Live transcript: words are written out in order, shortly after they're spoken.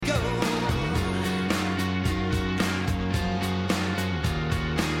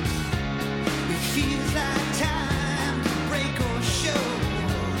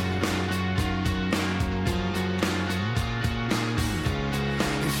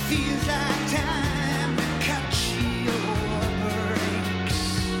feels like time to cut your brakes.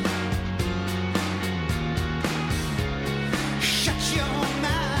 Shut your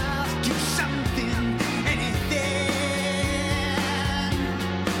mouth, do something, anything.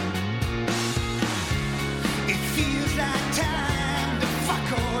 It feels like time to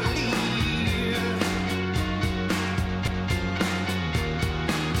fuck or leave.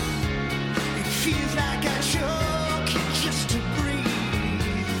 It feels like I choke you just to breathe.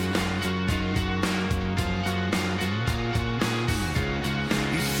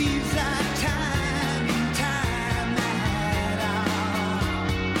 It feels like time and time at all.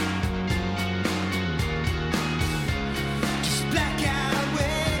 Just black out,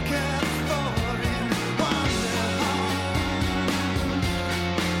 wake up for and wander home.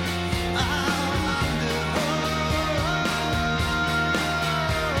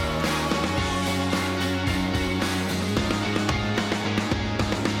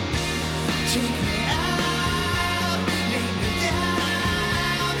 Take me out, lay me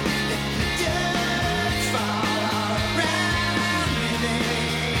down, let the dirt fall all around me.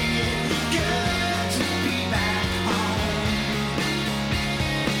 It's good to be back home.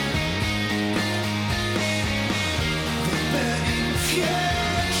 The burning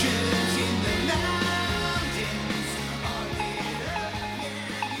futures in the mountains are lit up,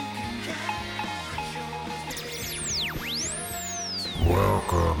 yeah, you can count yours.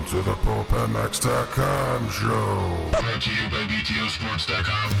 Welcome to the PulpMX.com show. Brought to you by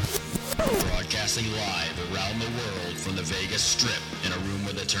BTOsports.com. Broadcasting live around the world from the Vegas Strip in a room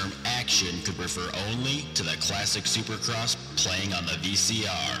where the term action could refer only to the classic Supercross playing on the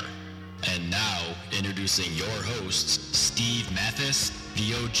VCR. And now, introducing your hosts, Steve Mathis,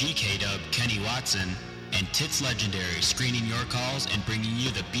 VOG K-Dub Kenny Watson, and Tits Legendary, screening your calls and bringing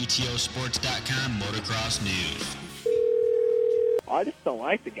you the BTOsports.com motocross news. I just don't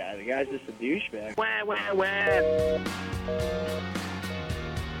like the guy. The guy's just a douchebag. Wah, wah, wah.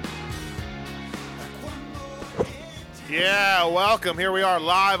 Yeah, welcome. Here we are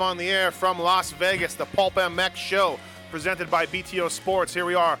live on the air from Las Vegas, the Pulp MX show presented by BTO Sports. Here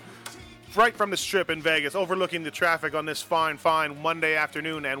we are right from the Strip in Vegas, overlooking the traffic on this fine Monday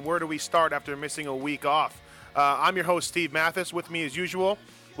afternoon. And where do we start after missing a week off? I'm your host, Steve Mathis. With me as usual,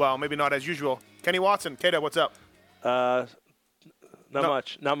 well, maybe not as usual, Kenny Watson. K-Dub, what's up? Not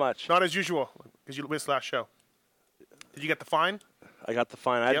much. Not as usual, because you missed last show. Did you get the fine? I got the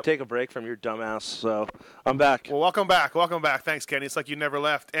fine. I had to take a break from your dumbass, so I'm back. Well, welcome back. Thanks, Kenny. It's like you never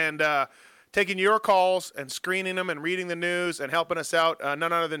left. And taking your calls and screening them and reading the news and helping us out,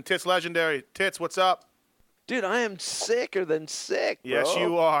 none other than Tits Legendary. Tits, what's up? Dude, I am sicker than sick, bro. Yes,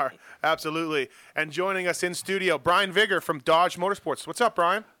 you are. Absolutely. And joining us in studio, Bryan Viger from Dodge Motorsports. What's up,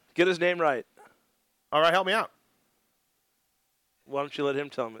 Bryan? Get his name right. All right, help me out. Why don't you let him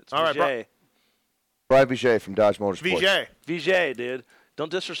tell him? It's All right, Vijay. Bryan Viger from Dodge Motorsports. Vijay, dude.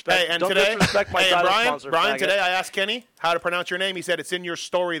 Don't disrespect. Hey, and don't today, disrespect my title sponsor. Brian, faggot. today I asked Kenny how to pronounce your name. He said it's in your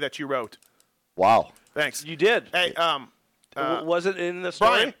story that you wrote. Wow. Thanks. You did. Hey, was it in the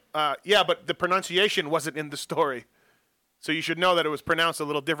story? Brian, yeah, but the pronunciation wasn't in the story. So you should know that it was pronounced a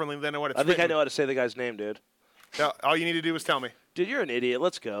little differently than what it's I think written. I know how to say the guy's name, dude. All you need to do is tell me. Dude, you're an idiot.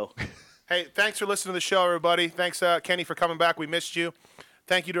 Let's go. Hey, thanks for listening to the show, everybody. Thanks, Kenny, for coming back. We missed you.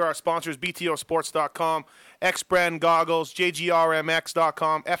 Thank you to our sponsors, BTOsports.com, X-Brand Goggles,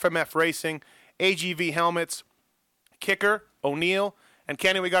 JGRMX.com, FMF Racing, AGV Helmets, Kicker, O'Neill, and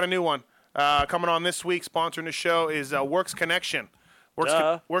Kenny, we got a new one. Coming on this week, sponsoring the show is Works Connection.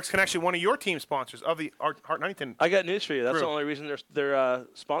 Works Connection, one of your team sponsors of the Hart Huntington. I got news for you. That's crew. the only reason they're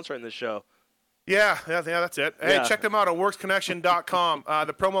sponsoring this show. Yeah, that's it. Hey, Yeah. check them out on WorksConnection.com.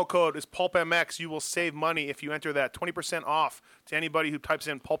 The promo code is PulpMX. You will save money if you enter that. 20% off to anybody who types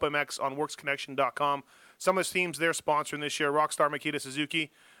in PulpMX on WorksConnection.com. Some of the teams they're sponsoring this year, Rockstar Makita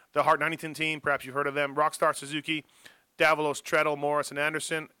Suzuki, the Hart Huntington team, perhaps you've heard of them, Rockstar Suzuki, Davalos, Treadle, Morris, and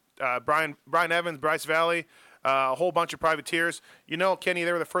Anderson, Brian Evans, Bryce Valli, a whole bunch of privateers. You know, Kenny,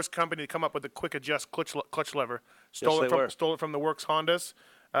 they were the first company to come up with the quick adjust clutch lever. Stole it from the Works Hondas.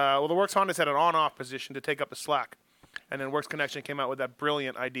 Well, the Works Hondas had an on-off position to take up the slack. And then Works Connection came out with that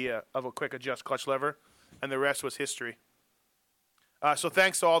brilliant idea of a quick adjust clutch lever, and the rest was history. So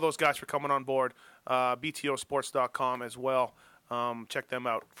thanks to all those guys for coming on board. BTOsports.com as well. Check them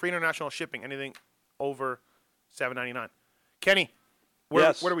out. Free international shipping, anything over $7.99. Kenny,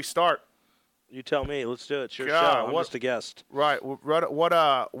 where do we start? You tell me. Let's do it. Sure, Yeah, I'm just a guest. Right. What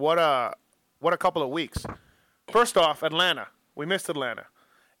a couple of weeks. First off, Atlanta. We missed Atlanta.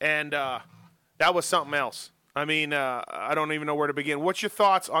 And that was something else. I mean, I don't even know where to begin. What's your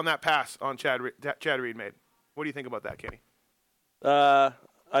thoughts on that pass on Chad Reed made? What do you think about that, Kenny?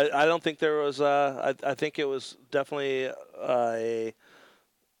 I don't think there was. I think it was definitely a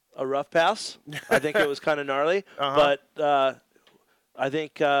rough pass. I think it was kind of gnarly. But I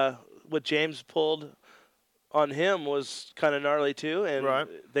think what James pulled on him was kind of gnarly too, and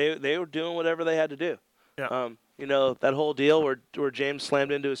they were doing whatever they had to do. Yeah. That whole deal where James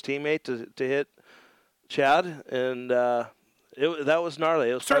slammed into his teammate to hit Chad, and that was gnarly.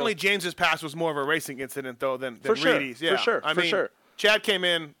 It was certainly James's pass was more of a racing incident though than for sure. Reedy's. Yeah, For sure. Chad came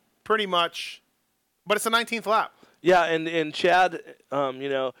in pretty much, but it's the 19th lap. Yeah, and Chad,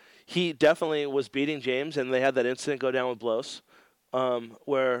 he definitely was beating James, and they had that incident go down with Blos.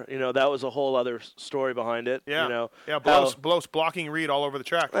 Where that was a whole other story behind it. Yeah, Blos blocking Reed all over the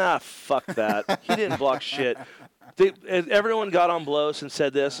track. Fuck that. He didn't block shit. Everyone got on Blos and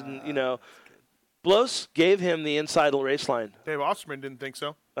said this, and Blos gave him the inside race line. Dave Osterman didn't think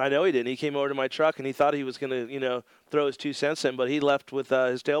so. I know he didn't. He came over to my truck and he thought he was going to throw his 2 cents in, but he left with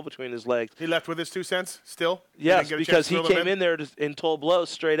his tail between his legs. He left with his 2 cents still. Yes, because he came in there and told Blos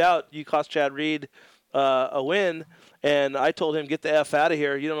straight out, "You cost Chad Reed a win." And I told him, "Get the F out of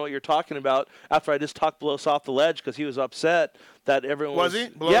here. You don't know what you're talking about." After I just talked Blos off the ledge because he was upset that everyone was.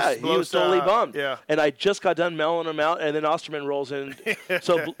 Was he? He was totally bummed. Yeah. And I just got done melling him out, and then Osterman rolls in.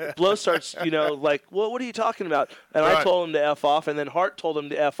 So Blos starts, like, "Well, what are you talking about?" And I told him to F off, and then Hart told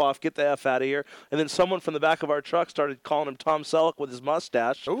him to F off, "Get the F out of here." And then someone from the back of our truck started calling him Tom Selleck with his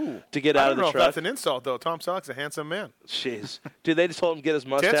mustache to get out of the truck. I don't know if that's an insult, though. Tom Selleck's a handsome man. Jeez. Dude, they just told him to get his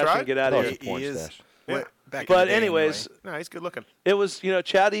mustache and get out of here. He is. Yeah. But anyways, no, he's good looking. It was,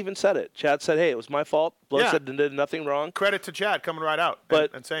 Chad even said it. Chad said, "Hey, it was my fault." Blos said did nothing wrong. Credit to Chad coming right out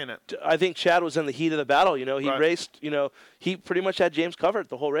and saying it. I think Chad was in the heat of the battle. He raced. He pretty much had James covered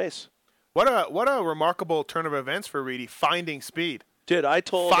the whole race. What a remarkable turn of events for Reedy, finding speed. Dude,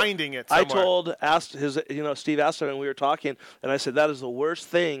 finding it somewhere. I told Steve asked him, and we were talking, and I said that is the worst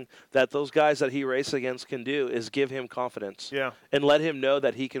thing that those guys that he races against can do is give him confidence. Yeah. And let him know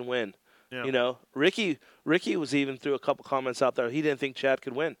that he can win. Yeah. Ricky was even threw a couple comments out there. He didn't think Chad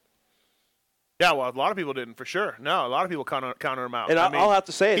could win. Yeah, well, a lot of people didn't for sure. No, a lot of people counter him out. And I'll have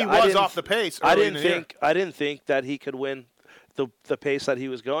to say he was off the pace. I didn't think that he could win the pace that he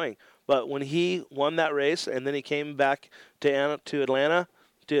was going. But when he won that race and then he came back to Atlanta,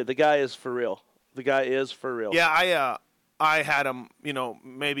 dude, the guy is for real. Yeah, I had him,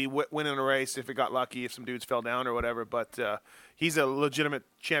 maybe winning a race if it got lucky, if some dudes fell down or whatever. But he's a legitimate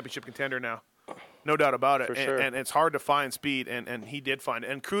championship contender now. No doubt about it. For sure. And it's hard to find speed, and he did find it.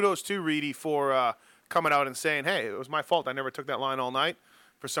 And kudos to Reedy for coming out and saying, "Hey, it was my fault. I never took that line all night.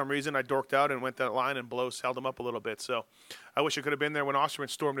 For some reason, I dorked out and went that line, and Blos held him up a little bit. So I wish I could have been there when Osterman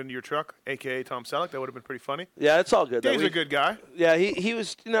stormed into your truck, a.k.a. Tom Selleck. That would have been pretty funny. Yeah, it's all good. Dave's a good guy. Yeah, he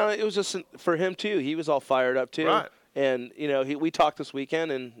was, it was just for him, too. He was all fired up, too. Right. And, we talked this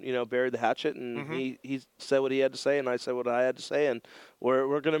weekend and, buried the hatchet, and he said what he had to say, and I said what I had to say, and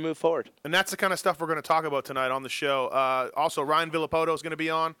we're going to move forward. And that's the kind of stuff we're going to talk about tonight on the show. Also, Ryan Villopoto is going to be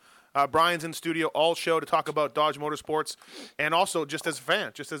on. Brian's in studio all show to talk about Dodge Motorsports, and also just as a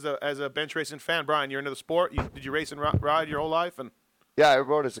fan, just as a bench racing fan. Brian, you're into the sport. Did you race and ride your whole life? And yeah, I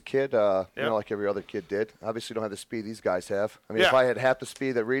rode as a kid, like every other kid did. Obviously, don't have the speed these guys have. I mean, if I had half the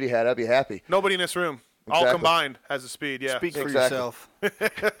speed that Reedy had, I'd be happy. Nobody in this room, all combined, has the speed. Yeah, speak for yourself.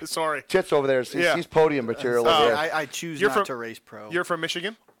 Sorry, Chit's over there. He's podium material. Over there. I choose not to race pro. You're from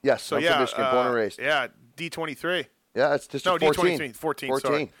Michigan? Yes, I'm from Michigan, born and raised. Yeah, D23. Yeah, it's just 14. D23, 14.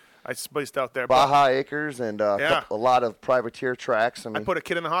 Sorry. I spaced out there. Baja Acres and a lot of privateer tracks. I put a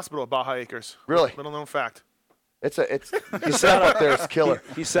kid in the hospital at Baja Acres. Really? Little known fact. He sat up there. It's killer.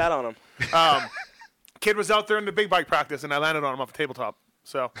 He sat on him. Kid was out there in the big bike practice, and I landed on him off the tabletop.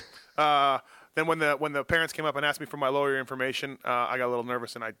 So then when the parents came up and asked me for my lawyer information, I got a little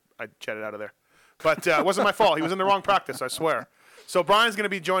nervous, and I chatted out of there. But it wasn't my fault. He was in the wrong practice, I swear. So Brian's going to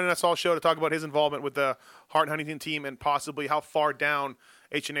be joining us all show to talk about his involvement with the Hart Huntington team and possibly how far down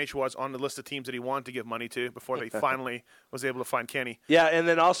H&H was on the list of teams that he wanted to give money to before they finally was able to find Kenny. Yeah, and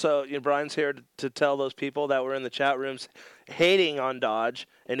then also Brian's here to tell those people that were in the chat rooms hating on Dodge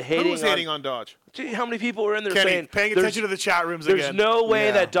and hating. Who was hating on Dodge? Gee, how many people were in there Kenny, saying paying attention to the chat rooms again? There's no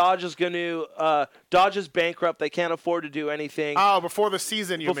way that Dodge is going to Dodge is bankrupt. They can't afford to do anything. Oh, before the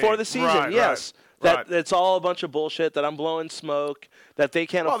season, before the season, yes. That's all a bunch of bullshit. That I'm blowing smoke. That they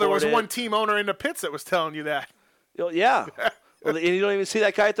can't afford it. Well, there was one team owner in the pits that was telling you that. Yeah. Well, and you don't even see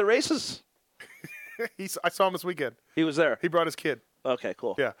that guy at the races. I saw him this weekend. He was there. He brought his kid. Okay,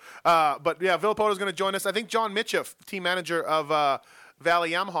 cool. Yeah. Villopoto is going to join us. I think John Mitcheff, team manager of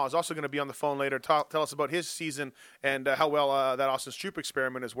Valli Yamaha, is also going to be on the phone later. Tell us about his season and how well that Austin Stroupe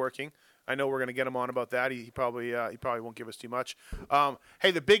experiment is working. I know we're going to get him on about that. He probably won't give us too much.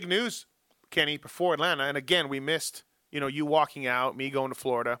 Hey, the big news, Kenny, before Atlanta, and again, we missed, you walking out, me going to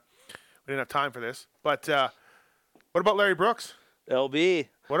Florida. We didn't have time for this. But what about Larry Brooks? LB.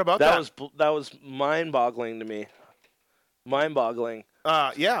 What about that? That was mind-boggling to me. Mind-boggling.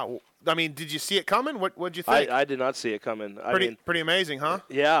 Yeah. I mean, did you see it coming? What'd you think? I did not see it coming. Pretty amazing, huh?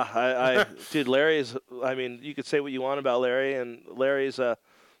 Yeah. Dude, Larry's. I mean, you could say what you want about Larry, and Larry's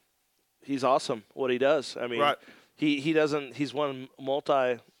he's awesome. What he does. I mean, right. he doesn't. He's won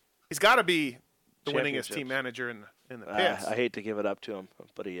multi. He's got to be the winningest team manager in the pits. I hate to give it up to him,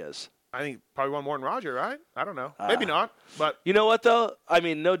 but he is. I think probably one more than Roger, right? I don't know. Maybe not, but you know what though? I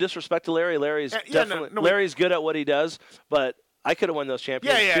mean, no disrespect to Larry. Larry's Larry's good at what he does, but I could have won those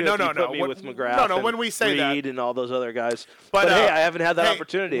championships. Yeah, too no, if you no, put no. me with McGrath. No, when we say Reed that, and all those other guys. But hey, I haven't had that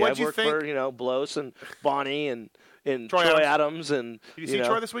opportunity. I've worked for Blows and Bonnie and Troy Adams and. Did you see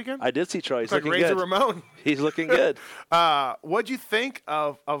Troy this weekend? I did see Troy. He's like looking Razor good. Ramon. He's looking good. What'd you think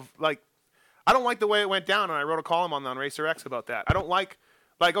of like? I don't like the way it went down, and I wrote a column on Racer X about that. I don't like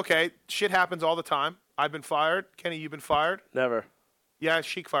okay, shit happens all the time. I've been fired. Kenny, you've been fired. Never. Yeah,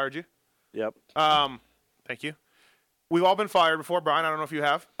 Sheik fired you. Yep. Thank you. We've all been fired before, Brian. I don't know if you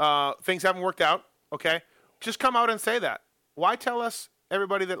have. Things haven't worked out. Okay, just come out and say that. Why tell us,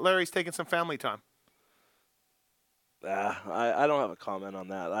 everybody, that Larry's taking some family time? I don't have a comment on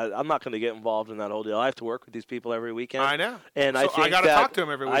that. I'm not going to get involved in that whole deal. I have to work with these people every weekend. I know. And so I got to talk to him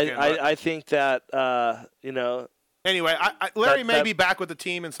every weekend. I think that, Anyway, Larry may be back with the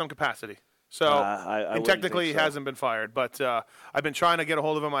team in some capacity. So, and technically he hasn't been fired. But I've been trying to get a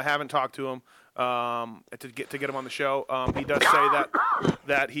hold of him. I haven't talked to him to get him on the show. He does say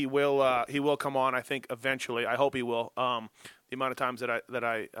that he will come on, I think, eventually. I hope he will. The amount of times that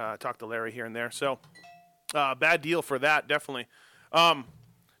I talk to Larry here and there. So, bad deal for that, definitely.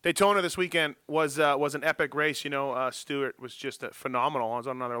 Daytona this weekend was an epic race. Stewart was just phenomenal. I was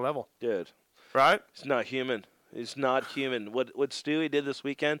on another level. Dude. Right? He's not human. He's not human. What Stewie did this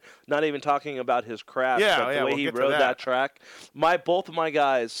weekend, not even talking about his crash, but the way he rode that track. Both of my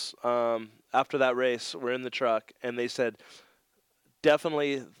guys, after that race, were in the truck, and they said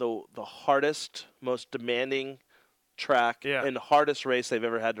definitely the hardest, most demanding track and hardest race they've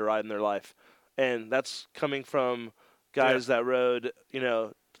ever had to ride in their life. And that's coming from guys that rode,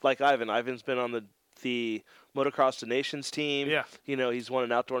 like Ivan. Ivan's been on the Motocross to Nations team. Yeah. He's won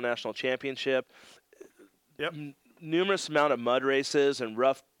an outdoor national championship. Yep. Numerous amount of mud races and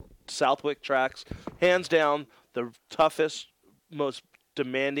rough Southwick tracks. Hands down, the toughest, most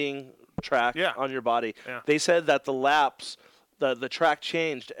demanding track on your body. Yeah. They said that the laps, the track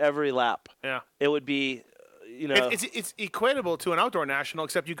changed every lap. Yeah. It would be, It's equatable to an outdoor national,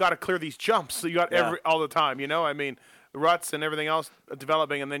 except you got to clear these jumps. So you got all the time, I mean, the ruts and everything else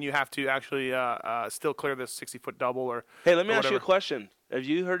developing, and then you have to actually still clear this 60-foot double or. Hey, let me ask you a question. Have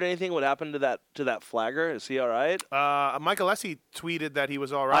you heard anything? What happened to that flagger? Is he all right? Michael Essie tweeted that he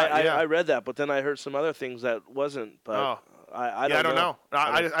was all right. I read that, but then I heard some other things that wasn't. But I don't know.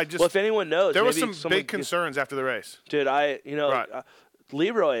 I just. Well, if anyone knows, there were some big concerns after the race. Dude,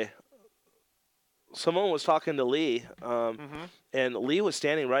 Leroy. Someone was talking to Lee, and Lee was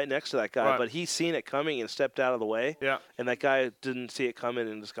standing right next to that guy, but he seen it coming and stepped out of the way. Yeah. And that guy didn't see it coming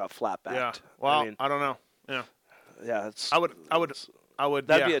and just got flat backed. Yeah. Well, I don't know. Yeah. Yeah. It's. I would.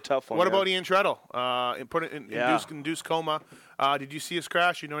 That'd be a tough one. What about Ian Treadle? Induced coma. Did you see his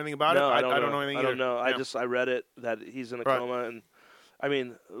crash? You know anything about it? I don't know anything. I don't know. Yeah. I read it that he's in a coma, and I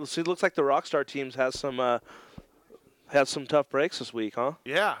mean, it looks like the Rockstar teams has some tough breaks this week, huh?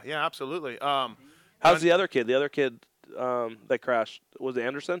 Yeah. Absolutely. How's the other kid? The other kid that crashed, was it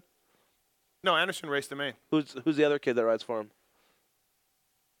Anderson? No, Anderson raced the main. Who's the other kid that rides for him?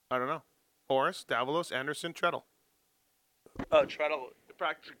 I don't know. Horace, Davalos, Anderson, Treadle. Treadle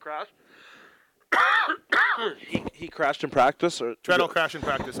practice and crash. he crashed in practice, or Treadle crashed in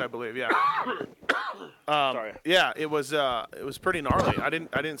practice, I believe. Yeah. Sorry. Yeah, it was pretty gnarly. I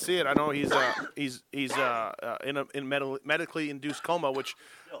didn't see it. I know he's in medically induced coma, which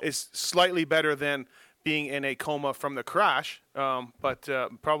is slightly better than being in a coma from the crash, but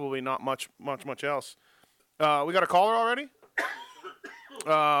probably not much else. We got a caller already.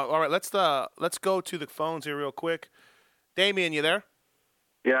 All right, let's go to the phones here real quick. Damien, you there?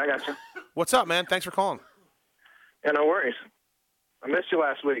 Yeah, I got you. What's up, man? Thanks for calling. Yeah, no worries. I missed you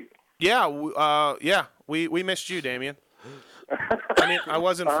last week. Yeah, we missed you, Damien. I mean, I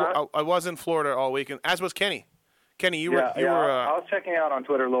was in Florida all week, and as was Kenny. Kenny, you were. I was checking out on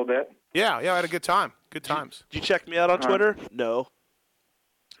Twitter a little bit. Yeah, I had a good time. Good times. Did you check me out on Twitter? No.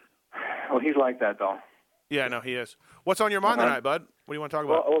 Well, he's like that though. Yeah, no, he is. What's on your mind tonight, bud? What do you want to talk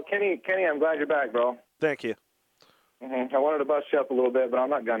about? Well, Kenny, I'm glad you're back, bro. Thank you. I wanted to bust you up a little bit, but I'm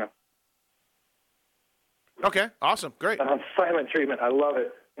not gonna. Okay, awesome, great. Silent treatment, I love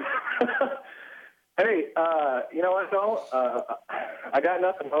it. Hey, you know what, though? I got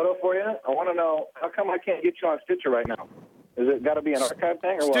nothing moto for you. I want to know, how come I can't get you on Stitcher right now? Is it got to be an archive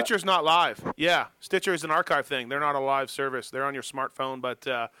thing or what? Stitcher's not live. Yeah, Stitcher is an archive thing. They're not a live service. They're on your smartphone, but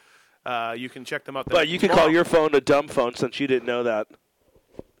you can check them out. But you can call your phone a dumb phone since you didn't know that.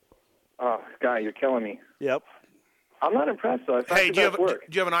 Oh, Guy, you're killing me. Yep. I'm not impressed, though. Hey, do you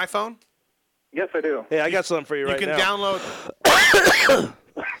have an iPhone? Yes, I do. Hey, I got something for you right now. You can download.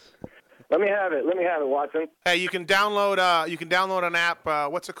 Let me have it, Watson. Hey, you can download an app.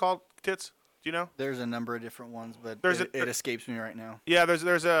 What's it called, Tits? Do you know? There's a number of different ones, but it escapes me right now. Yeah,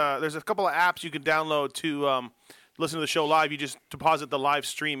 there's a couple of apps you can download to listen to the show live. You just deposit the live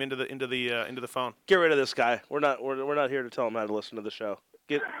stream into the phone. Get rid of this guy. We're not here to tell him how to listen to the show.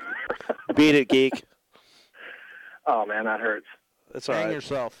 Beat it, geek. Oh man, that hurts. That's all right. Hang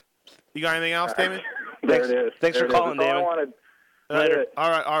yourself. You got anything else, Damon? There it is. Thanks for calling, Damon. Damon. I wanted. Later. All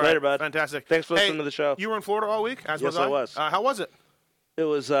right. Later, bud. Fantastic. Thanks for listening Hey, to the show. You were in Florida all week? As Yes, was I. I was. How was it? It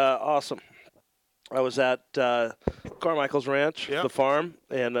was awesome. I was at Carmichael's Ranch, the farm,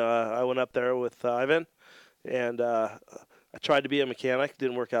 and I went up there with Ivan, and I tried to be a mechanic.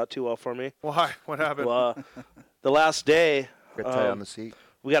 Didn't work out too well for me. Why? What happened? Well, the last day, Got a tire on the seat.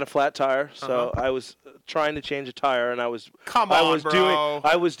 we got a flat tire, so I was trying to change a tire, and I was bro.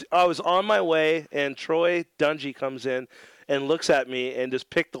 I was on my way, and Troy Dungy comes in and looks at me and just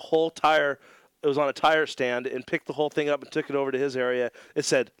picked the whole tire. It was on a tire stand, and picked the whole thing up and took it over to his area. It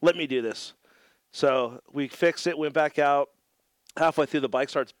said, "Let me do this." So we fixed it, went back out. Halfway through, the bike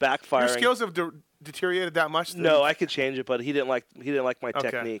starts backfiring. Your skills have deteriorated that much? No, I could change it, but he didn't like my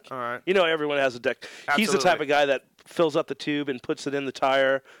technique. All right. You know, everyone has a deck. He's the type of guy that fills up the tube and puts it in the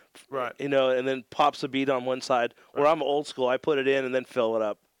tire, right? You know, and then pops a bead on one side. Where I'm old school, I put it in and then fill it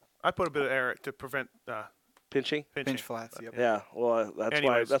up. I put a bit of air to prevent pinching. Pinch flats. Yep. Yeah. Well,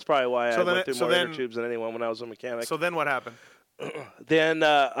 Anyways. that's probably why I went through more then, inner tubes than anyone when I was a mechanic. So then what happened? Then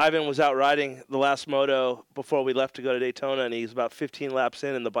Ivan was out riding the last moto before we left to go to Daytona, and he's about 15 laps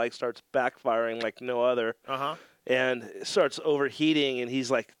in, and the bike starts backfiring like no other. And it starts overheating, and he's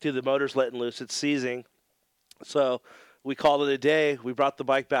like, dude, the motor's letting loose. It's seizing. So we called it a day. We brought the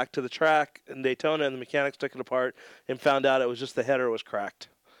bike back to the track in Daytona, and the mechanics took it apart and found out it was just the header was cracked.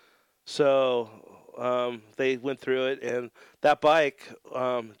 So they went through it, and that bike,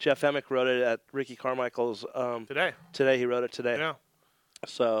 Jeff Emick rode it at Ricky Carmichael's today. Today he rode it today. Yeah.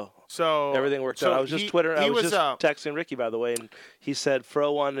 So everything worked so out. I was just texting Ricky, by the way, and he said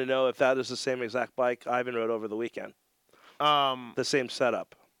Fro wanted to know if that is the same exact bike Ivan rode over the weekend. The same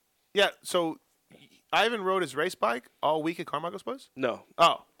setup. Yeah. So Ivan rode his race bike all week at Carmichael's place? No.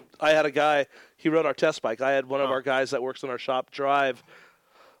 Oh. I had a guy. He rode our test bike. I had one of our guys that works in our shop drive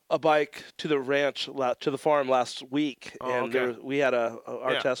a bike to the ranch, to the farm last week, and we had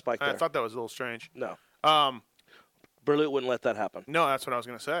our test bike there. I thought that was a little strange. No. Berlut wouldn't let that happen. No, that's what I was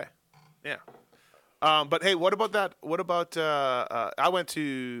going to say. Yeah. But, hey, what about that? What about I was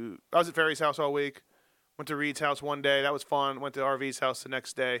at Ferry's house all week, went to Reed's house one day. That was fun. Went to RV's house the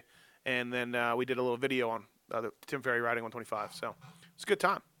next day, and then we did a little video on the Tim Ferry riding 125. So it's a good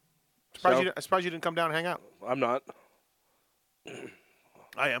time. I'm surprised you didn't come down and hang out. I'm not.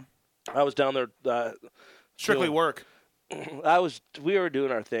 I am. I was down there. Strictly work. We were doing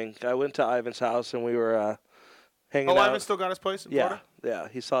our thing. I went to Ivan's house and we were hanging out. Oh, Ivan still got his place in Florida? Yeah.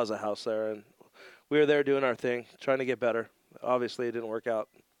 He saw us a house there, and we were there doing our thing, trying to get better. Obviously, it didn't work out.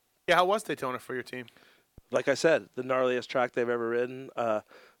 Yeah, how was Daytona for your team? Like I said, the gnarliest track they've ever ridden.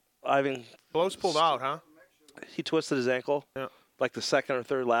 Ivan Blows pulled out, huh? He twisted his ankle, like the second or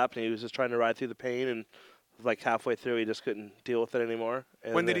third lap, and he was just trying to ride through the pain, and like halfway through, he just couldn't deal with it anymore.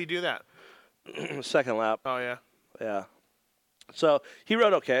 And when did he do that? Second lap. Oh, yeah. Yeah. So he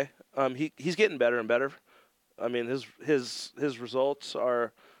rode okay. He's getting better and better. I mean, his results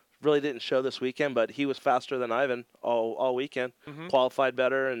really didn't show this weekend, but he was faster than Ivan all weekend. Mm-hmm. Qualified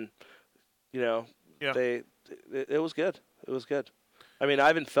better, and it was good. It was good. I mean,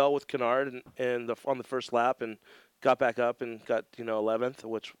 Ivan fell with Kennard on the first lap and got back up and got 11th,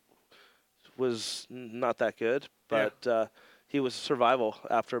 which was not that good, but he was survival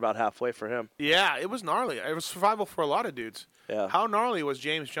after about halfway for him. Yeah, it was gnarly. It was survival for a lot of dudes. Yeah. How gnarly was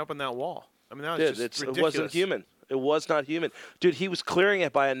James jumping that wall? I mean, that was just ridiculous. It wasn't human. It was not human. Dude, he was clearing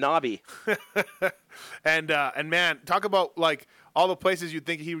it by a knobby. and man, talk about like all the places you'd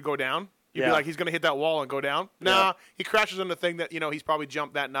think he would go down. You'd be like, he's going to hit that wall and go down. Nah, he crashes on the thing that, he's probably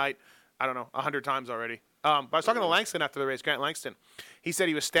jumped that night, I don't know, 100 times already. But I was talking to Langston after the race, Grant Langston. He said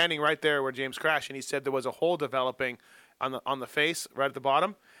he was standing right there where James crashed, and he said there was a hole developing on the face right at the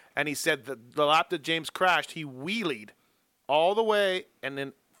bottom. And he said the lap that James crashed, he wheelied all the way and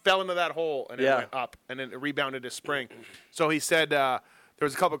then fell into that hole and it went up, and then it rebounded his spring. So he said there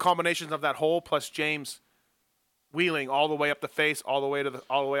was a couple of combinations of that hole plus James wheeling all the way up the face, all the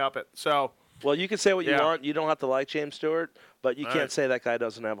way up it. So. Well, you can say what you want. You don't have to like James Stewart, but you can't say that guy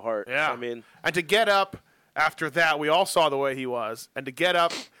doesn't have heart. Yeah. I mean, and to get up after that, we all saw the way he was, and to get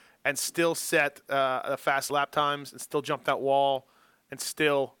up and still set fast lap times and still jump that wall and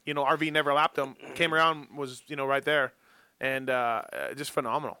still, RV never lapped him, came around, was, right there, and just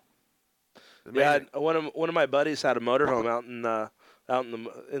phenomenal. Amazing. Yeah, one of my buddies had a motorhome out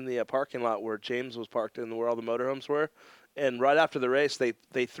in the parking lot where James was parked in, where all the motorhomes were. And right after the race, they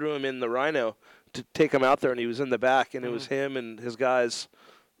threw him in the Rhino to take him out there, and he was in the back, and it was him and his guys.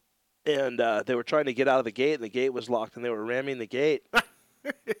 And they were trying to get out of the gate, and the gate was locked, and they were ramming the gate.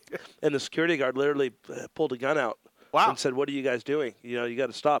 And the security guard literally pulled a gun out and said, "What are you guys doing? You got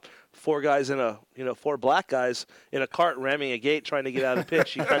to stop." 4 guys 4 black guys in a cart ramming a gate trying to get out of the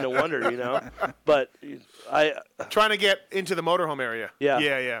pitch. You kind of wonder, But trying to get into the motorhome area.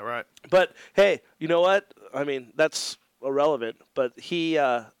 Yeah, right. But, hey, you know what? I mean, that's irrelevant, but it's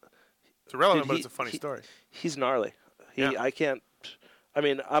irrelevant, but it's a funny story. He's gnarly. I'm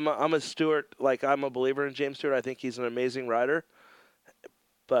a Stewart, I'm a believer in James Stewart. I think he's an amazing rider.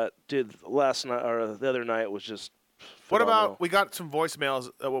 But dude, last night or the other night was just phenomenal. What about, we got some voicemails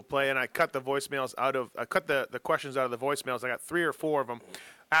that we'll play, and I cut the voicemails I cut the questions out of the voicemails. I got 3 or 4 of them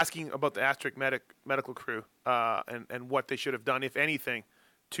asking about the Asterisk medical crew and what they should have done, if anything,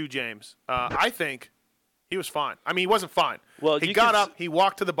 to James. I think he was fine. I mean, he wasn't fine. Well, he got up, he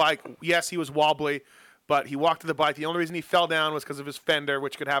walked to the bike. Yes, he was wobbly, but he walked to the bike. The only reason he fell down was because of his fender,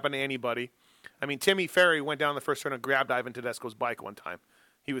 which could happen to anybody. I mean, Timmy Ferry went down the first turn and grabbed Ivan Tedesco's bike one time.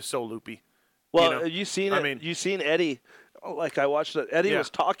 He was so loopy. Well, you've seen Eddie. Like, I watched it. Eddie was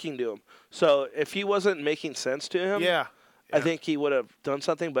talking to him. So if he wasn't making sense to him, I think he would have done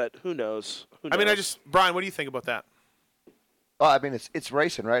something, but who knows? Brian, what do you think about that? Well, I mean, it's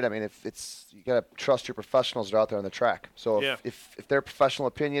racing, right? I mean, you got to trust your professionals that are out there on the track. So if their professional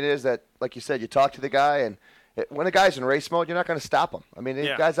opinion is that, like you said, you talk to the guy, and when a guy's in race mode, you're not going to stop him. I mean,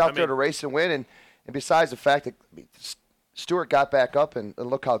 the guy's out there to race and win, and besides the fact that Stewart got back up and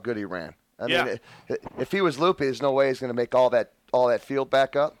look how good he ran. I mean, if he was loopy, there's no way he's going to make all that field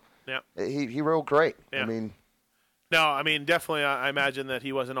back up. Yeah, he rode great. Yeah. I mean. No, I mean, definitely, I imagine that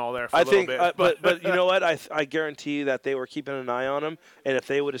he wasn't all there for a little bit. But you know what? I guarantee you that they were keeping an eye on him, and if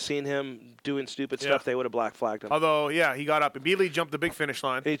they would have seen him doing stupid stuff, they would have black flagged him. Although, he got up. Immediately jumped the big finish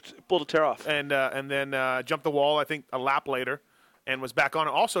line. He pulled a tear off. And then jumped the wall, I think, a lap later, and was back on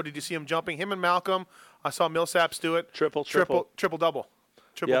it. Also, did you see him jumping? Him and Malcolm, I saw Millsaps do it. Triple double.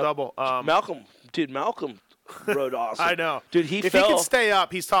 Malcolm rode awesome. I know. Dude, if he can stay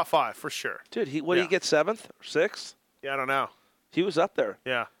up, he's top 5 for sure. Dude, did he get 7th or 6th? Yeah, I don't know. He was up there.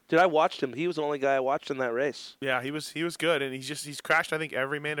 Yeah. Dude, I watched him. He was the only guy I watched in that race. Yeah, he was good, and he's crashed, I think,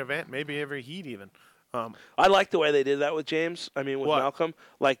 every main event, maybe every heat even. I like the way they did that with James. I mean, with Malcolm.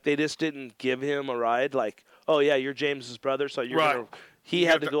 Like, they just didn't give him a ride. Like, oh, yeah, you're James's brother, so you're going to – he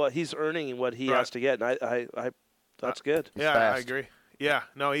had to go – he's earning what he has to get, and I that's good. Yeah, I agree. Yeah,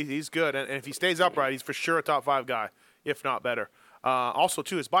 no, he's good, and if he stays upright, he's for sure a top 5 guy, if not better. Also,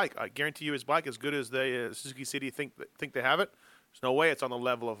 too, his bike. I guarantee you his bike, as good as the Suzuki City think they have it, there's no way it's on the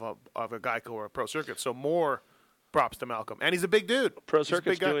level of a Geico or a Pro Circuit. So more props to Malcolm. And he's a big dude. Pro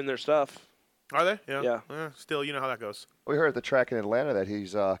Circuit's doing their stuff. Are they? Yeah. Still, you know how that goes. We heard at the track in Atlanta that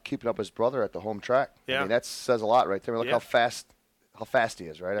he's keeping up his brother at the home track. Yeah. I mean, that says a lot right there. Look how fast he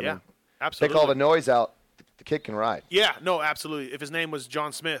is, right? I mean, absolutely. Take all the noise out. The kid can ride. Yeah, no, absolutely. If his name was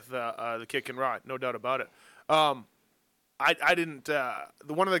John Smith, the kid can ride. No doubt about it. I didn't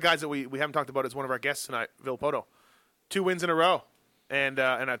one of the guys that we haven't talked about is one of our guests tonight, Villopoto. 2 wins in a row and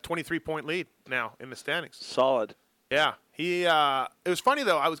a 23-point lead now in the standings. Solid. Yeah. It was funny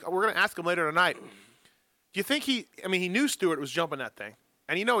though. We're going to ask him later tonight. Do you think he knew Stewart was jumping that thing,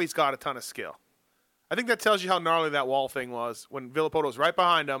 and he's got a ton of skill. I think that tells you how gnarly that wall thing was when Villopoto's right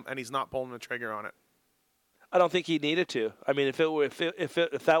behind him and he's not pulling the trigger on it. I don't think he needed to. I mean,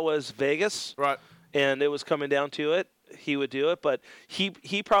 if that was Vegas, right, and it was coming down to it, he would do it. But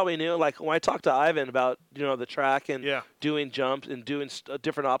he probably knew. Like when I talked to Ivan about the track and doing jumps and doing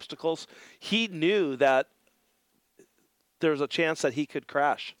different obstacles, he knew that there was a chance that he could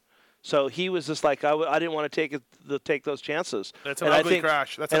crash. So he was just like, I didn't want to take those chances. That's an ugly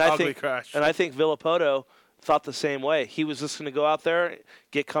crash. That's an ugly crash. And I think Villopoto thought the same way. He was just going to go out there,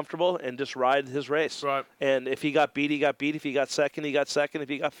 get comfortable, and just ride his race. Right. And if he got beat, he got beat. If he got second, he got second. If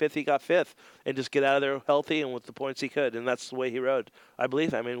he got fifth, he got fifth. And just get out of there healthy and with the points he could. And that's the way he rode. I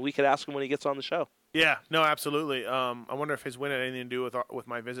believe. I mean, we could ask him when he gets on the show. Yeah, no, absolutely. I wonder if his win had anything to do with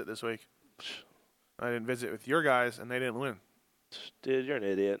my visit this week. I didn't visit with your guys, and they didn't win. Dude, you're an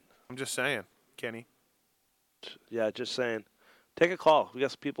idiot. I'm just saying, Kenny. Yeah, just saying. Take a call. We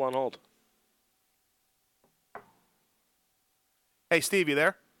got some people on hold. Hey, Steve, you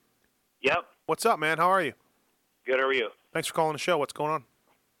there? Yep. What's up, man? How are you? Good, how are you? Thanks for calling the show. What's going on?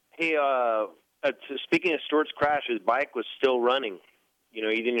 Hey, speaking of Stewart's crash, his bike was still running. You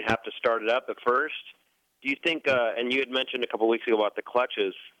didn't have to start it up at first. Do you think, and you had mentioned a couple weeks ago about the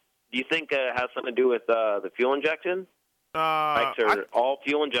clutches, do you think it has something to do with the fuel injection? Bikes are all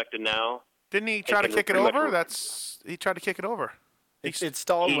fuel injected now. Didn't he try to kick it over? He tried to kick it over. It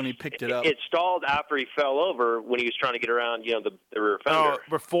stalled when he picked it up. It stalled after he fell over when he was trying to get around, the rear fender. Oh,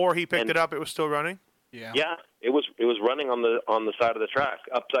 before he picked it up, it was still running? Yeah. Yeah, it was running on the side of the track,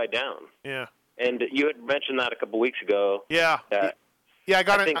 upside down. Yeah. And you had mentioned that a couple weeks ago. Yeah. I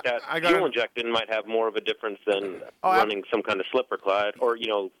got it. I think that fuel injection might have more of a difference than running some kind of slipper glide or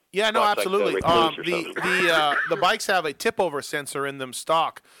Yeah, no, absolutely. Like the bikes have a tip over sensor in them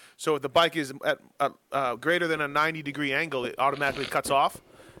stock, so if the bike is at greater than a 90-degree angle, it automatically cuts off.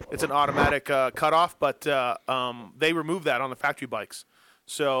 It's an automatic cutoff, but they remove that on the factory bikes.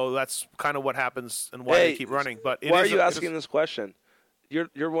 So that's kind of what happens and why they keep running. But why are you asking this question?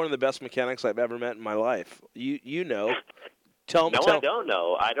 You're one of the best mechanics I've ever met in my life. You know. I don't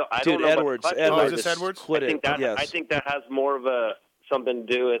know. I don't Dude, know. Edwards. Is this Edwards? I think that has more of something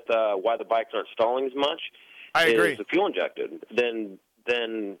to do with why the bikes aren't stalling as much. I agree. Is the fuel injected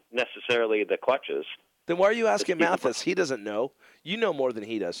than necessarily the clutches. Then why are you asking Mathis? He doesn't know. You know more than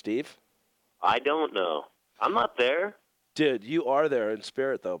he does, Steve. I don't know. I'm not there. Dude, you are there in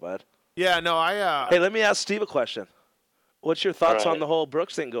spirit, though, bud. Yeah, no, Hey, let me ask Steve a question. What's your thoughts on the whole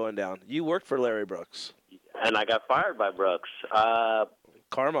Brooks thing going down? You worked for Larry Brooks. And I got fired by Brooks.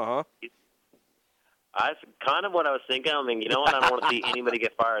 Karma, huh? That's kind of what I was thinking. I mean, you know what? I don't want to see anybody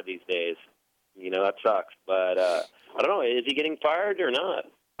get fired these days. That sucks. But I don't know. Is he getting fired or not?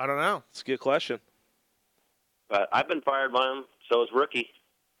 I don't know. It's a good question. But I've been fired by him. So is Rookie.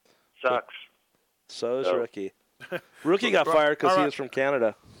 Sucks. So is Rookie. Rookie got fired because he was from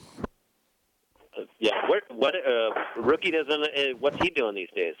Canada. Yeah. What Rookie doesn't. What's he doing these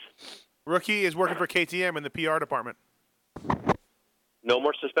days? Rookie is working for KTM in the PR department. No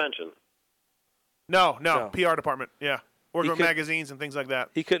more suspension. No, PR department. Yeah, working with magazines and things like that.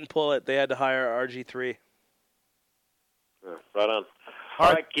 He couldn't pull it. They had to hire RG3. Right on.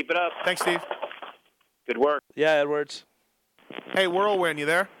 All right, keep it up. Thanks, Steve. Good work. Yeah, Edwards. Hey, Whirlwind, you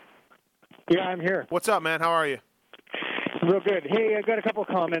there? Yeah, I'm here. What's up, man? How are you? Real good. Hey, I got a couple of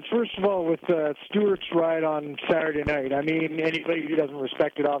comments. First of all, with Stewart's ride on Saturday night, I mean, anybody who doesn't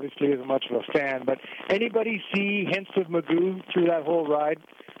respect it obviously isn't much of a fan, but anybody see hints of Magoo through that whole ride?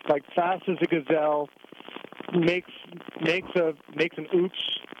 Like fast as a gazelle, makes an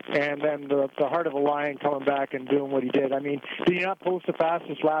oops, and then the heart of a lion coming back and doing what he did. I mean, did he not post the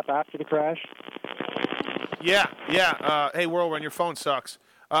fastest lap after the crash? Yeah. Hey, Whirlwind, your phone sucks.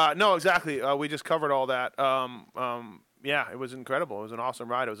 No, exactly. We just covered all that. Yeah, it was incredible. It was an awesome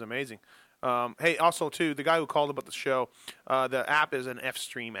ride. It was amazing. Hey, also, too, the guy who called about the show, the app is an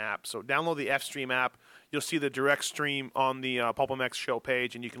F-Stream app. So download the F-Stream app. You'll see the direct stream on the PulpMX show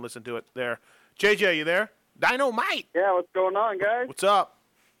page, and you can listen to it there. JJ, you there? Dynamite! Yeah, what's going on, guys? What's up?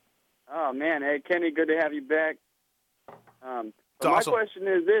 Oh, man. Hey, Kenny, good to have you back. Awesome. My question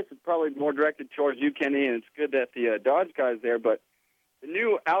is this. It's probably more directed towards you, Kenny, and it's good that the Dodge guy's there, but the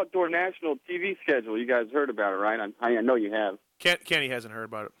new Outdoor National TV schedule, you guys heard about it, right? I know you have. Kenny hasn't heard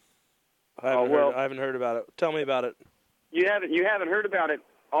about it. I haven't heard about it. Tell me about it. You haven't heard about it.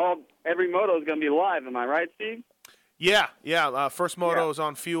 Every moto is going to be live. Am I right, Steve? Yeah. First moto is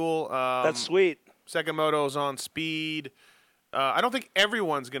on fuel. That's sweet. Second moto is on speed. I don't think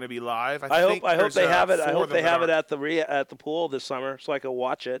everyone's going to be live. I hope they have it. I hope they have it at the pool this summer so I can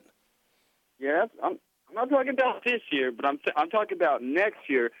watch it. Yeah, I'm not talking about this year, but I'm talking about next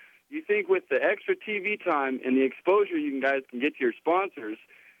year. You think with the extra TV time and the exposure you guys can get to your sponsors,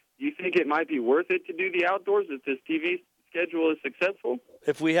 do you think it might be worth it to do the outdoors if this TV schedule is successful?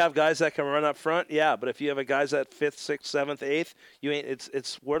 If we have guys that can run up front, yeah. But if you have a guys at 5th, 6th, 7th, 8th,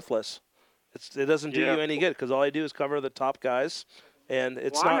 it's worthless. It doesn't do you any good because all I do is cover the top guys, and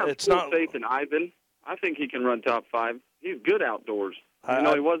it's not. I have full faith in Ivan. I think he can run top 5. He's good outdoors. I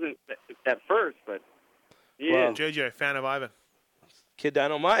know he wasn't at first, but yeah. JJ, fan of Ivan. Kid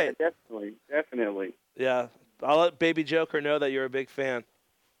Dynamite. Yeah, definitely. Yeah, I'll let Baby Joker know that you're a big fan.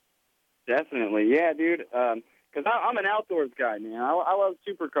 Definitely, yeah, dude. Because I'm an outdoors guy, man. I love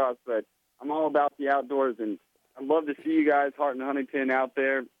Supercross, but I'm all about the outdoors, and I'd love to see you guys, Hart and Huntington, out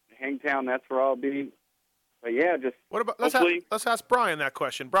there. Hangtown, that's where I'll be. But yeah, just what about? Let's ask Brian that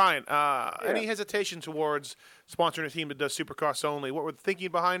question. Brian, any hesitation towards sponsoring a team that does Supercross only? What were the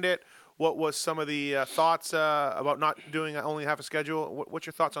thinking behind it? What was some of the thoughts about not doing only half a schedule? What's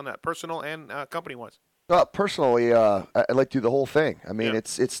your thoughts on that, personal and company-wise? Personally, I'd like to do the whole thing. I mean,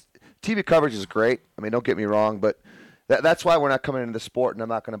 it's TV coverage is great. I mean, don't get me wrong, but that's why we're not coming into the sport, and I'm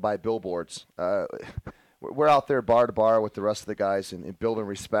not going to buy billboards. We're out there bar to bar with the rest of the guys and building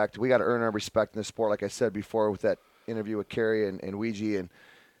respect. We got to earn our respect in the sport, like I said before with that interview with Kerry and Ouija. And,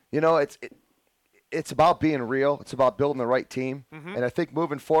 it's about being real. It's about building the right team. Mm-hmm. And I think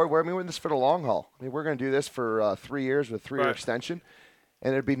moving forward, we're in this for the long haul. I mean, we're going to do this for 3 years with a 3-year extension.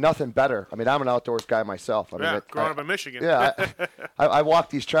 And there'd be nothing better. I mean, I'm an outdoors guy myself. Growing up in Michigan. Yeah, I walk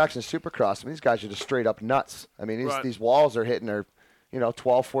these tracks in Supercross. I mean, these guys are just straight up nuts. I mean, these walls are hitting their,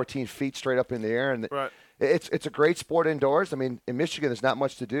 12, 14 feet straight up in the air. And it's a great sport indoors. I mean, in Michigan, there's not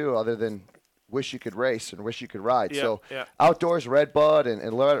much to do other than wish you could race and wish you could ride. Outdoors, Red Bud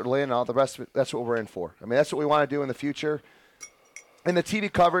and Lynn, all the rest of it, that's what we're in for. I mean, that's what we want to do in the future. And the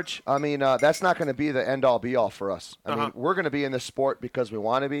TV coverage, I mean, that's not going to be the end-all, be-all for us. I mean, we're going to be in this sport because we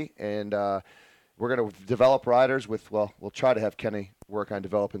want to be, and we're going to develop riders with. Well, we'll try to have Kenny work on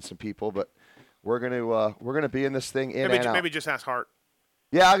developing some people, but we're going to be in this thing in and out. Maybe just ask Hart.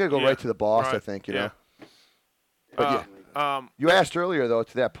 Yeah, I'm going to go right to the boss. I think know. But you asked earlier though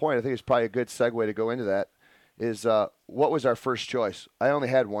to that point. I think it's probably a good segue to go into that. Is what was our first choice? I only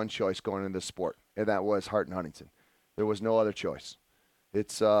had one choice going into this sport, and that was Hart and Huntington. There was no other choice.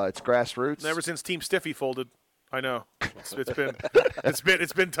 It's grassroots. Ever since Team Stiffy folded, I know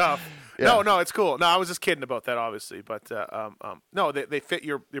it's been tough. Yeah. No, it's cool. No, I was just kidding about that, obviously. But no, they fit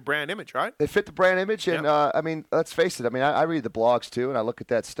your brand image, right? They fit the brand image, and I mean, let's face it. I mean, I read the blogs too, and I look at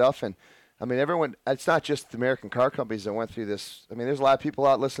that stuff, and I mean, everyone. It's not just the American car companies that went through this. I mean, there's a lot of people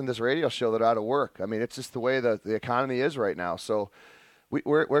out listening to this radio show that are out of work. I mean, it's just the way the economy is right now. So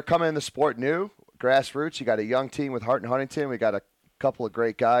we're coming in the sport new, grassroots. You got a young team with Hart and Huntington. We got a couple of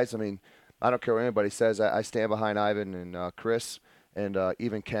great guys. I mean, I don't care what anybody says. I stand behind Ivan and Chris and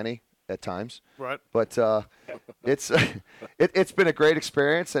even Kenny at times. Right. But it's been a great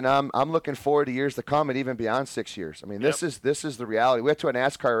experience, and I'm looking forward to years to come and even beyond 6 years. I mean, this is the reality. We went to a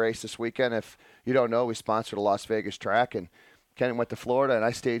NASCAR race this weekend. If you don't know, we sponsored a Las Vegas track, and Kenny went to Florida, and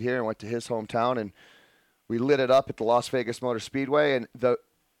I stayed here and went to his hometown, and we lit it up at the Las Vegas Motor Speedway, and the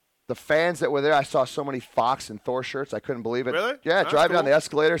fans that were there, I saw so many Fox and Thor shirts. I couldn't believe it. Really? Yeah, driving down the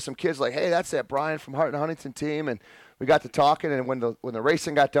escalator, some kids like, hey, that's that Brian from Hart and Huntington team. And we got to talking, and when the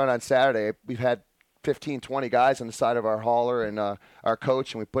racing got done on Saturday, we've had 15, 20 guys on the side of our hauler and our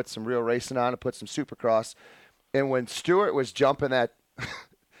coach, and we put some real racing on and put some Supercross. And when Stewart was jumping that,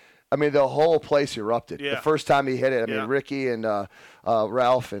 I mean, the whole place erupted. Yeah. The first time he hit it, I mean, Ricky and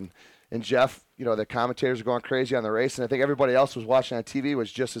Ralph and Jeff, the commentators were going crazy on the race, and I think everybody else was watching on TV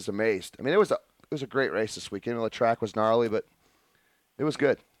was just as amazed. I mean, it was a great race this weekend. The track was gnarly, but it was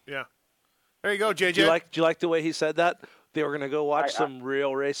good. Yeah. There you go, JJ. Do you like the way he said that? They were going to go watch some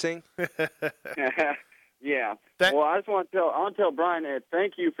real racing? Yeah. Well, I just want to tell Brian,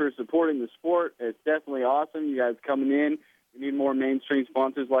 thank you for supporting the sport. It's definitely awesome. You guys coming in. We need more mainstream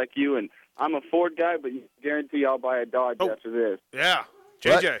sponsors like you. And I'm a Ford guy, but you guarantee I'll buy a Dodge after this. Yeah.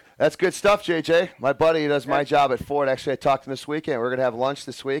 JJ. That's good stuff, JJ. My buddy does my job at Ford. Actually, I talked to him this weekend. We're going to have lunch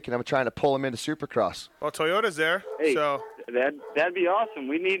this week, and I'm trying to pull him into Supercross. Well, Toyota's there. Hey, so that'd be awesome.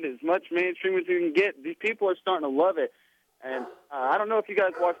 We need as much mainstream as we can get. These people are starting to love it. And I don't know if you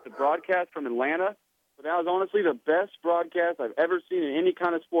guys watched the broadcast from Atlanta, but that was honestly the best broadcast I've ever seen in any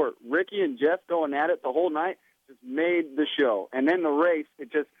kind of sport. Ricky and Jeff going at it the whole night just made the show. And then the race,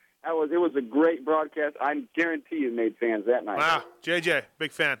 it was a great broadcast. I guarantee you made fans that night. Wow, JJ,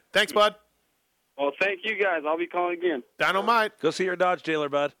 big fan. Thanks, bud. Well, thank you guys. I'll be calling again. Dynamite. Go see your Dodge dealer,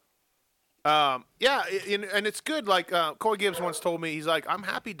 bud. Yeah, and it's good. Like Corey Gibbs once told me, he's like, I'm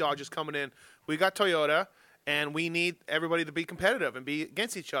happy Dodge is coming in. We got Toyota, and we need everybody to be competitive and be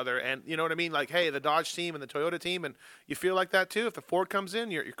against each other. And you know what I mean? Like, hey, the Dodge team and the Toyota team, and you feel like that too. If the Ford comes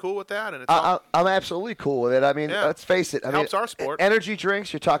in, you're cool with that. And I'm absolutely cool with it. I mean, let's face it. Helps our sport. Energy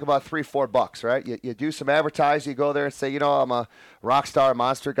drinks, you're talking about $3-4, right? You do some advertising, you go there and say, I'm a Rockstar,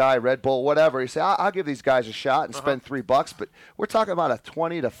 Monster guy, Red Bull, whatever. You say, I'll give these guys a shot and spend $3, but we're talking about a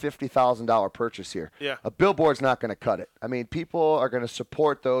 $20,000 to $50,000 purchase here. Yeah. A billboard's not going to cut it. I mean, people are going to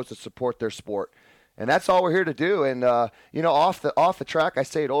support those that support their sport. And that's all we're here to do. And, off the track, I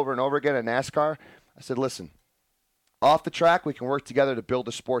say it over and over again in NASCAR. I said, listen, off the track, we can work together to build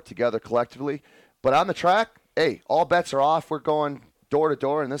a sport together collectively. But on the track, hey, all bets are off. We're going door to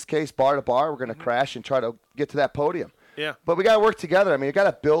door. In this case, bar to bar. We're going to crash and try to get to that podium. Yeah. But we got to work together. I mean, you got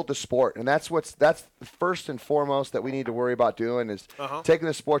to build the sport. And that's the first and foremost that we need to worry about doing is taking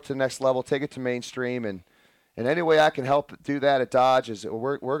the sport to the next level, take it to mainstream. And any way I can help do that at Dodge is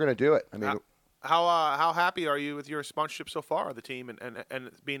we're going to do it. I mean, how happy are you with your sponsorship so far of the team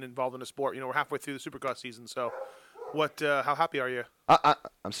and being involved in the sport? We're halfway through the Supercross season, so how happy are you?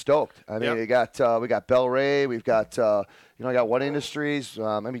 I'm stoked. I mean, we got Bell Ray, we've got I got One Industries.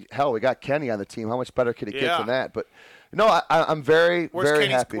 We got Kenny on the team. How much better could it get than that? But no, I'm very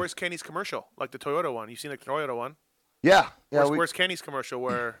happy. Where's Kenny's commercial? Like the Toyota one? You've seen the Toyota one? Yeah. Where's Kenny's commercial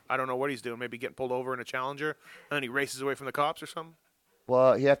where I don't know what he's doing? Maybe getting pulled over in a Challenger and then he races away from the cops or something?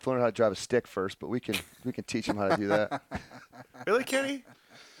 Well, you have to learn how to drive a stick first, but we can teach him how to do that. Really, Kenny?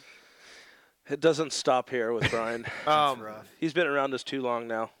 It doesn't stop here with Bryan. He's been around us too long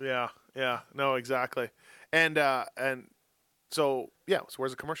now. Yeah. No, exactly. And so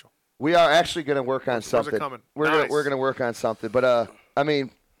where's the commercial? We are actually going to work on something. Where's it coming? We're going to work on something. But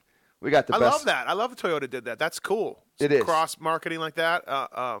we got the best. I love that. I love the Toyota did that. That's cool. It is cross marketing like that.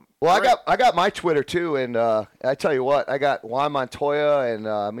 Well, I got my Twitter too, and I tell you what, I got Juan Montoya, and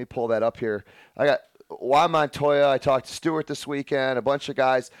let me pull that up here. I got Juan Montoya. I talked to Stewart this weekend. A bunch of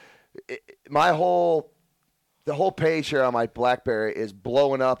guys. The whole page here on my BlackBerry is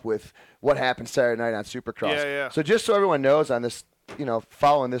blowing up with what happened Saturday night on Supercross. Yeah. So just so everyone knows on this,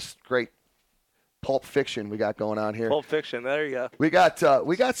 following this great Pulp Fiction we got going on here. Pulp Fiction, there you go. We got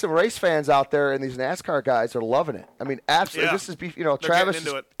some race fans out there, and these NASCAR guys are loving it. I mean, absolutely. Yeah. This is Travis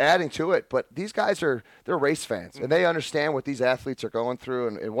is adding to it, but these guys they're race fans, and they understand what these athletes are going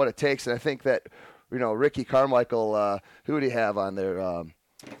through and what it takes. And I think that Ricky Carmichael, who would he have on there?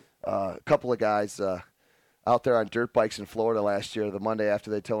 A couple of guys out there on dirt bikes in Florida last year, the Monday after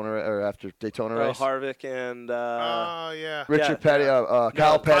Daytona race. Harvick and Richard Petty,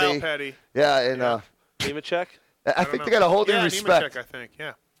 Kyle Petty. Yeah, and Nemechek. I think they got a whole new respect. Nemechek, I think,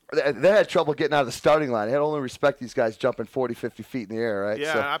 yeah. They had trouble getting out of the starting line. They had only respect these guys jumping 40, 50 feet in the air, right?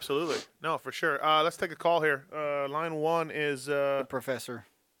 Yeah, absolutely. No, for sure. Let's take a call here. Line one is the Professor.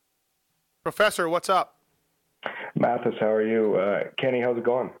 Professor, what's up? Mathis, how are you? Kenny, how's it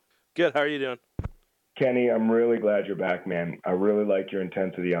going? Good. How are you doing? Kenny, I'm really glad you're back, man. I really like your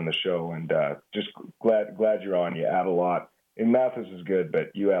intensity on the show, and just glad you're on. You add a lot. And Mathis is good,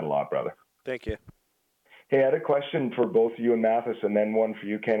 but you add a lot, brother. Thank you. Hey, I had a question for both you and Mathis, and then one for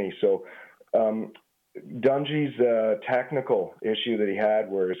you, Kenny. So Dungey's technical issue that he had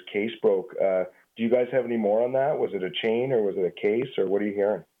where his case broke, do you guys have any more on that? Was it a chain, or was it a case, or what are you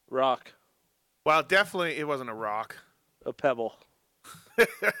hearing? Rock. Well, definitely it wasn't a rock. A pebble.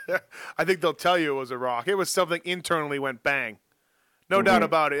 I think they'll tell you it was a rock. It was something internally went bang. No doubt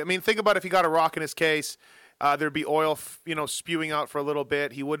about it. I mean, think about if he got a rock in his case, there'd be oil, spewing out for a little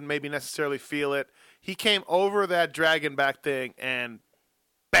bit. He wouldn't maybe necessarily feel it. He came over that dragon back thing and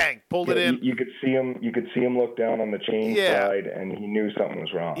bang, pulled it in. You could see him. You could see him look down on the chain side, and he knew something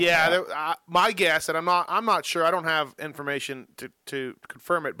was wrong. Yeah, my guess, and I'm not sure. I don't have information to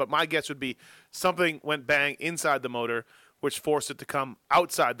confirm it, but my guess would be something went bang inside the motor, which forced it to come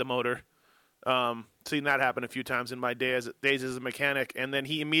outside the motor. Seen that happen a few times in my days as a mechanic, and then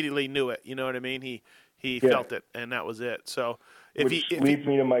he immediately knew it. You know what I mean? He felt it, and that was it. So Which leads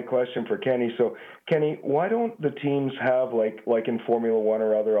me to my question for Kenny. So, Kenny, why don't the teams have, like in Formula One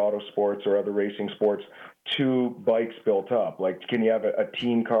or other auto sports or other racing sports, two bikes built up? Like, can you have a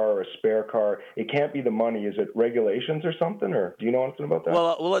team car or a spare car? It can't be the money. Is it regulations or something, or do you know anything about that?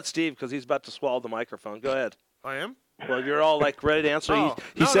 Well, we'll let Steve, because he's about to swallow the microphone. Go ahead. I am? Well, you're all ready to answer. No.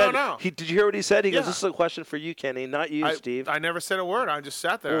 He said, No. did you hear what he said? He goes, this is a question for you, Kenny, not you, Steve. I never said a word. I just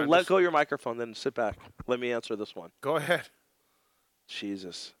sat there. Well, let go of your microphone, then sit back. Let me answer this one. Go ahead.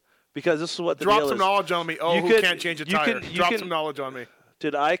 Jesus. Because this is what the deal is. Drop some knowledge on me. Who can't change a tire? Drop some knowledge on me.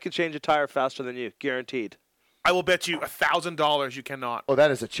 Dude, I can change a tire faster than you, guaranteed. I will bet you $1,000 you cannot. Oh, that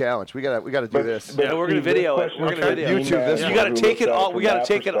is a challenge. We got to do this. Yeah, we're gonna video it. We're gonna video YouTube this. You got to take it off. We got to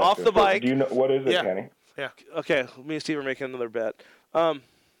take it off the bike. Do you know what is it, Kenny? Yeah. Okay, me and Steve are making another bet.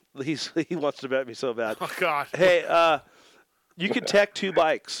 He wants to bet me so bad. Oh God. Hey, you can tech two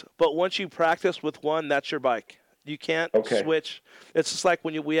bikes, but once you practice with one, that's your bike. You can't switch. It's just like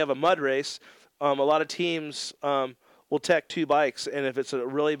when we have a mud race. A lot of teams will tech two bikes, and if it's a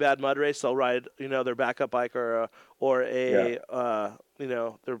really bad mud race, they'll ride their backup bike or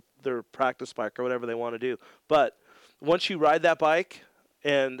their practice bike or whatever they want to do. But once you ride that bike,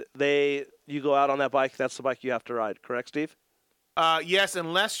 and you go out on that bike, that's the bike you have to ride. Correct, Steve? Yes,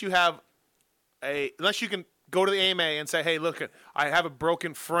 unless you can go to the AMA and say, hey, look, I have a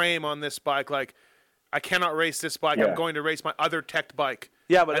broken frame on this bike. Like, I cannot race this bike. I'm going to race my other tech bike.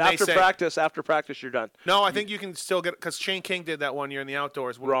 Yeah, but after practice, you're done. No, I think you can still get, because Shane King did that one year in the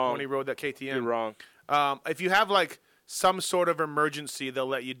outdoors when he rode that KTM. You're wrong. If you have, like, some sort of emergency, they'll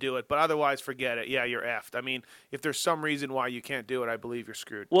let you do it. But otherwise, forget it. Yeah, you're effed. I mean, if there's some reason why you can't do it, I believe you're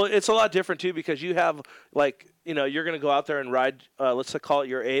screwed. Well, it's a lot different, too, because you have, like, you're going to go out there and ride, let's call it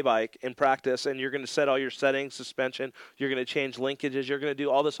your A bike in practice, and you're going to set all your settings, suspension. You're going to change linkages. You're going to do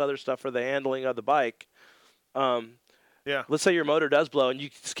all this other stuff for the handling of the bike. Yeah. Let's say your motor does blow and you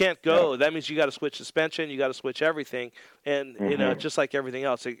just can't go. Yeah. That means you got to switch suspension. You got to switch everything. And, just like everything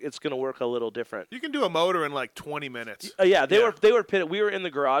else, it's going to work a little different. You can do a motor in like 20 minutes. Yeah, they were pitted. We were in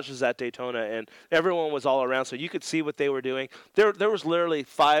the garages at Daytona, and everyone was all around, so you could see what they were doing. There was literally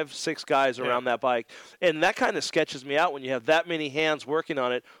 5-6 guys around that bike. And that kind of sketches me out when you have that many hands working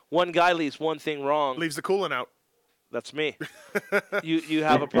on it. One guy leaves one thing wrong. Leaves the coolant out. That's me. You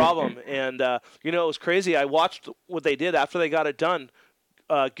have a problem. And, it was crazy. I watched what they did after they got it done.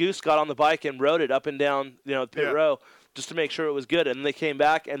 Goose got on the bike and rode it up and down, the pit row just to make sure it was good. And they came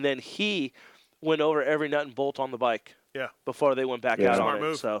back, and then he went over every nut and bolt on the bike before they went back out Smart on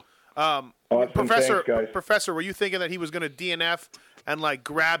move. it. So, awesome. Professor, were you thinking that he was going to DNF and, like,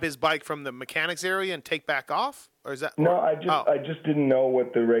 grab his bike from the mechanics area and take back off? Or is that no? I just didn't know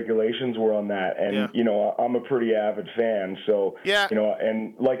what the regulations were on that, and I'm a pretty avid fan. So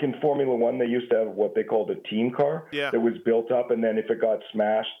and like in Formula One, they used to have what they called a team car that was built up, and then if it got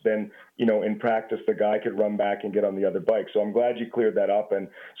smashed, then in practice the guy could run back and get on the other bike. So I'm glad you cleared that up, and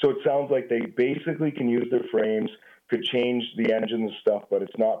so it sounds like they basically can use their frames, could change the engine and stuff, but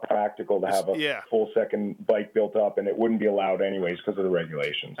it's not practical to have a full second bike built up, and it wouldn't be allowed anyways because of the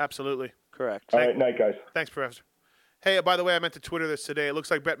regulations. Absolutely. Correct. All right, night, guys. Thanks, Professor. Hey, by the way, I meant to Twitter this today. It looks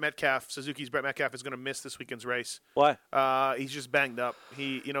like Suzuki's Brett Metcalf is going to miss this weekend's race. Why? He's just banged up.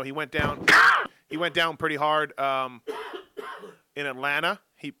 He went down. He went down pretty hard in Atlanta.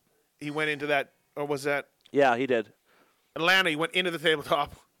 He went into that, or was that? Yeah, he did. Atlanta. He went into the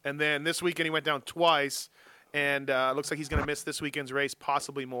tabletop, and then this weekend he went down twice, and it looks like he's going to miss this weekend's race,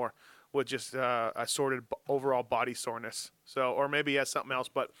 possibly more, with just assorted overall body soreness. So, or maybe he has something else,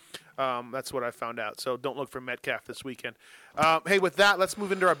 but that's what I found out. So don't look for Metcalf this weekend. Hey, with that, let's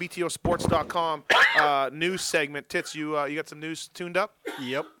move into our BTOsports.com news segment. Tits, you got some news tuned up?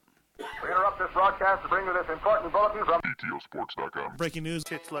 Yep. We interrupt this broadcast to bring you this important bulletin from BTOsports.com. Breaking news.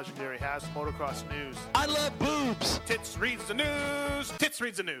 Tits legendary has motocross news. I love boobs. Tits reads the news. Tits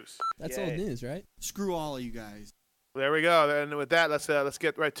reads the news. That's old news, right? Screw all of you guys. There we go. And with that, let's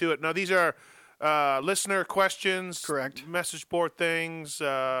get right to it. Now, these are listener questions, correct? Message board things,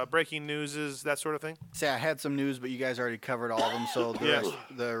 breaking newses, that sort of thing. Say I had some news, but you guys already covered all of them, so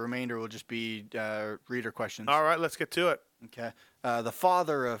the remainder will just be reader questions. All right, let's get to it. Okay. The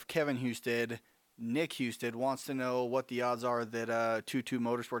father of Kevin Husted, Nick Husted, wants to know what the odds are that 2-2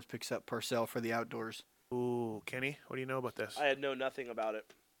 Motorsports picks up Purcell for the outdoors. Ooh, Kenny, what do you know about this? I know nothing about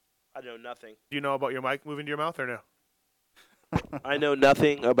it. I know nothing. Do you know about your mic moving to your mouth or no? I know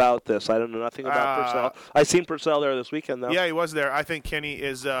nothing about this. I don't know nothing about Purcell. I seen Purcell there this weekend, though. Yeah, he was there. I think Kenny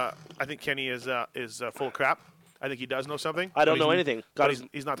is. Full of crap. I think he does know something. I don't know anything.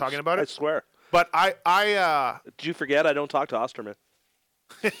 He's not talking about it. I swear. But I. Did you forget? I don't talk to Osterman.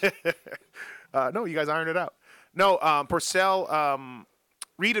 No, you guys ironed it out. No, Purcell.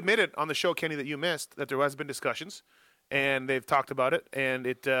 Reed admitted on the show, Kenny, that you missed that there has been discussions, and they've talked about it, and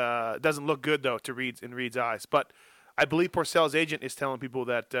it doesn't look good though to Reed's eyes, but. I believe Purcell's agent is telling people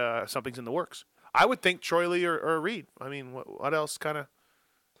that something's in the works. I would think Troy Lee or Reed. I mean, what else what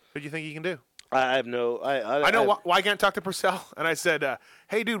do you think he can do? I have no. I know why can't talk to Purcell. And I said,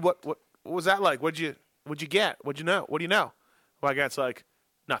 "Hey, dude, what was that like? What'd you get? What'd you know? What do you know?" Well, I guy's like,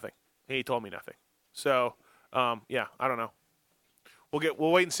 nothing. He told me nothing. So, I don't know.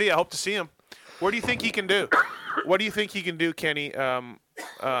 We'll wait and see. I hope to see him. What do you think he can do? What do you think he can do, Kenny?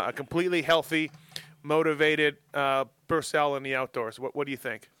 A completely healthy, motivated Purcell in the outdoors. What do you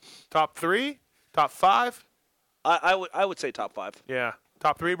think? Top 3? Top 5? I would say top 5. Yeah.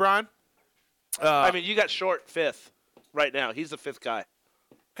 Top 3, Brian? I mean, you got Short 5th right now. He's the 5th guy.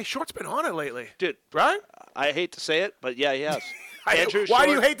 Hey, Short's been on it lately. Dude. Right? I hate to say it, but yeah, he has. Andrew Why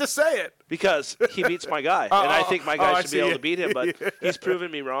do you hate to say it? Because he beats my guy. And I think my guy should be able to beat him, but he's proven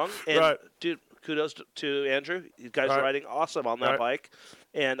me wrong. And, dude, kudos to Andrew. You guys are riding awesome on that bike.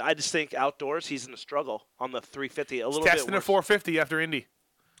 And I just think outdoors he's in a struggle on the 350 a little bit worse. Testing a 450 after Indy.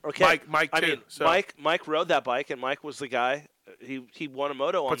 Okay. Mike too. I mean, Mike rode that bike, and Mike was the guy he won a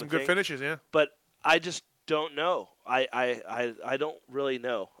moto on Put some good finishes, yeah. But I just don't know. I don't really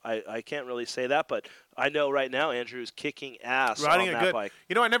know. I can't really say that, but I know right now Andrew's kicking ass Riding on a that good bike.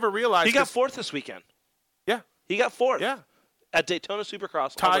 I never realized He got fourth this weekend. Yeah. He got fourth. Yeah. At Daytona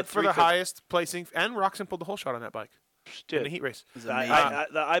Supercross. Tied for the highest placing, and Roxon pulled the whole shot on that bike. Dude, in the heat race.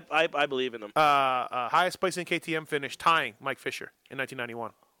 I believe in him. Highest placing KTM finish, tying Mike Fisher in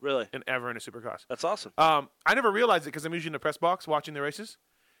 1991. Really? And ever in a Supercross. That's awesome. I never realized it because I'm usually in the press box watching the races.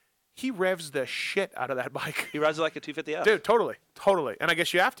 He revs the shit out of that bike. He rides it like a 250F. Dude, totally. And I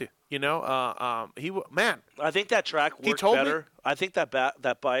guess you have to. Man. I think that track worked better. I think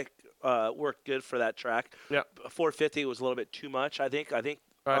that bike worked good for that track. Yeah. 450 was a little bit too much. I think.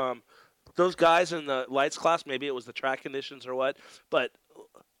 Right. Those guys in the lights class, maybe it was the track conditions or what, but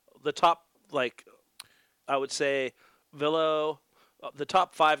the top, I would say, Villo. The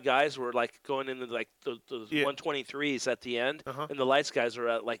top 5 guys were going into the 123s at the end, and the lights guys are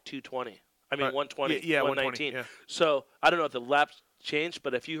at 220. I mean 120, 119. Yeah. So I don't know if the laps changed,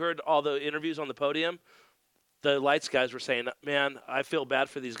 but if you heard all the interviews on the podium, the lights guys were saying, "Man, I feel bad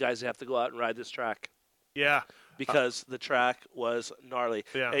for these guys that have to go out and ride this track." Yeah. Because the track was gnarly.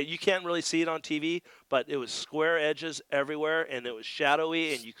 Yeah. You can't really see it on TV, but it was square edges everywhere, and it was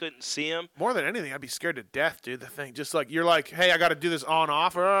shadowy, and you couldn't see them. More than anything, I'd be scared to death, dude. The thing, just you're like, hey, I got to do this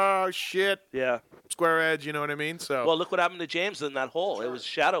on-off. Oh, shit. Yeah. Square edge, you know what I mean? So. Well, look what happened to James in that hole. It was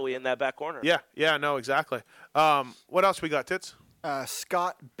shadowy in that back corner. Yeah, no, exactly. What else we got, Tits?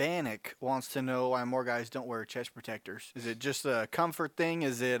 Scott Bannock wants to know why more guys don't wear chest protectors. Is it just a comfort thing?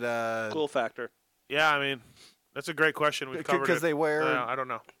 Is it cool factor? Yeah, I mean, that's a great question. We've covered it. Because they wear... I don't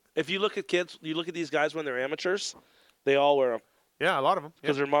know. If you look at kids, you look at these guys when they're amateurs, they all wear them. Yeah, a lot of them.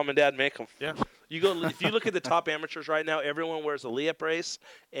 Because their mom and dad make them. Yeah. If you look at the top amateurs right now, everyone wears a Leah brace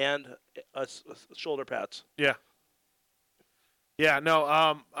and shoulder pads. Yeah. Yeah,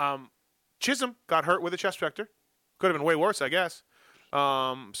 no. Chisholm got hurt with a chest protector. Could have been way worse, I guess.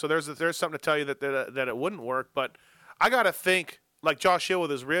 So there's something to tell you that it wouldn't work. But I got to think, like Josh Hill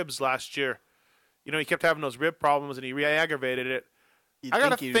with his ribs last year, he kept having those rib problems and he re-aggravated it. I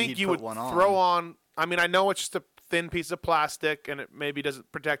got to think you would throw on. I mean, I know it's just a thin piece of plastic and it maybe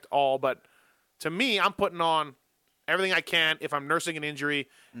doesn't protect all, but to me, I'm putting on everything I can if I'm nursing an injury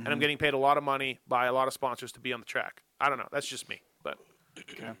and I'm getting paid a lot of money by a lot of sponsors to be on the track. I don't know. That's just me. But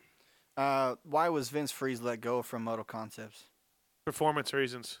okay. Why was Vince Freeze let go from Moto Concepts? Performance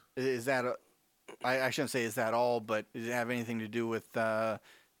reasons. Is that I shouldn't say is that all, but does it have anything to do with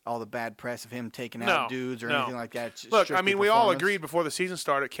all the bad press of him taking out dudes or anything like that? Look, I mean, we all agreed before the season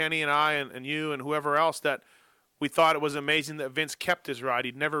started, Kenny and I and you and whoever else, that we thought it was amazing that Vince kept his ride.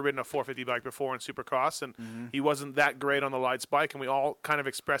 He'd never ridden a 450 bike before in Supercross, and he wasn't that great on the lights bike, and we all kind of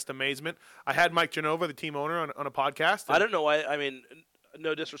expressed amazement. I had Mike Genova, the team owner, on a podcast. I don't know why. I mean,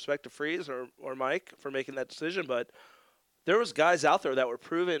 no disrespect to Freeze or Mike for making that decision, but there was guys out there that were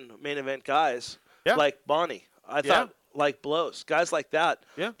proven main event guys, like Bonnie. I thought, like Blows, guys like that,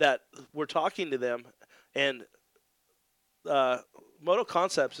 that were talking to them, and Moto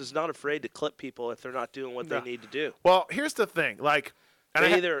Concepts is not afraid to clip people if they're not doing what they need to do. Well, here's the thing,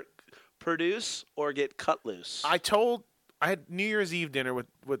 they either produce or get cut loose. I had New Year's Eve dinner with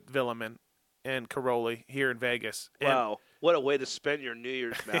Villeman and Caroli here in Vegas. Wow, what a way to spend your New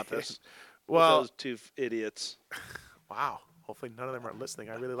Year's, Mathis. Well, with those two idiots. Wow. Hopefully none of them are listening.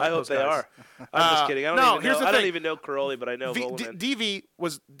 I really like those guys. I hope they are. I'm just kidding. I don't even know Caroli, but I know Villeman.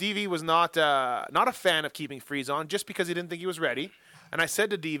 DV was not a fan of keeping Freeze on just because he didn't think he was ready. And I said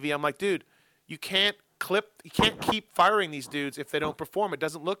to DV, I'm like, dude, you can't keep firing these dudes if they don't perform. It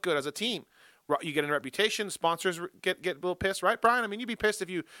doesn't look good as a team. You get a reputation. Sponsors get a little pissed, right, Brian? I mean, you'd be pissed if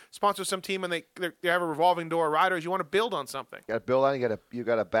you sponsor some team and they have a revolving door of riders. You want to build on something. You got to build on. You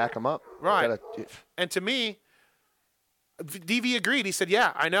got to back them up. Right. And to me, DV agreed. He said,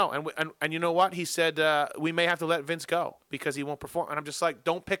 "Yeah, I know." And you know what? He said, "We may have to let Vince go because he won't perform." And I'm just like,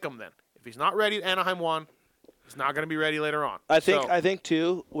 "Don't pick him then. If he's not ready at Anaheim 1, he's not going to be ready later on." I think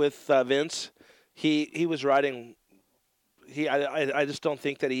too with Vince, he was riding. I just don't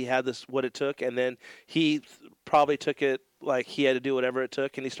think that he had what it took, and then he probably took it like he had to do whatever it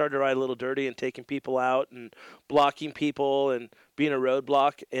took, and he started to ride a little dirty and taking people out and blocking people and being a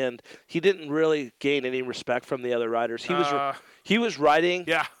roadblock, and he didn't really gain any respect from the other riders. He was riding.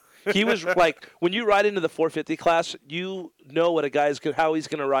 Yeah. He was like, when you ride into the 450 class, you know what how he's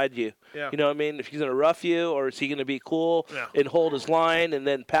going to ride you. Yeah. You know what I mean? If he's going to rough you, or is he going to be cool and hold his line and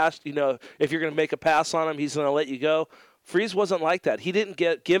then pass? You know, if you're going to make a pass on him, he's going to let you go. Freeze wasn't like that. He didn't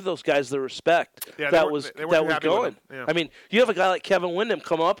give those guys the respect Yeah, that they was weren't happy with going. him. Yeah. I mean, you have a guy like Kevin Windham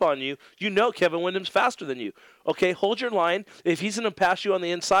come up on you. You know Kevin Windham's faster than you. Okay, hold your line. If he's going to pass you on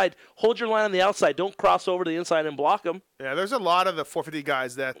the inside, hold your line on the outside. Don't cross over to the inside and block him. Yeah, there's a lot of the 450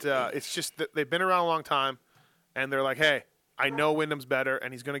 guys that it's just that they've been around a long time, and they're like, hey, I know Wyndham's better,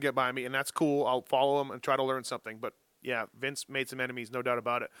 and he's going to get by me, and that's cool. I'll follow him and try to learn something. But, yeah, Vince made some enemies, no doubt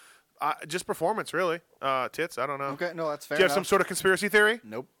about it. Just performance, really. Tits, I don't know. Okay, no, that's fair Do you have some enough. sort of conspiracy theory?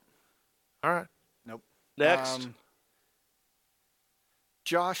 Nope. All right. Nope. Next.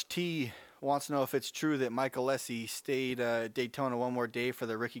 Josh T. wants to know if it's true that Michael Lessie stayed at Daytona one more day for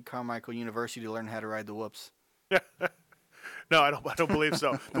the Ricky Carmichael University to learn how to ride the whoops. No, I don't believe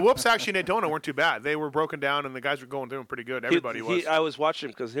so. The whoops actually in Daytona weren't too bad. They were broken down, and the guys were going through them pretty good. Everybody was. I was watching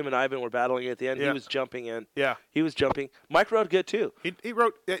him because him and Ivan were battling at the end. Yeah. He was jumping in. Yeah. He was jumping. Mike rode good, too. He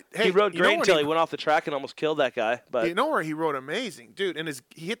rode he rode great until he went off the track and almost killed that guy. But you know where he rode amazing? Dude, and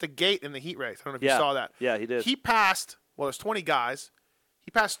he hit the gate in the heat race. I don't know if Yeah. you saw that. Yeah, he did. He passed, there's 20 guys. He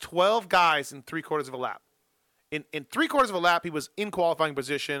passed 12 guys in 3/4 of a lap. In 3/4 of a lap, he was in qualifying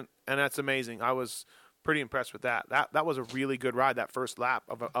position, and that's amazing. I was pretty impressed with that. That was a really good ride, that first lap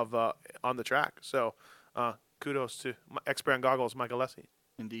of on the track. So kudos to ex-brand goggles, Michael Lessie.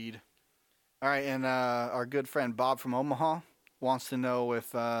 Indeed. All right, and our good friend Bob from Omaha wants to know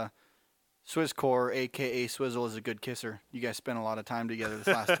if Swisscore, a.k.a. Swizzle, is a good kisser. You guys spent a lot of time together this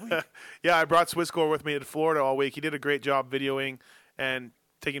last week. Yeah, I brought Swisscore with me to Florida all week. He did a great job videoing and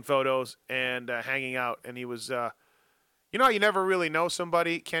taking photos and hanging out, and he was you know how you never really know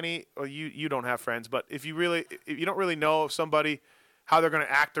somebody, Kenny, or you don't have friends, but if you don't really know somebody, how they're going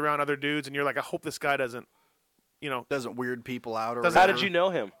to act around other dudes, and you're like, I hope this guy doesn't weird people out. Or how whatever. did you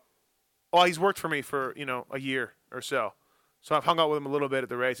know him? Oh, he's worked for me for, a year or so. So I've hung out with him a little bit at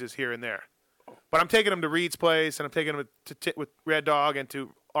the races here and there. But I'm taking him to Reed's place, and I'm taking him with Red Dog and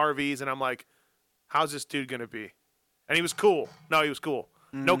to RVs, and I'm like, how's this dude going to be? And he was cool. No, he was cool.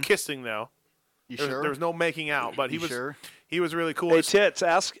 Mm-hmm. No kissing, though. There was no making out, but he was really cool. Hey, Tits,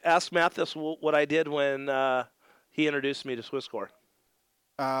 ask Mathis what I did when he introduced me to Swisscore.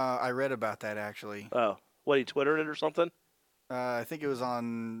 I read about that, actually. Oh, what, he Twittered it or something? I think it was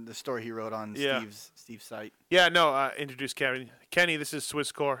on the story he wrote on Steve's site. Yeah, no, introduced Kevin. Kenny, this is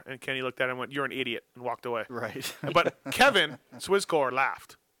Swisscore. And Kenny looked at him and went, you're an idiot, and walked away. Right. But Kevin, Swisscore,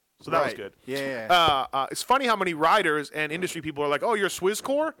 laughed. So that was good. Yeah. It's funny how many riders and industry people are like, oh, you're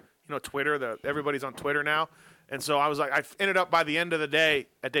Swisscore? Twitter, everybody's on Twitter now. And so I was like, I ended up by the end of the day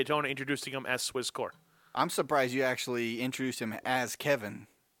at Daytona introducing him as Swisscore. I'm surprised you actually introduced him as Kevin.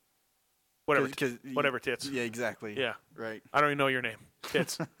 Whatever, Tits. Yeah, exactly. Yeah. Right. I don't even know your name.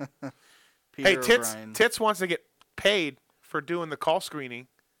 Tits. Peter Tits. O'Brien. Tits wants to get paid for doing the call screening.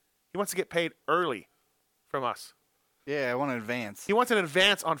 He wants to get paid early from us. Yeah, I want an advance. He wants an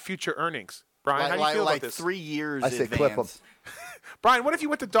advance on future earnings. Brian, how do you feel about this? 3 years I say advance. clip him. Brian, what if you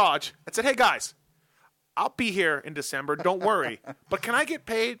went to Dodge and said, hey, guys, I'll be here in December. Don't worry. But can I get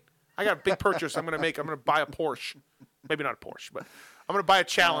paid? I got a big purchase I'm going to make. I'm going to buy a Porsche. Maybe not a Porsche, but I'm going to buy a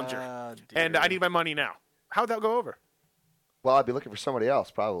Challenger. And I need my money now. How'd that go over? Well, I'd be looking for somebody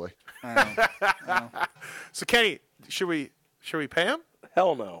else, probably. So, Kenny, should we pay him?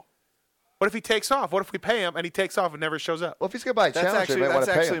 Hell no. What if he takes off? What if we pay him and he takes off and never shows up? Well, if he's going to buy a Challenger, you might want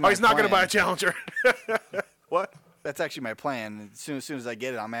to pay him. Oh, he's not going to buy a Challenger. What? That's actually my plan. As soon as I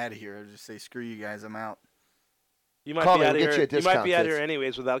get it, I'm out of here. I'll just say, screw you guys, I'm out. You might Call be me, out we'll of get here. you a You might discount, be out Tits. here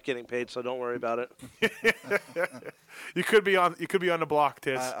anyways without getting paid, so don't worry about it. You could be on the block,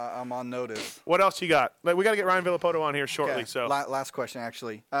 Tits. I'm on notice. What else you got? We got to get Ryan Villopoto on here shortly. Okay. So Last question,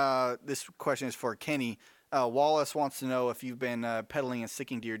 actually. This question is for Kenny. Wallace wants to know if you've been pedaling and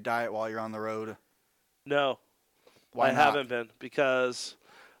sticking to your diet while you're on the road. No, Why I not? haven't been because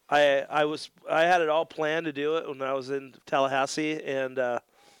I had it all planned to do it when I was in Tallahassee, and I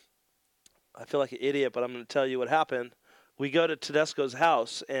feel like an idiot, but I'm going to tell you what happened. We go to Tedesco's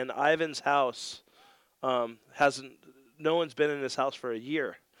house, and Ivan's house no one's been in his house for a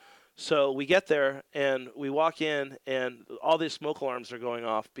year. So we get there, and we walk in, and all these smoke alarms are going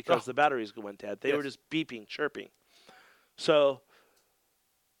off because the batteries went dead. They were just beeping, chirping. So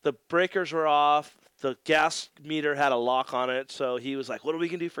the breakers were off. The gas meter had a lock on it, so he was like, what are we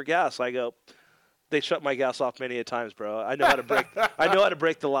going to do for gas? I go, they shut my gas off many a times, bro. I know how to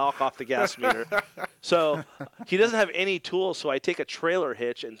break the lock off the gas meter. So he doesn't have any tools, so I take a trailer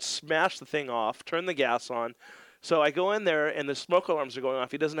hitch and smash the thing off, turn the gas on. So I go in there, and the smoke alarms are going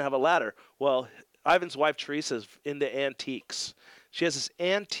off. He doesn't have a ladder. Well, Ivan's wife, Teresa's into antiques. She has this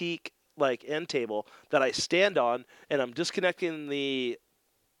antique, end table that I stand on, and I'm disconnecting the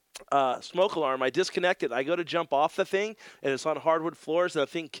smoke alarm. I disconnect it. I go to jump off the thing, and it's on hardwood floors, and the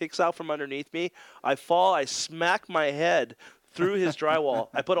thing kicks out from underneath me. I fall. I smack my head through his drywall.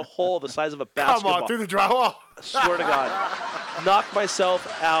 I put a hole the size of a basketball. Come on, through the drywall. I swear to God. Knock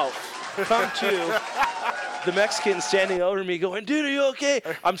myself out. Come to. The Mexican standing over me going, dude, are you okay?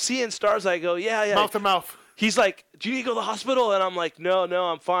 I'm seeing stars. I go, yeah. Mouth to mouth. He's like, do you need to go to the hospital? And I'm like, no,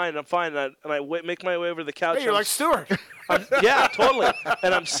 I'm fine. And I make my way over to the couch. Hey, you're like Stewart. Yeah, totally.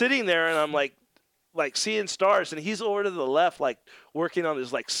 And I'm sitting there, and I'm like seeing stars, and he's over to the left, like working on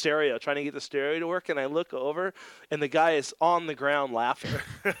his like stereo, trying to get the stereo to work. And I look over, and the guy is on the ground laughing.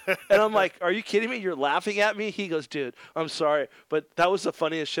 And I'm like, are you kidding me? You're laughing at me? He goes, dude, I'm sorry, but that was the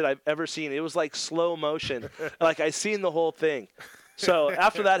funniest shit I've ever seen. It was like slow motion. Like I seen the whole thing. So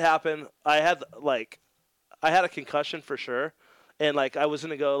after that happened, I had a concussion for sure. And, like, I was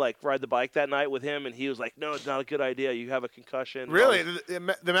going to go, like, ride the bike that night with him, and he was like, no, it's not a good idea. You have a concussion. Really?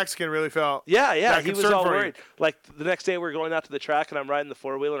 The Mexican really felt Yeah. He was all for you. worried. Like, the next day we're going out to the track, and I'm riding the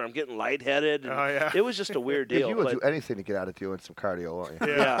four-wheeler, and I'm getting lightheaded. And It was just a weird deal. You will do anything to get out of doing some cardio, won't you?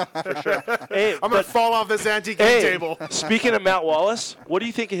 Yeah, for sure. Hey, I'm going to fall off this antique table. Speaking of Matt Wallace, what do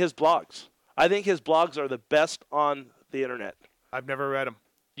you think of his blogs? I think his blogs are the best on the Internet. I've never read them.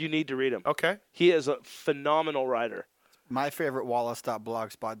 You need to read them. Okay. He is a phenomenal writer. My favorite,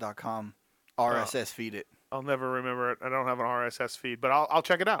 wallace.blogspot.com. RSS feed it. I'll never remember it. I don't have an RSS feed, but I'll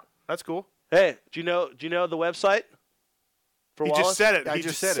check it out. That's cool. Hey, do you know the website for He Wallace? just said it. I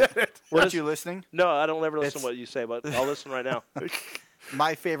just said it. Weren't you listening? No, I don't ever listen to what you say, but I'll listen right now.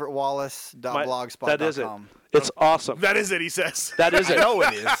 My favorite, wallace.blogspot.com. That is it. It's awesome. That is it, he says. That is it. I know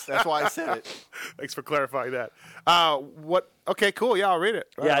it is. That's why I said it. Thanks for clarifying that. What? Okay, cool. Yeah, I'll read it.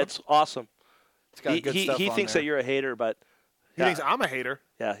 Yeah, it's awesome. It's got good stuff he on thinks there. that you're a hater, but He thinks I'm a hater.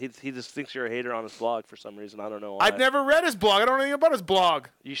 Yeah, he just thinks you're a hater on his blog for some reason. I don't know why. I've never read his blog. I don't know anything about his blog.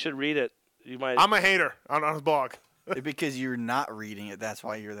 You should read it. You might. I'm a hater on his blog. Because you're not reading it. That's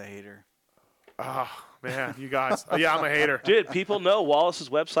why you're the hater. Oh, man, you guys. Yeah, I'm a hater. Dude, people know Wallace's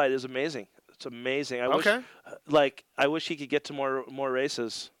website is amazing. It's amazing. I wish he could get to more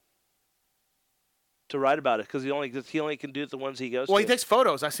races to write about it because he only can do the ones he goes to. Well, he takes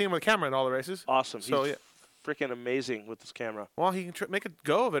photos. I see him with a camera at all the races. Awesome. So, He's freaking amazing with his camera. Well, he can make a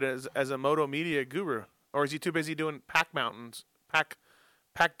go of it as a moto media guru. Or is he too busy doing pack mountains, pack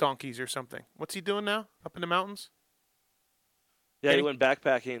donkeys or something? What's he doing now up in the mountains? Yeah, he went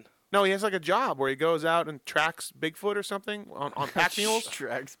backpacking. No, he has like a job where he goes out and tracks Bigfoot or something on pack mules.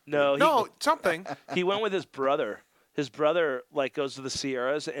 No, something. He went with his brother. His brother like goes to the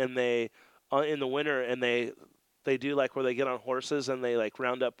Sierras and they in the winter and they do like where they get on horses and they like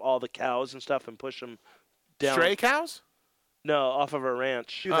round up all the cows and stuff and push them down. Stray cows? No, off of a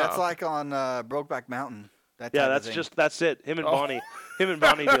ranch. Dude, that's like on Brokeback Mountain. That's it. Him and Bonnie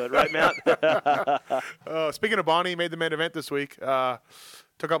do it, right, Matt? Speaking of Bonnie, he made the main event this week.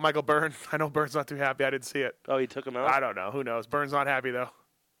 Took out Michael Byrne. I know Byrne's not too happy. I didn't see it. Oh, he took him out? I don't know. Who knows? Byrne's not happy though.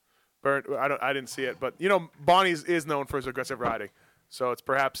 Byrne, I didn't see it, but you know, Bonnie is known for his aggressive riding, so it's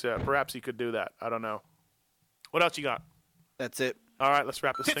perhaps he could do that. I don't know. What else you got? That's it. All right, let's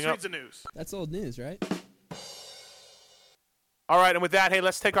wrap this Pitch thing up. reads the news. That's old news, right? All right, and with that, hey,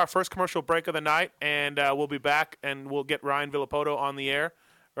 let's take our first commercial break of the night, and we'll be back, and we'll get Ryan Villopoto on the air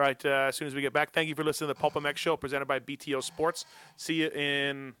right as soon as we get back. Thank you for listening to the Pulp MX Show presented by BTO Sports. See you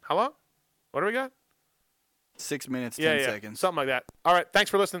in how long? What do we got? 6 minutes, 10 seconds. Something like that. All right, thanks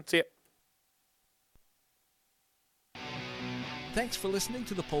for listening. See you. Thanks for listening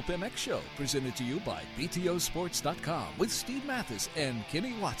to the Pulp MX Show, presented to you by BTOsports.com with Steve Mathis and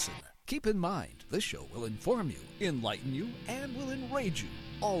Kenny Watson. Keep in mind, this show will inform you, enlighten you, and will enrage you,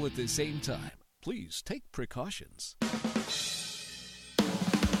 all at the same time. Please take precautions.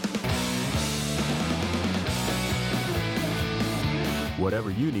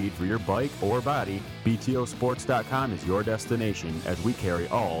 Whatever you need for your bike or body, BTOsports.com is your destination as we carry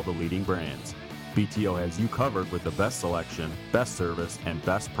all the leading brands. BTO has you covered with the best selection, best service, and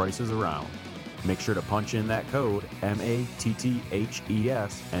best prices around. Make sure to punch in that code,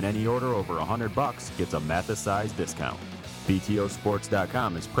 MATTHES, and any order over $100 gets a Mathis-sized discount.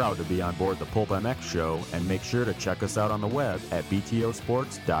 BTOsports.com is proud to be on board the Pulp MX Show, and make sure to check us out on the web at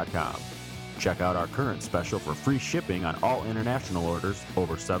BTOsports.com. Check out our current special for free shipping on all international orders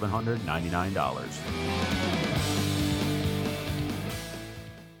over $799.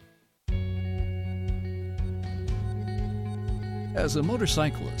 As a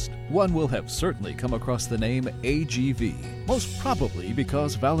motorcyclist, one will have certainly come across the name AGV, most probably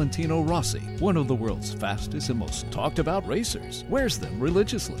because Valentino Rossi, one of the world's fastest and most talked about racers, wears them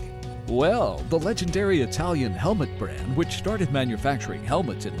religiously. Well, the legendary Italian helmet brand, which started manufacturing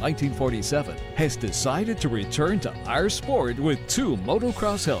helmets in 1947, has decided to return to our sport with 2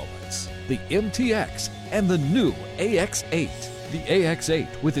 motocross helmets, the MTX and the new AX8. The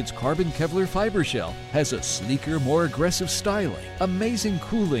AX8, with its carbon Kevlar fiber shell, has a sleeker, more aggressive styling, amazing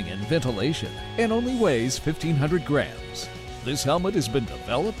cooling and ventilation, and only weighs 1,500 grams. This helmet has been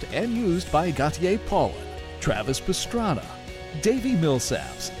developed and used by Gautier Paulin, Travis Pastrana, Davey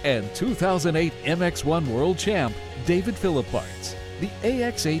Millsaps, and 2008 MX1 World Champ David Philipparts. The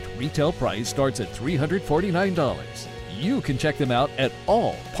AX8 retail price starts at $349. You can check them out at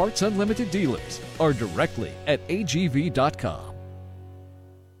all Parts Unlimited dealers or directly at agv.com.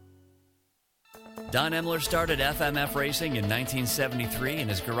 Don Emler started FMF Racing in 1973 in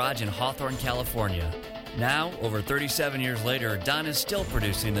his garage in Hawthorne, California. Now, over 37 years later, Don is still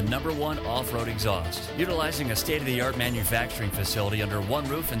producing the #1 off-road exhaust, utilizing a state-of-the-art manufacturing facility under one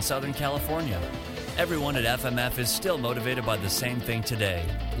roof in Southern California. Everyone at FMF is still motivated by the same thing today: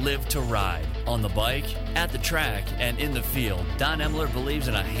 live to ride. On the bike, at the track, and in the field, Don Emler believes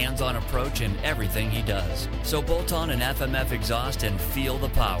in a hands-on approach in everything he does. So bolt on an FMF exhaust and feel the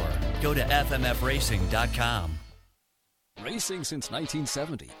power. Go to fmfracing.com. Racing since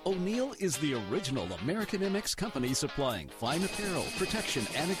 1970, O'Neill is the original American MX company supplying fine apparel, protection,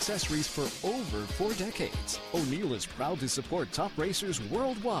 and accessories for over 4 decades. O'Neill is proud to support top racers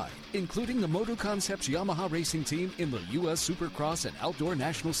worldwide, including the Moto Concepts Yamaha racing team in the U.S. Supercross and Outdoor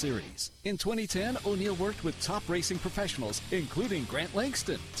National Series. In 2010, O'Neill worked with top racing professionals, including Grant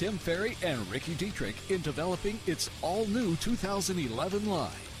Langston, Tim Ferry, and Ricky Dietrich, in developing its all-new 2011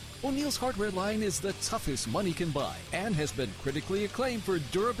 line. O'Neill's hardware line is the toughest money can buy and has been critically acclaimed for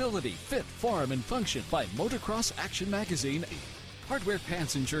durability, fit, form, and function by Motocross Action Magazine. Hardware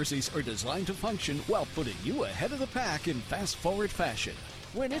pants and jerseys are designed to function while putting you ahead of the pack in fast-forward fashion.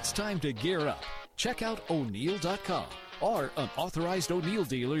 When it's time to gear up, check out O'Neill.com or an authorized O'Neill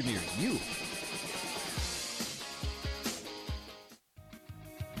dealer near you.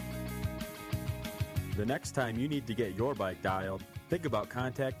 The next time you need to get your bike dialed, think about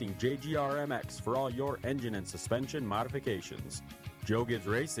contacting JGRMX for all your engine and suspension modifications. Joe Gibbs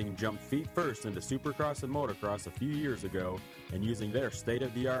Racing jumped feet first into Supercross and Motocross a few years ago, and using their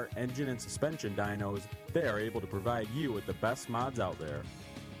state-of-the-art engine and suspension dynos, they are able to provide you with the best mods out there.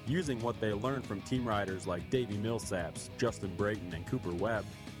 Using what they learned from team riders like Davey Millsaps, Justin Brayton, and Cooper Webb,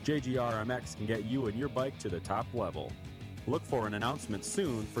 JGRMX can get you and your bike to the top level. Look for an announcement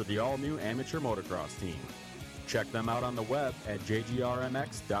soon for the all-new amateur motocross team. Check them out on the web at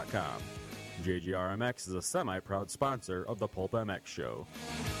jgrmx.com. JGRMX is a semi-proud sponsor of the Pulp MX Show.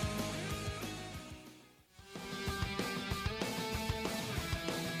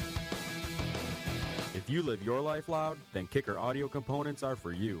 If you live your life loud, then Kicker Audio Components are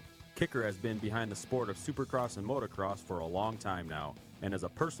for you. Kicker has been behind the sport of Supercross and Motocross for a long time now, and is a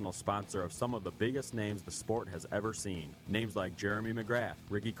personal sponsor of some of the biggest names the sport has ever seen. Names like Jeremy McGrath,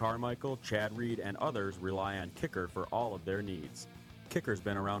 Ricky Carmichael, Chad Reed, and others rely on Kicker for all of their needs. Kicker's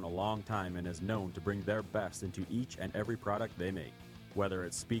been around a long time and is known to bring their best into each and every product they make. Whether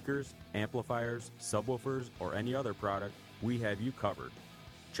it's speakers, amplifiers, subwoofers, or any other product, we have you covered.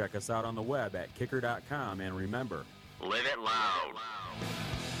 Check us out on the web at kicker.com, and remember, Live it loud.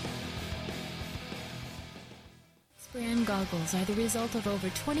 Brand goggles are the result of over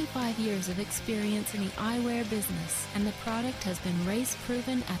 25 years of experience in the eyewear business, and the product has been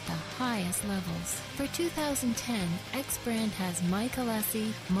race-proven at the highest levels. For 2010, X Brand has Mike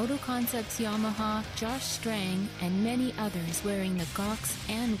Alessi, Moto Concepts Yamaha, Josh Strang, and many others wearing the Gox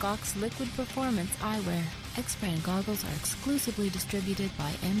and Gox Liquid Performance eyewear. X Brand goggles are exclusively distributed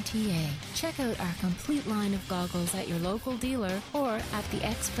by MTA. Check out our complete line of goggles at your local dealer or at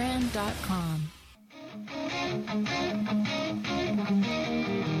thexbrand.com.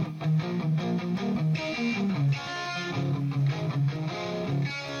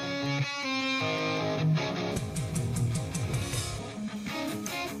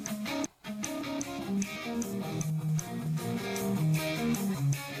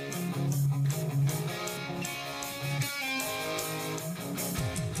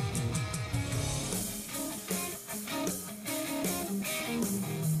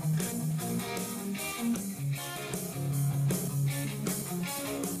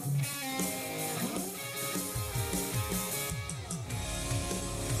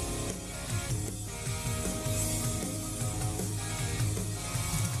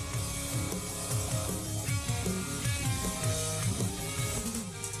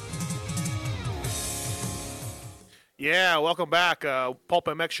 Yeah, welcome back. Pulp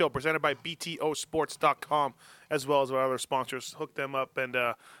MX Show presented by BTOsports.com, as well as our other sponsors. Hook them up, and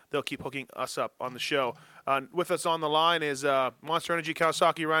they'll keep hooking us up on the show. With us on the line is Monster Energy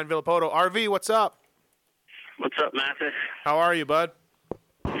Kawasaki Ryan Villopoto. RV, what's up? What's up, Mathis? How are you, bud?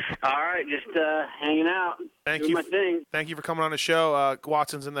 All right, just hanging out. Doing my thing. Thank you for coming on the show.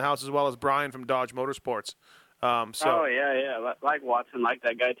 Watson's in the house, as well as Brian from Dodge Motorsports. Oh, yeah. Like Watson, like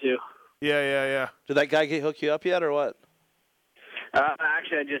that guy, too. Yeah. Did that guy hook you up yet, or what?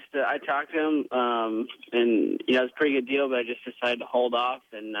 Actually, I talked to him, and it's a pretty good deal, but I just decided to hold off,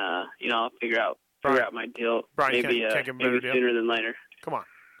 and I'll figure out my deal. Brian, maybe can't get a better deal. sooner than later. Come on,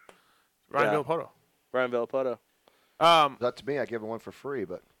 Ryan Villopoto. Ryan Villopoto. That to me, I give him one for free,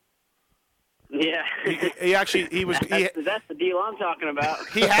 but. Yeah. That's the deal I'm talking about.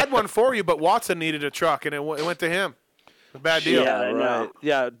 He had one for you, but Watson needed a truck, and it went to him. A bad deal. Yeah, right.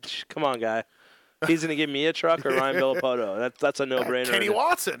 Yeah, come on, guy. He's going to give me a truck or Ryan Villopoto. That's a no-brainer. Kenny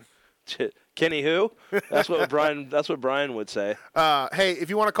Watson. Kenny who? That's what Brian would say. Hey, if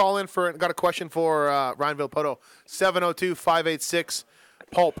you want to call in got a question for Ryan Villopoto,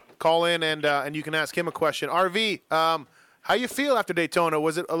 702-586-PULP. Call in and you can ask him a question. RV, how you feel after Daytona?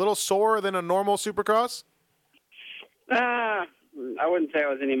 Was it a little sorer than a normal Supercross? I wouldn't say I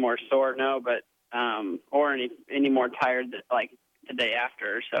was any more sore, no, but or any more tired like the day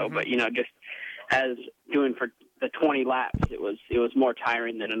after or so. Mm-hmm. But just as doing for the 20 laps, it was more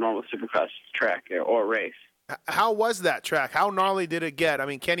tiring than a normal Supercross track or race. How was that track? How gnarly did it get? I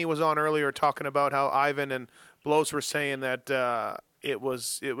mean, Kenny was on earlier talking about how Ivan and Blows were saying that it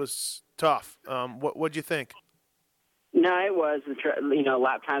was tough. What'd you think? No, it was.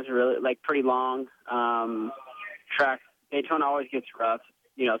 Lap times were really pretty long. Track Daytona always gets rough.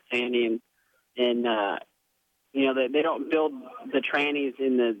 Sandy and they don't build the trannies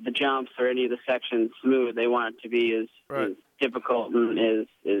in the jumps or any of the sections smooth. They want it to be as difficult and as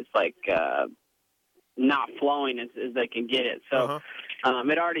not flowing as they can get it. So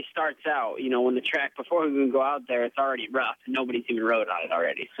it already starts out. When the track before we even go out there, it's already rough and nobody's even rode on it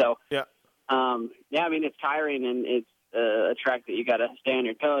already. So it's tiring and it's a track that you got to stay on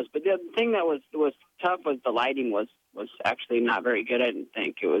your toes. But the thing that was tough was the lighting was actually not very good. I didn't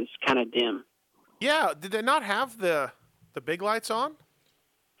think it was kind of dim. Yeah, did they not have the big lights on?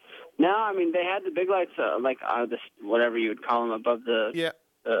 No, I mean they had the big lights, whatever you would call them, above the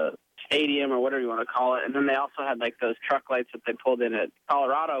stadium or whatever you want to call it, and then they also had those truck lights that they pulled in at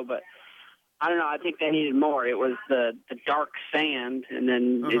Colorado. But I don't know. I think they needed more. It was the dark sand, and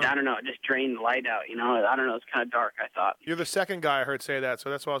then I don't know. It just drained the light out. I don't know. It's kind of dark. I thought. You're the second guy I heard say that, so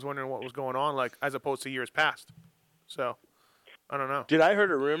that's why I was wondering what was going on, as opposed to years past. So I don't know. Dude, I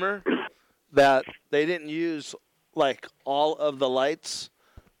heard a rumor that they didn't use all of the lights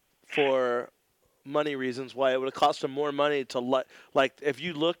for money reasons. Why it would have cost them more money to if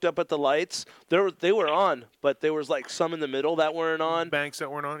you looked up at the lights, they were on, but there was some in the middle that weren't on. Banks that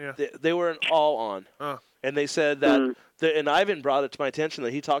weren't on, yeah. They weren't all on. And they said that, and Ivan brought it to my attention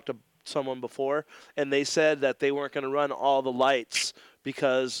that he talked to someone before, and they said that they weren't going to run all the lights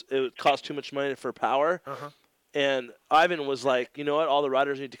because it would cost too much money for power. And Ivan was like, you know what, all the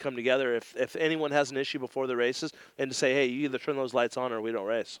riders need to come together if anyone has an issue before the races and to say, hey, you either turn those lights on or we don't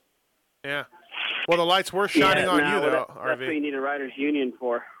race. Yeah. Well, the lights were shining on you, though, RV. That's what you need a riders' union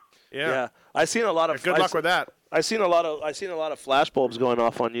for. Yeah. I seen a lot of. Good luck with that. I seen a lot of flash bulbs going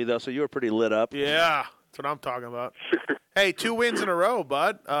off on you though, so you were pretty lit up. Yeah, that's what I'm talking about. Hey, 2 wins in a row,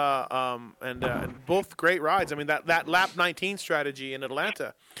 bud, and both great rides. I mean, that lap 19 strategy in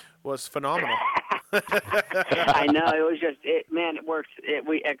Atlanta was phenomenal. I know, it was just it worked.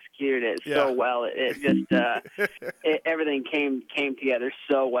 We executed it so well. It just everything came together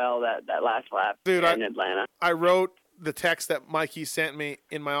so well that last lap in Atlanta. I wrote the text that Mikey sent me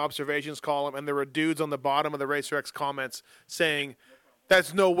in my observations column, and there were dudes on the bottom of the RacerX comments saying,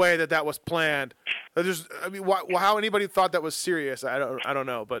 "There's no way that was planned." How anybody thought that was serious? I don't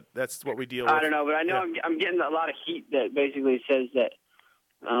know, but that's what we deal with. I don't know, but I know I'm getting a lot of heat that basically says that.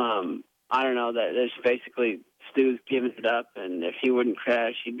 I don't know, that there's basically Stu's giving it up, and if he wouldn't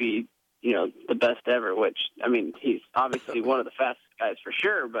crash, he'd be, the best ever, which, I mean, he's obviously one of the fastest guys for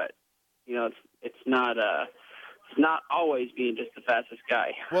sure, but, it's not always being just the fastest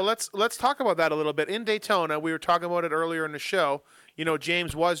guy. Well, let's talk about that a little bit. In Daytona, we were talking about it earlier in the show,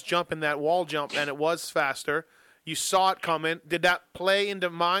 James was jumping that wall jump, and it was faster. You saw it coming. Did that play into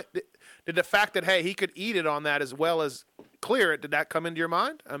mind? Did the fact that, hey, he could eat it on that as well as clear it, did that come into your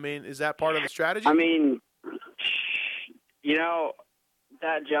mind? I mean, is that part of the strategy? I mean,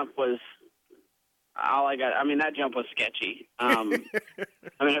 that jump was that jump was sketchy. I mean,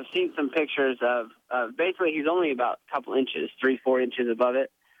 I've seen some pictures of basically he's only about a couple inches, 3-4 inches above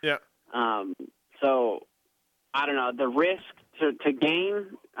it. Yeah. So I don't know, the risk to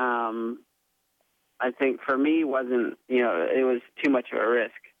gain. I think for me wasn't, it was too much of a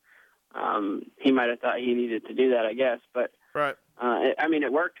risk. He might have thought he needed to do that, I guess, but right.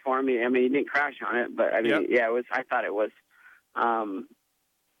 It worked for him. I mean, he didn't crash on it, but it was. I thought it was.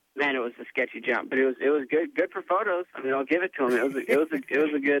 Man, it was a sketchy jump, but it was good for photos. I mean, I'll give it to him. It was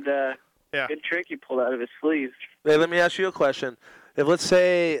a good good trick he pulled out of his sleeves. Hey, let me ask you a question. If let's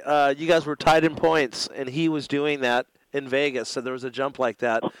say you guys were tied in points and he was doing that in Vegas, so there was a jump like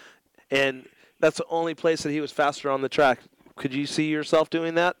that, and that's the only place that he was faster on the track, could you see yourself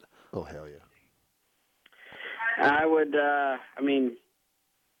doing that? Oh, hell yeah. I would,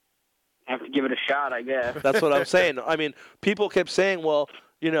 have to give it a shot, I guess. That's what I'm saying. I mean, people kept saying, well,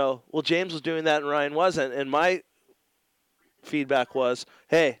 James was doing that and Ryan wasn't. And my feedback was,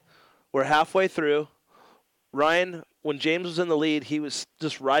 hey, we're halfway through. Ryan, when James was in the lead, he was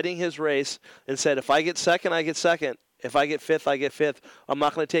just riding his race and said, if I get second, I get second. If I get fifth, I get fifth. I'm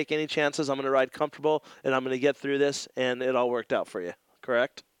not going to take any chances. I'm going to ride comfortable, and I'm going to get through this, and it all worked out for you.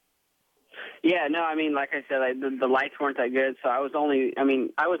 Correct? Yeah, no, I mean, like I said, the lights weren't that good, so I was only. I mean,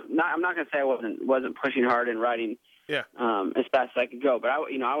 I'm not gonna say I wasn't pushing hard and riding. Yeah. As fast as I could go, but I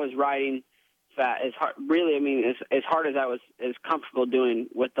was riding fast as hard. Really, I mean, as hard as I was as comfortable doing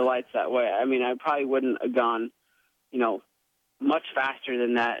with the lights that way. I mean, I probably wouldn't have gone, much faster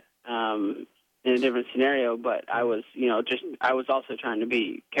than that in a different scenario. But I was, I was also trying to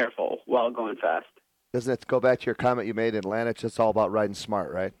be careful while going fast. Doesn't it go back to your comment you made in Atlanta? It's just all about riding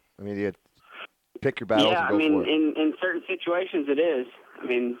smart, right? I mean, you pick your battles and go for it. In certain situations it is. I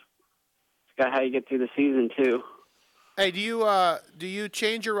mean, it's got how you get through the season too. Hey, do you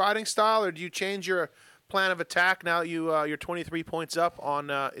change your riding style or do you change your plan of attack now that you're 23 points up on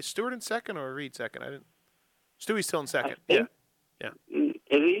is Stewart in second or Reed second? Stewie's still in second. Yeah. Is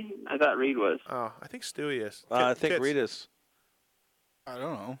he? I thought Reed was. Oh, I think Stewie is. I think Reed is. I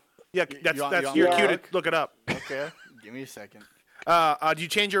don't know. Yeah, that's your cue to look it up. Okay, give me a second. Do you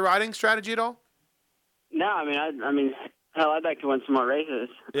change your riding strategy at all? No, I mean, hell, I'd like to win some more races.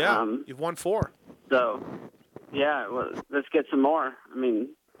 Yeah, you've won 4. So, yeah, well, let's get some more. I mean,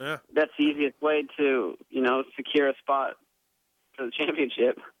 that's the easiest way to, secure a spot for the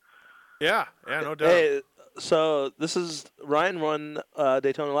championship. Yeah, no doubt. Hey, so this is Ryan won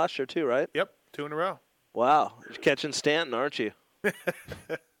Daytona last year too, right? Yep, 2 in a row. Wow, you're catching Stanton, aren't you?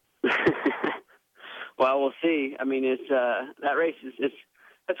 Well, we'll see. I mean, it's that race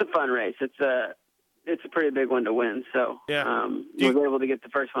it's a fun race. It's a pretty big one to win. So we were able to get the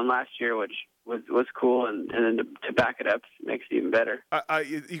first one last year, which was cool, and then to back it up makes it even better.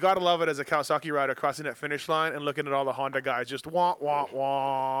 You got to love it as a Kawasaki rider crossing that finish line and looking at all the Honda guys just wah wah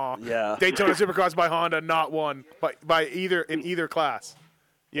wah. Yeah. Daytona Supercross by Honda, not won by either class.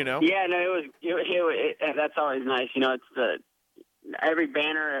 Yeah, no, it was that's always nice. It's every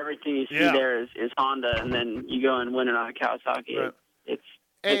banner, everything you see there is Honda, and then you go and win it on a Kawasaki. Right.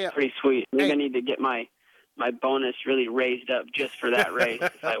 It's pretty sweet. Maybe I need to get my bonus really raised up just for that race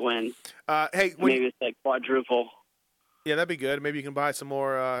if I win. Maybe it's like quadruple. Yeah, that'd be good. Maybe you can buy some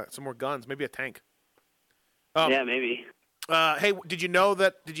more guns, maybe a tank. Yeah, maybe. Hey, did you know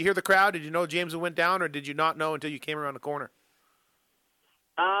that? Did you hear the crowd? Did you know James went down, or did you not know until you came around the corner?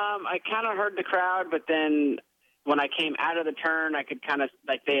 I kind of heard the crowd, but then when I came out of the turn, I could kind of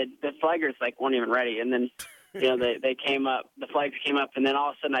the flaggers weren't even ready, and then they came up, the flags came up, and then all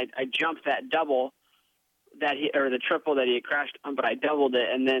of a sudden I jumped that double or the triple that he had crashed on, but I doubled it,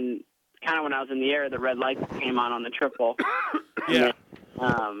 and then kind of when I was in the air, the red lights came on the triple. Yeah.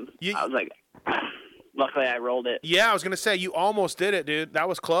 And then, I was like, luckily I rolled it. Yeah, I was gonna say you almost did it, dude. That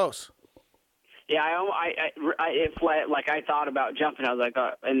was close. Yeah, I thought about jumping. I was like,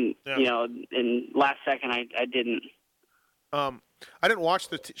 in last second I didn't. I didn't watch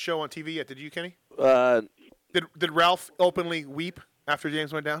the show on TV yet. Did you, Kenny? Did Ralph openly weep after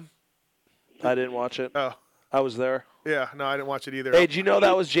James went down? I didn't watch it. Oh, I was there. Yeah, no, I didn't watch it either. Hey, did you know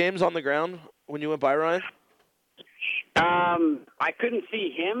that was James on the ground when you went by, Ryan? I couldn't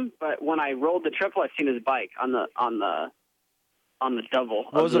see him, but when I rolled the triple, I seen his bike on the double.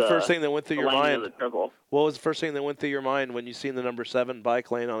 What was the first thing that went through your mind? What was the first thing that went through your mind when you seen the number 7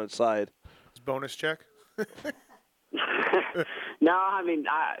 bike laying on its side? His bonus check? No, I mean,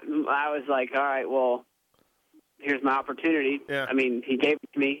 I was like, all right, well, here's my opportunity. Yeah. I mean, he gave it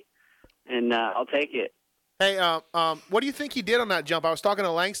to me, and I'll take it. Hey, what do you think he did on that jump? I was talking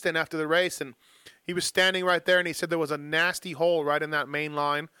to Langston after the race, and he was standing right there, and he said there was a nasty hole right in that main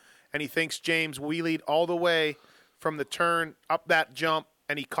line, and he thinks James wheelied all the way from the turn up that jump,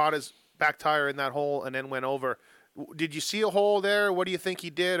 and he caught his back tire in that hole and then went over. Did you see a hole there? What do you think he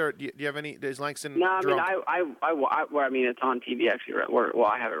did, or do you have any? Is Langston? No, I mean, drunk? I mean, it's on TV actually. Well,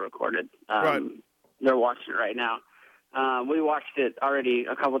 I have it recorded. Right. They're watching it right now. We watched it already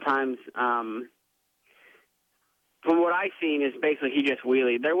a couple times. From what I've seen, is basically he just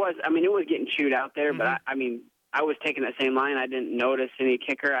wheelied. It was getting chewed out there, but I was taking that same line. I didn't notice any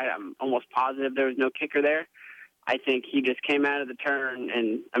kicker. I'm almost positive there was no kicker there. I think he just came out of the turn,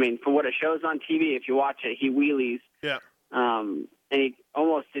 and from what it shows on TV, if you watch it, he wheelies. Yeah. And he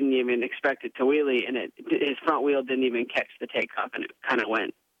almost didn't even expect it to wheelie, and his front wheel didn't even catch the takeoff, and it kind of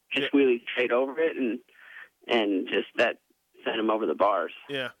went wheelied straight over it, and just that sent him over the bars.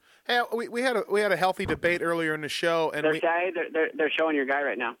 Yeah. Hey, we had a healthy debate earlier in the show, and they're showing your guy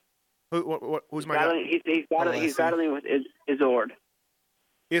right now. Who's my guy? He's battling with Izord.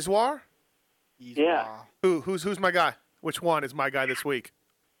 Iswar? Yeah. Who's my guy? Which one is my guy this week?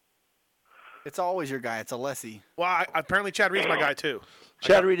 It's always your guy. It's Alessi. Well, apparently Chad Reed's my guy too.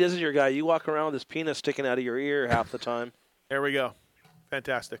 Chad Reed isn't your guy. You walk around with his penis sticking out of your ear half the time. There we go.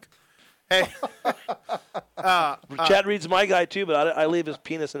 Fantastic. Hey. Chad Reed's my guy too, but I leave his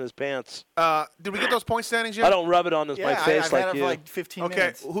penis in his pants. Did we get those point standings yet? I don't rub it on my face I've like had it you. for like 15 Okay,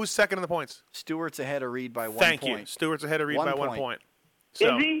 minutes. who's second in the points? Stewart's ahead of Reed by 1 Thank point. you. Stewart's ahead of Reed by 1 point. Is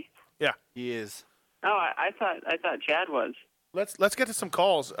he? Yeah. He is. Oh, I thought Chad was. Let's get to some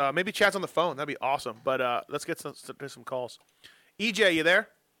calls. Maybe Chad's on the phone. That'd be awesome. But let's get to some calls. EJ, you there?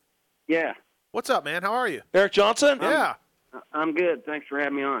 Yeah. What's up, man? How are you? Eric Johnson? Yeah. I'm good. Thanks for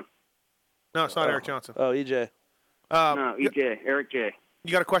having me on. No, it's not Eric Johnson. Oh, EJ. No, EJ. Eric J.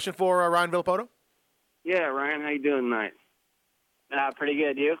 You got a question for Ryan Villopoto? Yeah, Ryan. How you doing tonight? Pretty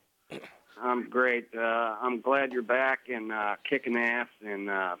good. You? I'm great. I'm glad you're back and kicking ass and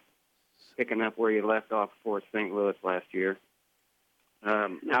picking up where you left off for St. Louis last year. All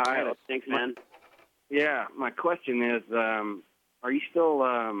right. Thanks, man. Yeah, my question is, are you still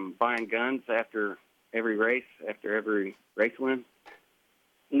buying guns after every race win?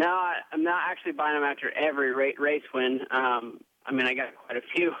 No, I'm not actually buying them after every race win. I got quite a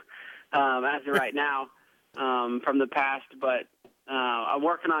few as of right now from the past, but I'm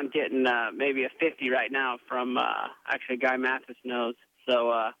working on getting maybe a 50 right now from actually Guy Mathis knows.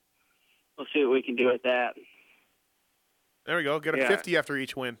 So we'll see what we can do with that. There we go. Get a 50 after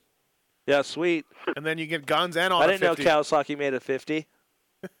each win. Yeah, sweet. And then you get guns and on I didn't know 50. Kawasaki made a 50.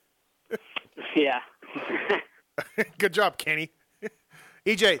 Yeah. Good job, Kenny.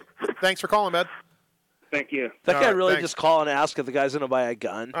 EJ, thanks for calling, bud. Thank you. That guy really just call and ask if the guy's going to buy a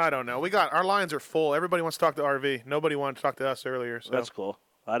gun. I don't know. Our lines are full. Everybody wants to talk to RV. Nobody wanted to talk to us earlier. So. That's cool.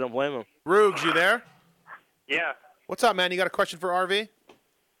 I don't blame him. Roogs, you there? Yeah. What's up, man? You got a question for RV?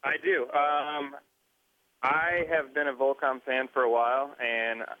 I do. I have been a Volcom fan for a while,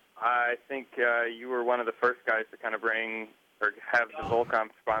 and I think you were one of the first guys to kind of bring or have the Volcom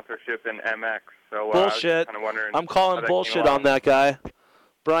sponsorship in MX. So Bullshit. I was just kind of wondering. I'm calling bullshit on that guy.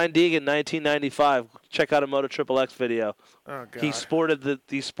 Brian Deegan, 1995. Check out a Moto Triple X video. Oh, God. He sported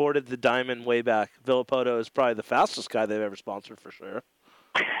the diamond way back. Villopoto is probably the fastest guy they've ever sponsored for sure.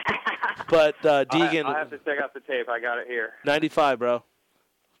 But Deegan, I'll have to check out the tape. I got it here. 95, bro.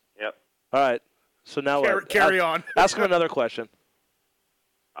 Yep. All right. So now what? Carry on. Ask him another question.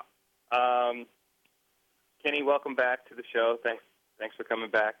 Kenny, welcome back to the show. Thanks for coming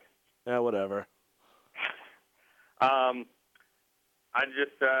back. Yeah, whatever. That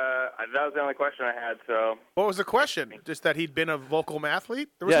was the only question I had. So. What was the question? Just that he'd been a Volcom athlete?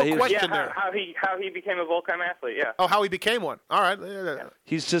 There was no question there. How he became a Volcom athlete? Yeah. Oh, how he became one. All right.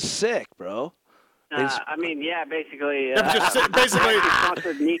 He's just sick, bro. Basically. Basically.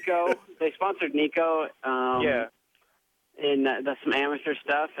 They sponsored Nico. In some amateur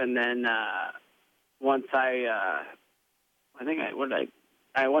stuff, and then once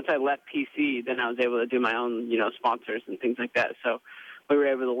once I left PC, then I was able to do my own, sponsors and things like that. So we were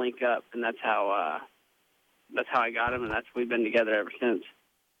able to link up, and that's how I got him, and we've been together ever since.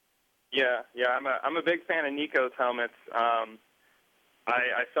 Yeah. I'm a big fan of Nico's helmets.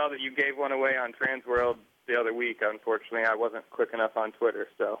 I saw that you gave one away on Transworld the other week. Unfortunately, I wasn't quick enough on Twitter.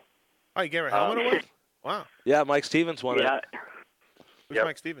 So. Oh, you gave a helmet away? Wow. Yeah, Mike Stevens won it. Who's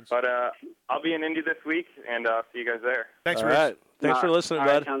Mike Stevens? But I'll be in Indy this week, and see you guys there. Thanks, All right. Thanks for listening,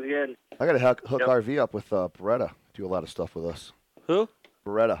 bud. Sounds good. I got to hook RV up with Beretta. Do a lot of stuff with us. Who?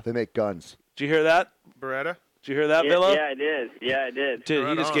 Beretta. They make guns. Did you hear that? Beretta? Did you hear that, Villo? Yeah, I did. Dude,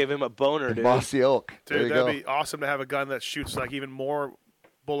 he just gave him a boner, dude. Mossy Oak. Dude, that'd be awesome to have a gun that shoots like even more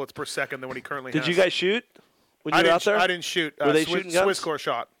bullets per second than what he currently has. Did you guys shoot when you were out there? I didn't shoot. Were they shooting guns? Swisscore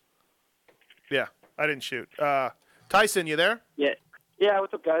shot. Yeah, I didn't shoot. Tyson, you there? Yeah. Yeah,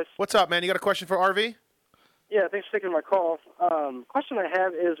 what's up, guys? What's up, man? You got a question for RV? Yeah, thanks for taking my call. Question I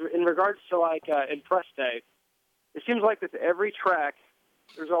have is in regards to, like, in press day, it seems like with every track,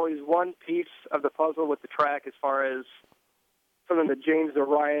 there's always one piece of the puzzle with the track as far as something that James or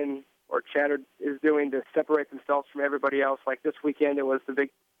Ryan or Chad is doing to separate themselves from everybody else. Like this weekend, it was the big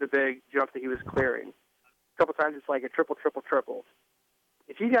jump that he was clearing. A couple times it's like a triple.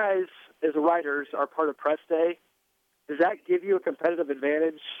 If you guys, as writers, are part of press day, does that give you a competitive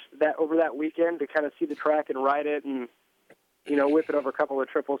advantage that over that weekend to kind of see the track and ride it and, you know, whip it over a couple of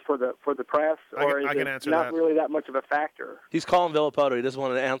triples for the press, or is it not really that much of a factor? He's calling Villopoto. He doesn't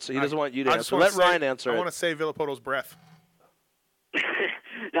want to answer. He doesn't want you to answer. Let Ryan answer it. I want to save Villopoto's breath.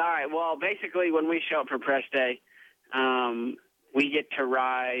 All right. Well, basically, when we show up for press day, we get to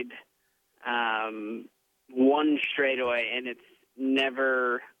ride one straightaway, and it's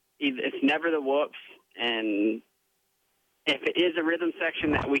never the whoops. And if it is a rhythm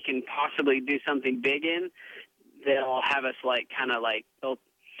section that we can possibly do something big in, they'll have us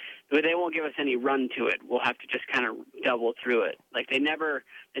they won't give us any run to it. We'll have to just kind of double through it. Like they never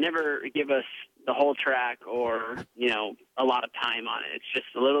give us the whole track or, you know, a lot of time on it. It's just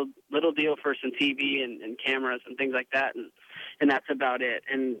a little deal for some TV and cameras and things like that, and that's about it.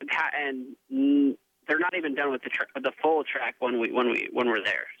 And they're not even done with the full track when we're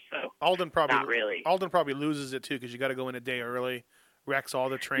there. So Alden not really. Alden probably loses it too because you got to go in a day early, wrecks all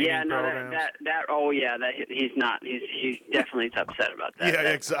the training programs. He's not. He's definitely upset about that. Yeah,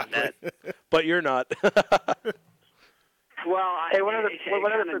 exactly. But you're not. Well, one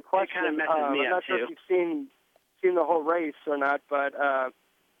other question. Kind of messes me I'm up not sure too. if you've seen the whole race or not, but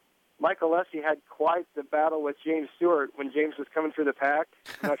Michael Lessie had quite the battle with James Stewart when James was coming through the pack.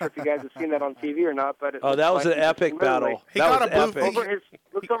 I'm not sure if you guys have seen that on TV or not, but that was an epic battle.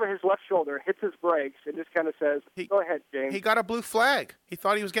 Looks over his left shoulder, hits his brakes, and just kind of says, "Go ahead, James." He got a blue flag. He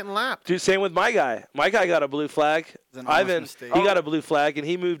thought he was getting lapped. Dude, same with my guy. My guy got a blue flag. Ivan, he got a blue flag, and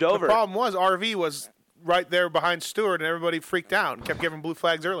he moved over. The problem was RV was right there behind Stewart, and everybody freaked out and kept giving blue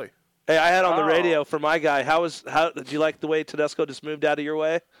flags early. Hey, I had on the radio for my guy. How did you like the way Tedesco just moved out of your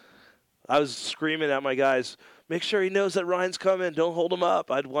way? I was screaming at my guys, make sure he knows that Ryan's coming. Don't hold him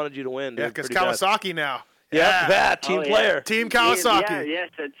up. I wanted you to win. Yeah, because Kawasaki now. Yeah, team player. Team Kawasaki.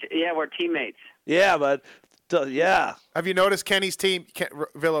 We're teammates. Yeah, but yeah. Have you noticed Kenny's team?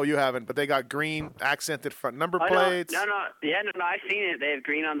 Villo, you haven't, but they got green accented front number plates. No, I've seen it. They have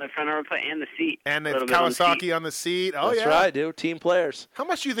green on the front number plate and the seat. And the Kawasaki on the seat. Oh, That's right, dude. Team players. How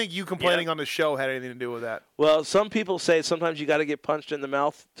much do you think you complaining on the show had anything to do with that? Well, some people say sometimes you got to get punched in the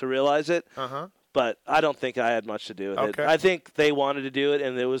mouth to realize it. But I don't think I had much to do with it. I think they wanted to do it,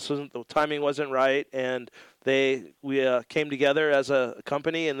 and the timing wasn't right, and we came together as a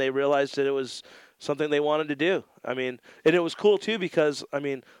company, and they realized that it was something they wanted to do. I mean, and it was cool too because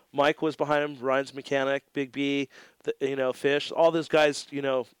Mike was behind him, Ryan's mechanic, Big B, Fish, all those guys,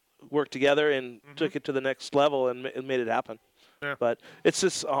 worked together and took it to the next level and made it happen. Yeah. But it's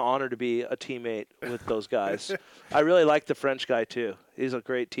just an honor to be a teammate with those guys. I really like the French guy too. He's a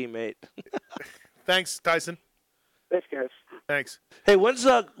great teammate. Thanks, Tyson. Thanks, guys. Thanks. Hey,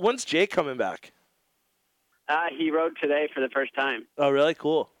 when's Jake coming back? He rode today for the first time. Oh, really?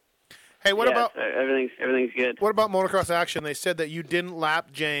 Cool. Hey, what about everything's good? What about Motocross Action? They said that you didn't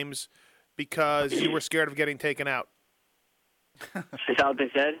lap James because you were scared of getting taken out. Is that what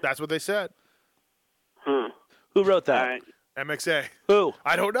they said? That's what they said. Who wrote that? All right. MXA. Who?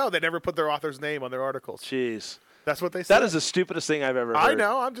 I don't know. They never put their author's name on their articles. Jeez. That's what they said. That is the stupidest thing I've ever heard. I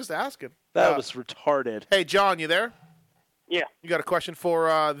know. I'm just asking. That was retarded. Hey, John, you there? Yeah. You got a question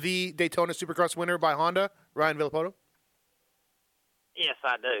for the Daytona Supercross winner by Honda, Ryan Villopoto? Yes,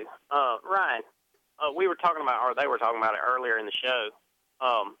 I do. Ryan, they were talking about it earlier in the show,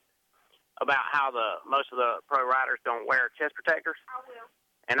 about how most of the pro riders don't wear chest protectors.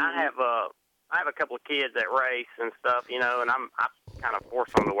 And I have a couple of kids that race and stuff, and I kind of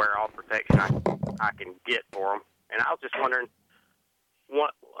force them to wear all the protection I can get for them. And I was just wondering,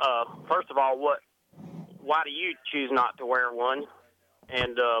 first of all, why do you choose not to wear one?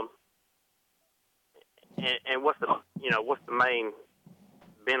 And what's the main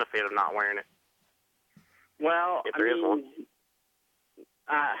benefit of not wearing it? Well, if there is one.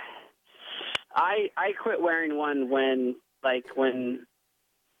 I quit wearing one when I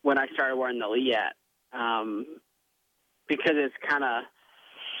started wearing the Liat, because it's kind of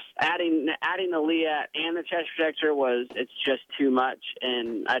adding the Liat and the chest protector it's just too much,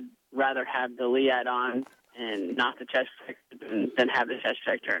 and I'd rather have the Liat on and not the chest protector than have the chest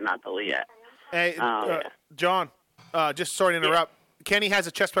protector and not the Liat. Hey, John, just sorry to interrupt. Kenny has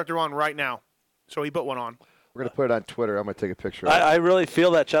a chest protector on right now. So he put one on. We're going to put it on Twitter. I'm going to take a picture of I really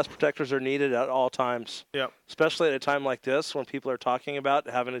feel that chest protectors are needed at all times. Yep. Especially at a time like this when people are talking about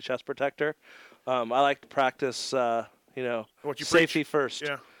having a chest protector. I like to practice, safety first.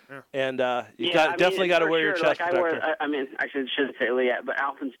 Yeah. And definitely got to wear your chest protector. I shouldn't say yet, but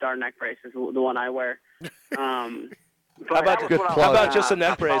Alpenstar neck brace is the one I wear. How about just a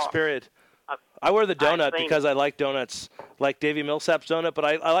neck brace, period? I wear the donut because I like donuts, like Davey Millsap's donut, but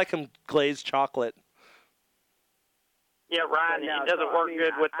I like them glazed chocolate. Yeah, Ryan, it doesn't work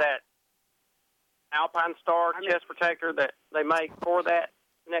good with that Alpine Star chest protector that they make for that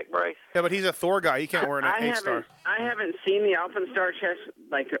neck brace. Yeah, but he's a Thor guy. He can't wear an 8-star. I haven't seen the Alpenstar chest.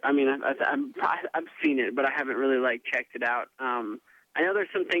 I've seen it, but I haven't really checked it out. I know there's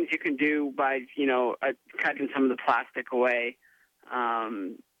some things you can do by cutting some of the plastic away,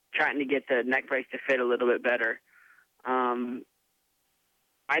 trying to get the neck brace to fit a little bit better.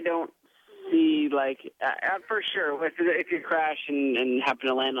 I don't see for sure if you crash and happen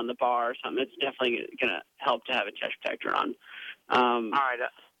to land on the bar or something, it's definitely going to help to have a chest protector on. All right.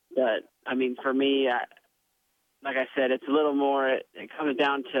 But for me, like I said, it's a little more. It comes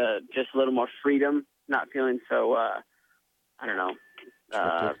down to just a little more freedom, not feeling so.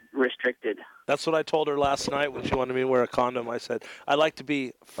 Restricted. That's what I told her last night when she wanted me to wear a condom. I said, I like to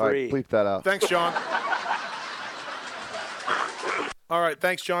be free. All right, bleep that out. Thanks, John. All right,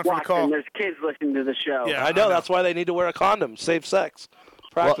 thanks, John, for the call. There's kids listening to the show. Yeah, I know. That's why they need to wear a condom. Save sex.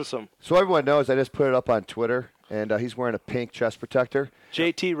 Practice them. So everyone knows, I just put it up on Twitter, and he's wearing a pink chest protector.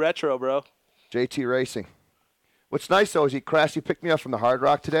 JT Retro, bro. JT Racing. What's nice, though, is he picked me up from the Hard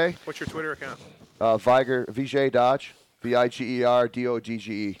Rock today. What's your Twitter account? Viger, Viger Dodge, VIGER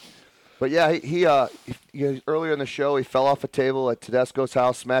DOGGE. But yeah, he earlier in the show, he fell off a table at Tedesco's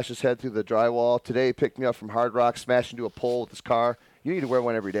house, smashed his head through the drywall. Today, he picked me up from Hard Rock, smashed into a pole with his car. You need to wear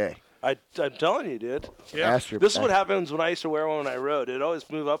one every day. I'm telling you, dude. Yeah. This is what happens when I used to wear one when I rode. It'd always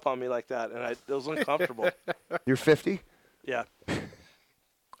move up on me like that, and it was uncomfortable. You're 50? Yeah.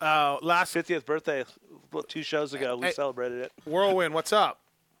 Last 50th birthday, 2 shows ago, we celebrated it. Whirlwind, what's up?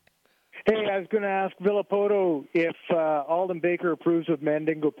 Hey, I was going to ask Villopoto if Alden Baker approves of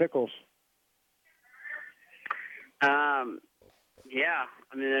Mandingo pickles. Yeah.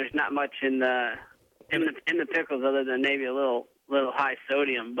 There's not much in the pickles other than maybe a little high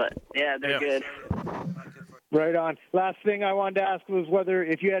sodium, but yeah, they're good. Right on. Last thing I wanted to ask was whether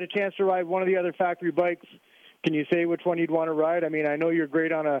if you had a chance to ride one of the other factory bikes, can you say which one you'd want to ride? I know you're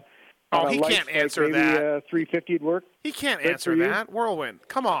great on a he can't answer maybe that. 350 would work. He can't answer that. Whirlwind,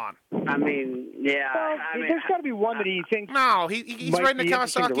 come on. Yeah. There's got to be one that he thinks. No, he's riding a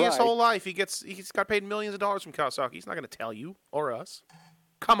Kawasaki his whole life. He's got paid millions of dollars from Kawasaki. He's not going to tell you or us.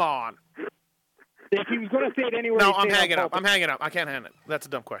 Come on. If he was going to say it anywhere, no, I'm hanging up. I can't handle it. That's a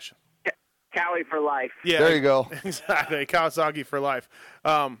dumb question. Cowie for life. Yeah, there you go. Exactly, Kawasaki for life.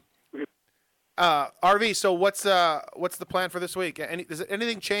 RV. So what's the plan for this week? Does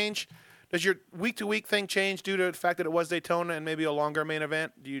anything change? Does your week-to-week thing change due to the fact that it was Daytona and maybe a longer main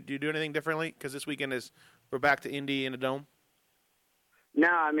event? Do you do anything differently? Because this weekend we're back to Indy in a dome.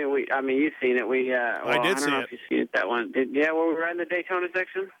 No, you've seen it. I did see it. I don't know if you've seen it, that one. Were we riding the Daytona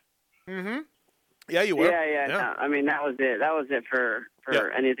section? Mm-hmm. Yeah, you were. Yeah. No, that was it. That was it for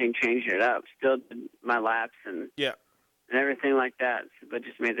anything changing it up. Still did my laps and everything like that, but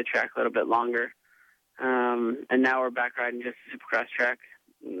just made the track a little bit longer. And now we're back riding just a Supercross track.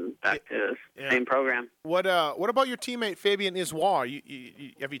 Back to the same program. What about your teammate Fabien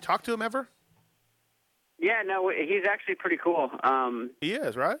Isouard? Have you talked to him ever? Yeah, no, he's actually pretty cool. He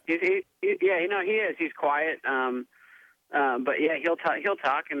is, right? He is. He's quiet. But yeah, he'll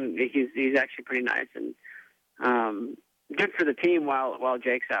talk, and he's actually pretty nice and good for the team while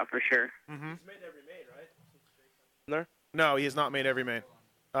Jake's out for sure. Mm-hmm. He's made every main, right? No, he has not made every main.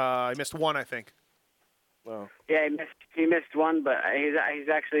 He missed one, I think. Wow. Yeah, he missed one, but he's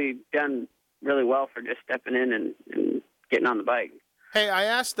actually done really well for just stepping in and getting on the bike. Hey, I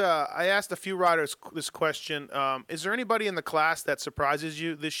asked a few riders this question. Is there anybody in the class that surprises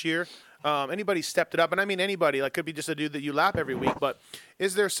you this year? Anybody stepped it up? And I mean anybody. Like, could be just a dude that you lap every week. But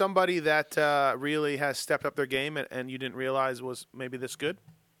is there somebody that really has stepped up their game and you didn't realize was maybe this good?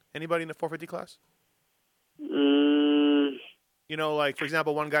 Anybody in the 450 class? Like, for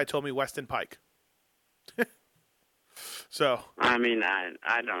example, one guy told me Weston Pike. So. I don't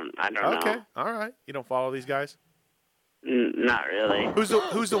know. Okay, all right. You don't follow these guys? Not really.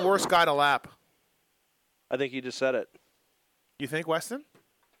 Who's the worst guy to lap? I think you just said it. You think Weston?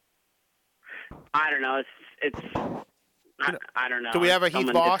 I don't know. I don't know. Do we have a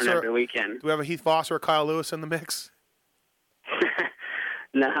Heath Voss every weekend? Do we have a Heath Voss or a Kyle Lewis in the mix?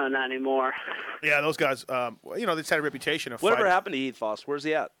 No, not anymore. Yeah, those guys, they just had a reputation of Whatever fighting. happened to Heath Foss? Where's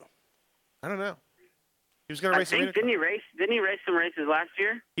he at? I don't know. He was going to race. Didn't he race some races last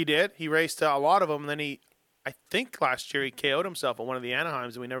year? He did. He raced a lot of them. And then I think last year he KO'd himself at one of the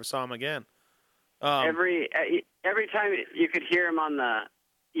Anaheims, and we never saw him again. Every time you could hear him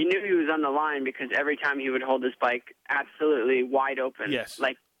you knew he was on the line because every time he would hold his bike absolutely wide open. Yes.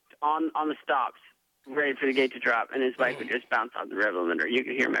 Like on the stops, ready for the gate to drop, and his bike would just bounce off the rev limiter. You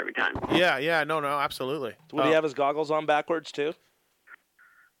could hear him every time. Yeah, no, absolutely. Would he have his goggles on backwards too?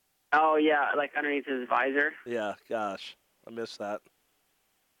 Oh yeah, like underneath his visor. Yeah, gosh, I missed that.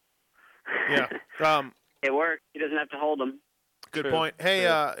 Yeah. It worked. He doesn't have to hold them. Good point. Hey,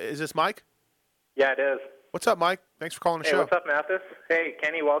 is this Mike? Yeah, it is. What's up, Mike? Thanks for calling the Hey, show. what's up, Mathis? Hey,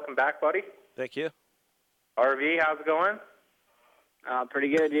 Kenny, welcome back, buddy. Thank you. RV, how's it going? Pretty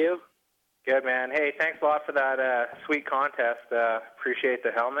good, you? Good, man. Hey, thanks a lot for that sweet contest. Appreciate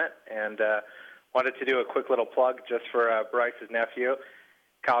the helmet, and wanted to do a quick little plug just for Bryce's nephew,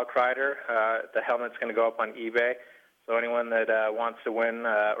 Kyle Kreider. The helmet's going to go up on eBay, so anyone that wants to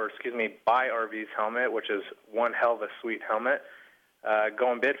buy RV's helmet, which is one hell of a sweet helmet,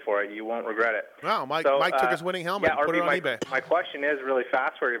 go and bid for it. You won't regret it. Wow, Mike took his winning helmet and put it on eBay. My question is really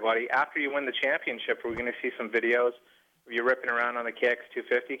fast for you, buddy. After you win the championship, are we going to see some videos of you ripping around on the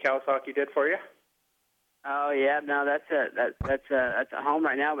KX250 Kawasaki did for you? Oh yeah, no, that's at home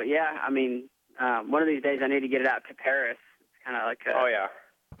right now. But yeah, I mean, one of these days I need to get it out to Paris. It's kind of like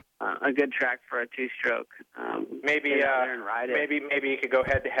a good track for a two-stroke. Maybe you could go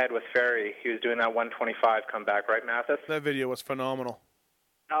head-to-head with Ferry. He was doing that 125 comeback, right, Mathis? That video was phenomenal.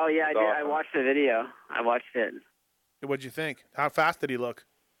 Oh, yeah, I did. Awesome. I watched the video. I watched it. What'd you think? How fast did he look?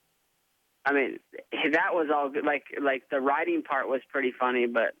 I mean, that was all good. Like the riding part was pretty funny,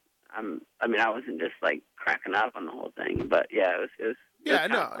 but I wasn't just like cracking up on the whole thing. But yeah, it was Yeah,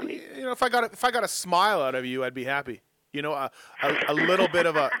 no. funny. If I got a smile out of you, I'd be happy. A little bit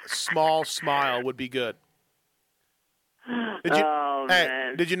of a small smile would be good.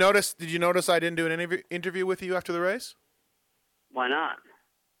 Man. Did you notice I didn't do an interview with you after the race? Why not?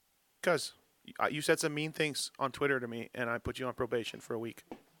 Because you said some mean things on Twitter to me, and I put you on probation for a week.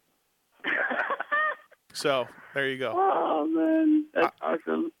 So there you go. Oh man, that's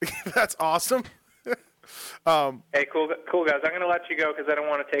awesome. That's awesome. Hey, cool guys. I'm going to let you go because I don't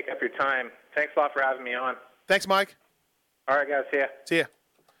want to take up your time. Thanks a lot for having me on. Thanks, Mike. All right, guys. See ya. See ya.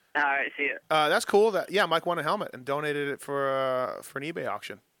 All right, see ya. That's cool. Mike won a helmet and donated it for an eBay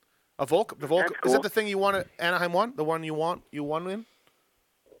auction. A Volk. The Volk. Cool. Is that the thing you won at Anaheim won? The one you won in?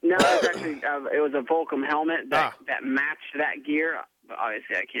 No, it's actually it was a Volcom helmet that matched that gear. But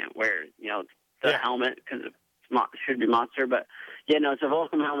obviously, I can't wear the helmet because it should be monster. But yeah, no, it's a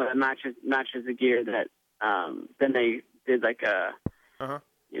Volcom helmet that matches the gear that. Then they did like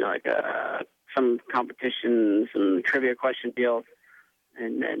some competition, some trivia question deals,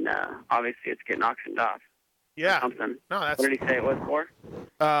 and then obviously it's getting auctioned off. Yeah. Something. No, what did he say it was for?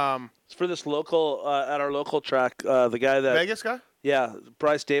 It's for this local at our local track. The guy that Vegas guy. Yeah,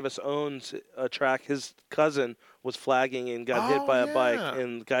 Bryce Davis owns a track. His cousin was flagging and got hit by a bike,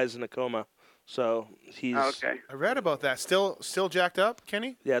 and the guy's in a coma. So he's okay. I read about that. Still jacked up,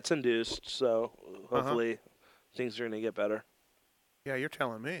 Kenny? Yeah, it's induced. So hopefully things are going to get better. Yeah, you're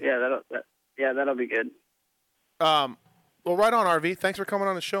telling me. Yeah, that'll be good. Well, right on, RV. Thanks for coming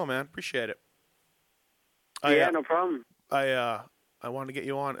on the show, man. Appreciate it. No problem. I wanted to get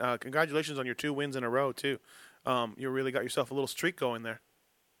you on. Congratulations on your 2 wins in a row too. You really got yourself a little streak going there.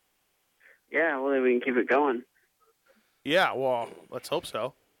 Yeah, well, we can keep it going. Yeah, well, let's hope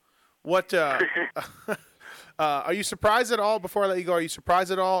so. What are you surprised at all? Before I let you go, are you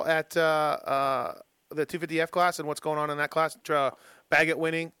surprised at all at the 250F class and what's going on in that class? Baggett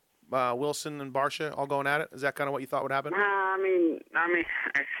winning, Wilson and Barsha all going at it. Is that kind of what you thought would happen? I mean,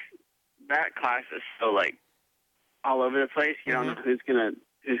 that class is so like all over the place. You don't know who's gonna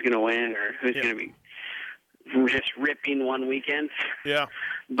win or who's gonna be just ripping one weekend. Yeah.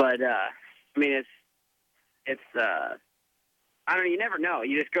 But I mean, it's I don't know. You never know.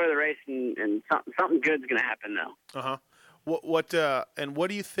 You just go to the race and something good's gonna happen though. What do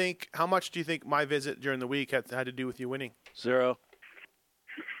you think? How much do you think my visit during the week had to do with you winning? 0.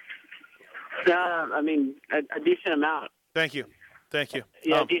 I mean, a decent amount. Thank you.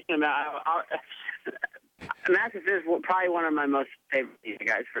 Yeah, a decent amount. Mathis is probably one of my most favorite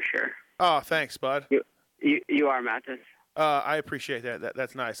guys for sure. Oh, thanks, bud. You are, Mathis. I appreciate that.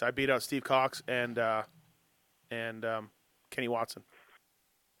 That's nice. I beat out Steve Cox and Kenny Watson.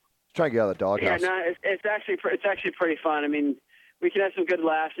 Trying to get out of the doghouse. Yeah, no, it's actually pretty fun. I mean, we can have some good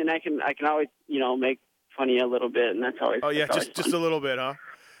laughs, and I can always make funny a little bit, and that's always. Oh yeah, just a little bit, huh?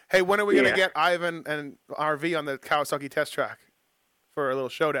 Hey, when are we gonna get Ivan and RV on the Kawasaki test track for a little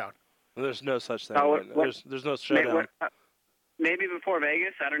showdown? There's no such thing. There's no showdown. Maybe before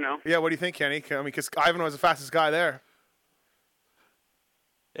Vegas. I don't know. Yeah, what do you think, Kenny? I mean, because Ivan was the fastest guy there.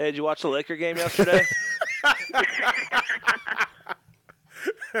 Hey, did you watch the Laker game yesterday?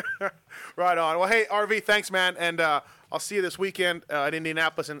 Right on. Well, hey, RV, thanks, man, and I'll see you this weekend at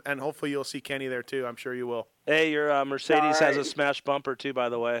Indianapolis, and hopefully you'll see Kenny there too. I'm sure you will. Hey, your Mercedes has a smash bumper too, by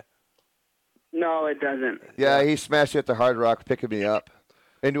the way. No, it doesn't. Yeah, he smashed it at the Hard Rock, picking me up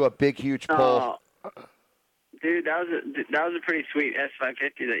into a big, huge pole. Dude, that was a pretty sweet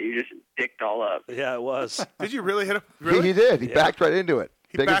S550 that you just dicked all up. Yeah, it was. Did you really hit him? Really? He did. He backed right into it.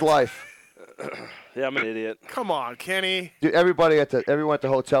 Big as life. Yeah, I'm an idiot. Come on, Kenny. Dude, everyone at the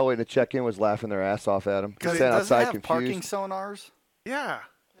hotel waiting to check in was laughing their ass off at him. Because He sat outside have confused. parking sonars? Yeah.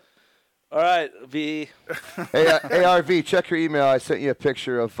 All right, V. Hey, RV, check your email. I sent you a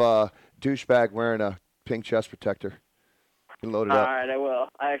picture of douchebag wearing a pink chest protector. You can load it up. All right, I will.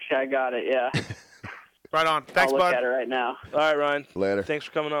 I got it, yeah. Right on. Thanks, I'll look bud. at it right now. All right, Ryan. Later. Thanks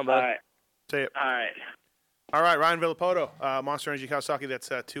for coming on, bud. All right. See you. All right. All right, Ryan Villopoto, Monster Energy Kawasaki. That's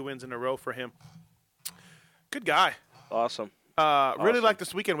 2 wins in a row for him. Good guy. Awesome. Really liked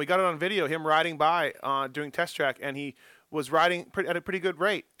this weekend. We got it on video, him riding by during test track, and he was riding at a pretty good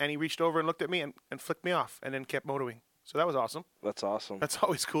rate, and he reached over and looked at me and flicked me off and then kept motoring. So that was awesome. That's awesome. That's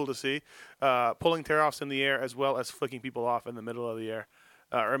always cool to see. Pulling tear-offs in the air as well as flicking people off in the middle of the air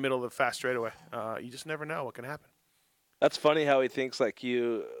or middle of the fast straightaway. You just never know what can happen. That's funny how he thinks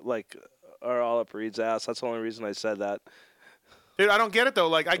you are all up Reed's ass. That's the only reason I said that. Dude, I don't get it, though.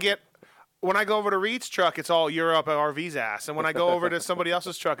 When I go over to Reed's truck, it's all you're up at RV's ass. And when I go over to somebody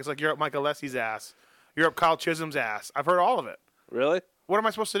else's truck, it's like you're up Michael Lessie's ass. You're up Kyle Chisholm's ass. I've heard all of it. Really? What am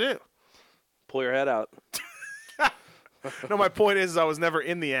I supposed to do? Pull your head out. No, my point is I was never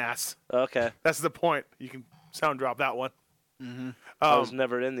in the ass. Okay. That's the point. You can sound drop that one. Mm-hmm. I was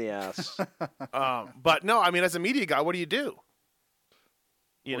never in the ass. But no, I mean, as a media guy, what do you do?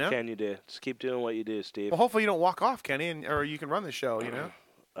 What can you do? Just keep doing what you do, Steve. Well, hopefully you don't walk off, Kenny, or you can run the show,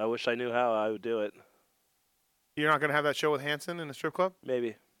 I wish I knew how I would do it. You're not going to have that show with Hanson in the strip club?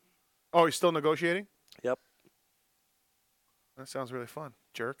 Maybe. Oh, you're still negotiating? Yep. That sounds really fun,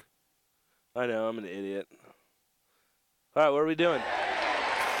 jerk. I know, I'm an idiot. All right, what are we doing?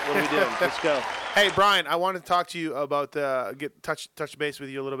 Let's go. Hey, Brian, I wanted to talk to you about touch base with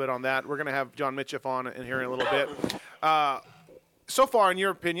you a little bit on that. We're going to have John Mitcheff on in here in a little bit. So far, in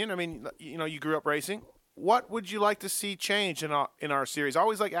your opinion, I mean, you grew up racing. What would you like to see change in our series? I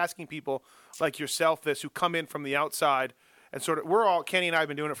always like asking people like yourself this, who come in from the outside and Kenny and I have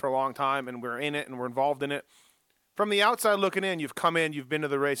been doing it for a long time, and we're in it and we're involved in it. From the outside looking in, you've come in, you've been to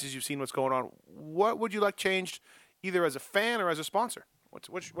the races, you've seen what's going on. What would you like changed, either as a fan or as a sponsor? What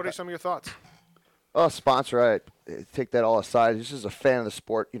are some of your thoughts? Oh, sponsor, I take that all aside. Just as a fan of the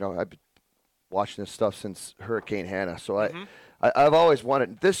sport, I've been watching this stuff since Hurricane Hannah, so I've always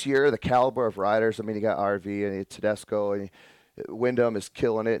wanted this year the caliber of riders. I mean, you got RV and Tedesco, and Wyndham is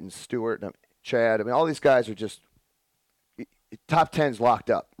killing it, and Stewart and Chad. I mean, all these guys are just top 10's locked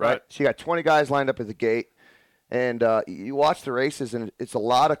up, right? So you got 20 guys lined up at the gate, and you watch the races, and it's a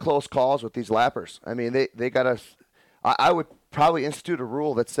lot of close calls with these lappers. I mean, they got to. I would probably institute a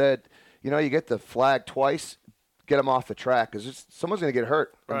rule that said, you get the flag twice, get them off the track because someone's going to get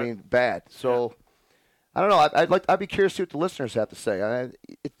hurt. Right. I mean, bad. So. Yeah. I don't know. I'd be curious to see what the listeners have to say.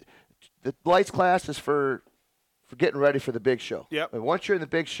 The lights class is for getting ready for the big show. Yep. And once you're in the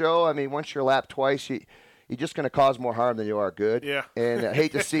big show, I mean, once you're lapped twice, you're just going to cause more harm than you are good. Yeah. And I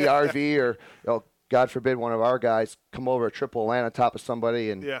hate to see RV or God forbid one of our guys come over a triple land on top of somebody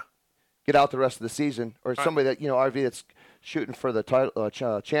and get out the rest of the season, or somebody that RV that's shooting for the title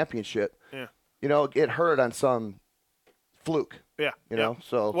championship. Yeah. Get hurt on some fluke. Yeah.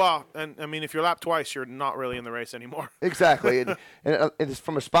 So. Well, and I mean, if you're lapped twice, you're not really in the race anymore. Exactly. and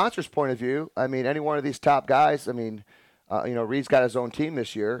from a sponsor's point of view, I mean, any one of these top guys, I mean, Reed's got his own team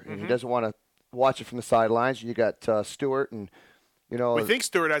this year, and he doesn't want to watch it from the sidelines. You got Stewart, and, We think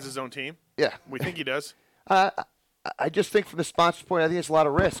Stewart has his own team. Yeah. We think he does. I just think from the sponsor's point, I think it's a lot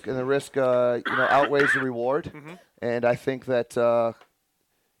of risk, and the risk, outweighs the reward. Mm-hmm. And I think that,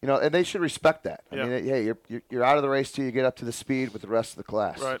 and they should respect that. I mean, hey, you're out of the race till you get up to the speed with the rest of the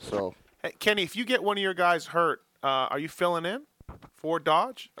class. Right. So, hey, Kenny, if you get one of your guys hurt, are you filling in for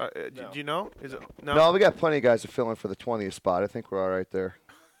Dodge? No. Do you know? Is it no? No, we got plenty of guys to fill in for the 20th spot. I think we're all right there.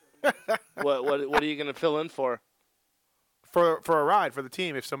 What are you going to fill in for? For a ride for the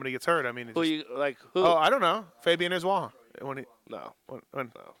team if somebody gets hurt. I mean, who? Oh, I don't know. Fabian Iswan. No.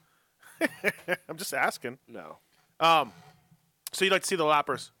 I'm just asking. No. So you'd like to see the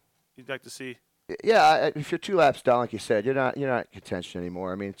lappers? You'd like to see? Yeah, if you're 2 laps down, like you said, you're not in contention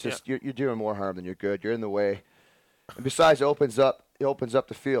anymore. I mean, it's just you're doing more harm than you're good. You're in the way. And besides, it opens up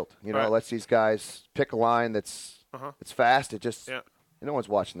the field. You know, Right. it lets these guys pick a line that's fast. It just Yeah. no one's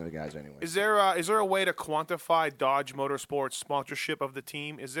watching the guys anyway. Is there a way to quantify Dodge Motorsports sponsorship of the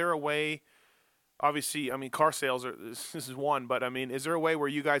team? Is there a way? Obviously, I mean, car sales this is one, but I mean, is there a way where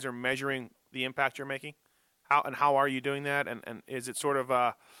you guys are measuring the impact you're making? How are you doing that? And is it sort of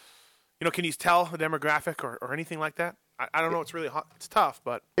can you tell the demographic or anything like that? I don't know. It's really hot. It's tough,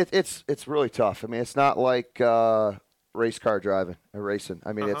 but It's really tough. I mean, it's not like race car driving or racing.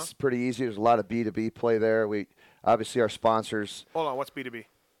 I mean, it's pretty easy. There's a lot of B2B play there. We obviously our sponsors. Hold on, what's B2B?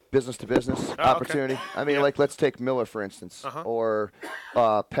 Business to business Oh, opportunity. okay. I mean, like let's take Miller for instance, or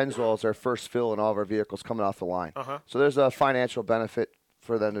Pennzoil is our first fill in all of our vehicles coming off the line. So there's a financial benefit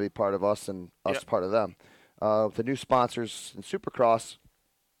for them to be part of us and us part of them. The new sponsors in Supercross,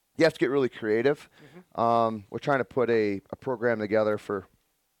 you have to get really creative. We're trying to put a program together for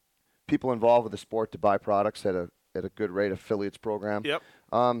people involved with the sport to buy products at a good rate, affiliates program. Yep.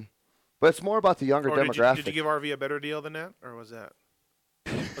 But it's more about the younger demographic. Did you give RV a better deal than that, or was that?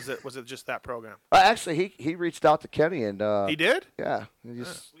 Was it just that program? Actually, he reached out to Kenny and he did. Yeah, we are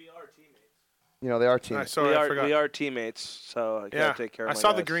teammates. You know, they are teammates. Sorry, I forgot. We are teammates, so I gotta take care of I my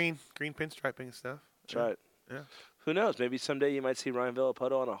saw the guys. green pinstriping and stuff. That's right. Yeah. Who knows? Maybe someday you might see Ryan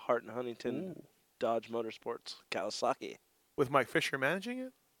Villopoto on a Hart and Huntington Dodge Motorsports Kawasaki. With Mike Fisher managing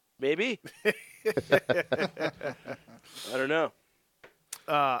it? Maybe. I don't know.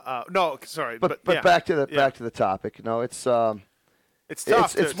 No, sorry. But yeah. back to the topic. No, it's tough.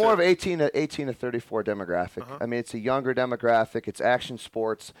 It's more of 18 to 34 demographic. I mean, it's a younger demographic. It's action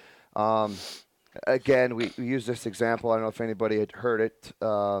sports. Again, we use this example. I don't know if anybody had heard it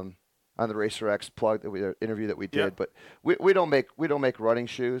on the Racer X interview that we did, but we don't make running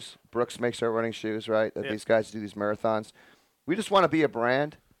shoes. Brooks makes our running shoes, right? These guys do these marathons. We just want to be a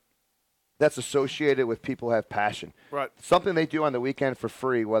brand that's associated with people who have passion. Right. Something they do on the weekend for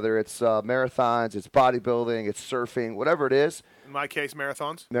free, whether it's marathons, it's bodybuilding, it's surfing, whatever it is. In my case,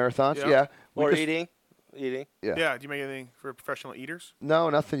 marathons. Yeah. Or eating. Yeah. Yeah. Do you make anything for professional eaters?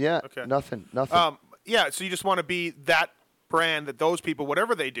 No, nothing yet. Okay. Nothing. Yeah. So you just want to be that brand that those people,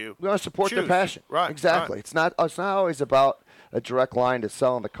 whatever they do, we want to support their choose. passion. Right. Exactly. Right. It's not always about a direct line to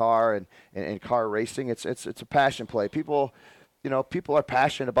selling the car and car racing. It's a passion play. People are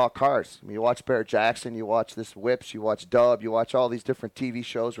passionate about cars. I mean, you watch Barrett Jackson, you watch this Whips, you watch Dub, you watch all these different TV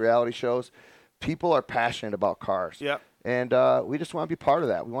shows, reality shows. People are passionate about cars. Yeah. And we just want to be part of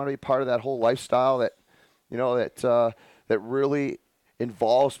that. We want to be part of that whole lifestyle that really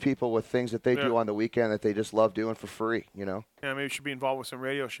involves people with things that they do on the weekend that they just love doing for free, you know? Yeah, maybe you should be involved with some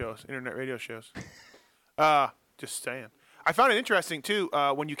radio shows, internet radio shows. Just saying. I found it interesting, too,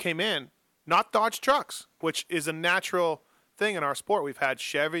 when you came in, not Dodge trucks, which is a natural thing in our sport. We've had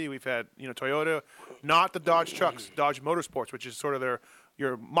Chevy, we've had Toyota, not the Dodge trucks, Dodge Motorsports, which is sort of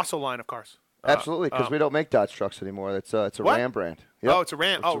your muscle line of cars. Absolutely, because we don't make Dodge trucks anymore. It's a Ram brand. Yep. Oh, it's a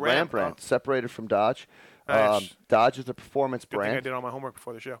Ram. It's a Ram brand, separated from Dodge. Nice. Dodge is a performance Good brand. thing I did all my homework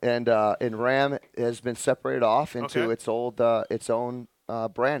before the show. And Ram has been separated off into its own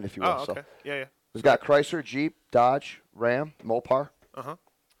brand, if you will. Oh, okay. So yeah. We've got Chrysler, Jeep, Dodge, Ram, Mopar.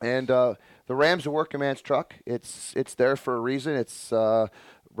 And the Ram's a working man's truck. It's there for a reason. It's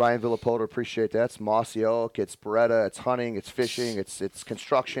Ryan Villopoto, appreciate that. It's Mossy Oak, it's Beretta, it's hunting, it's fishing, it's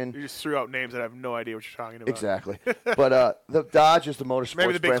construction. You just threw out names that I have no idea what you're talking about. Exactly. But the Dodge is the motorsports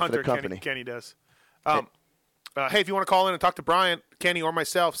Maybe the big brand hunter for the company. Kenny does. Hey, if you want to call in and talk to Brian, Kenny, or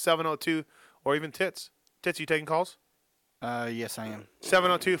myself, 702, or even Tits. Tits, you taking calls? Yes, I am.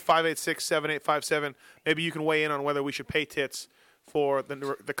 702-586-7857. Maybe you can weigh in on whether we should pay Tits for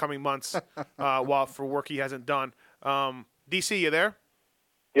the coming months while for work he hasn't done. DC, you there?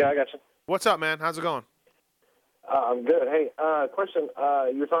 Yeah, I got you. What's up, man? How's it going? I'm good. Hey, question.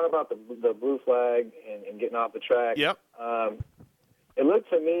 You were talking about the blue flag and getting off the track. Yep. It looked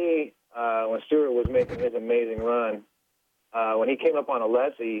to me when Stewart was making his amazing run, when he came up on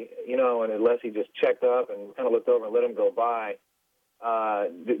Alessi, and Alessi just checked up and kind of looked over and let him go by.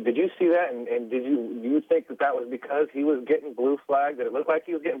 Did you see that? And do you think that was because he was getting blue flagged? Did it look like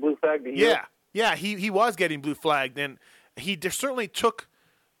he was getting blue flagged to you? Yeah, he was getting blue flagged, and he certainly took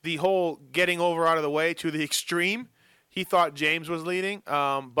the whole getting over out of the way to the extreme. He thought James was leading,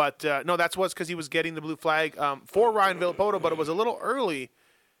 but no, that was because he was getting the blue flag for Ryan Villopoto, but it was a little early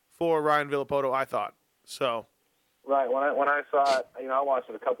for Ryan Villopoto, I thought. So, right. When I saw it, I watched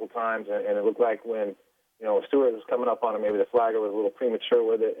it a couple times, and it looked like when Stewart was coming up on him. Maybe the flagger was a little premature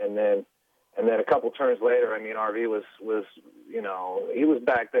with it, and then a couple turns later, I mean, RV was he was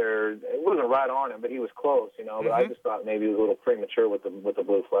back there. It wasn't right on him, but he was close, But I just thought maybe he was a little premature with the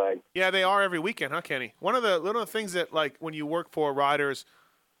blue flag. Yeah, they are every weekend, huh, Kenny? One of the things that, like, when you work for riders,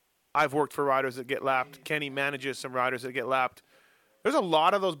 I've worked for riders that get lapped. Kenny manages some riders that get lapped. There's a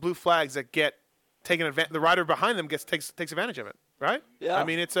lot of those blue flags that get taken advantage. The rider behind them takes advantage of it, right? Yeah. I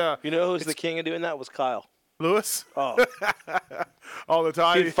mean, it's who's the king of doing that was Kyle Lewis. Oh, all the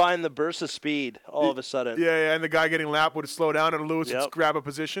time. He'd find the burst of speed all of a sudden. Yeah, and the guy getting lapped would slow down, and Lewis would grab a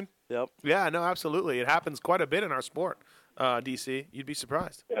position. Yep. Yeah, no, absolutely. It happens quite a bit in our sport, DC. You'd be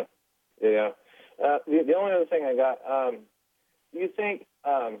surprised. Yeah. The only other thing I got, do you think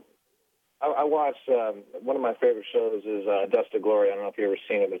I watched one of my favorite shows is Dust to Glory. I don't know if you've ever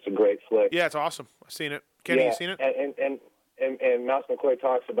seen it, but it's a great flick. Yeah, it's awesome. I've seen it. Kenny, you seen it? And Mouse McCoy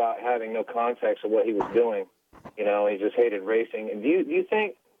talks about having no context of what he was doing. He just hated racing. And do you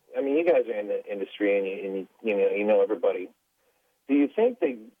think? I mean, you guys are in the industry, and you know everybody. Do you think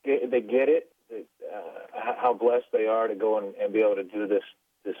they get it? How blessed they are to go and be able to do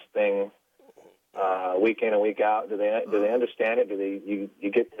this thing week in and week out? Do they understand it?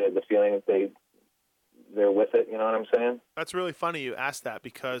 You get the feeling that they're with it? You know what I'm saying? That's really funny you asked that,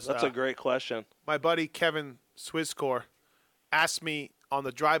 because that's a great question. My buddy Kevin Swisscore asked me on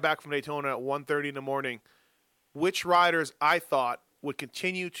the drive back from Daytona at 1:30 in the morning which riders I thought would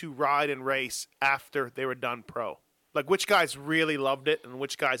continue to ride and race after they were done pro. Like, which guys really loved it and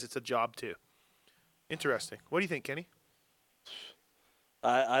which guys it's a job to. Interesting. What do you think, Kenny?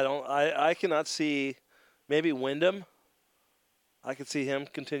 I cannot see maybe Wyndham. I could see him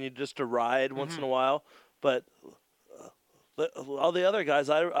continue just to ride once in a while, but all the other guys,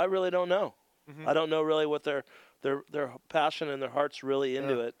 I really don't know. I don't know really what their passion and their heart's really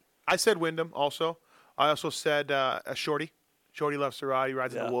into it. I said Wyndham also. I also said Shorty. Shorty loves to ride. He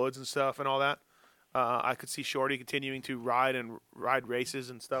rides in the woods and stuff and all that. I could see Shorty continuing to ride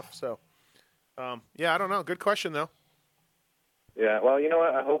races and stuff. So, I don't know. Good question, though. Yeah, well, you know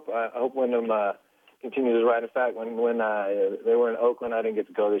what? I hope Wyndham continues to ride. In fact, when they were in Oakland, I didn't get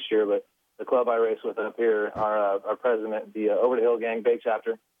to go this year, but the club I race with up here, our president, the Over the Hill Gang Bay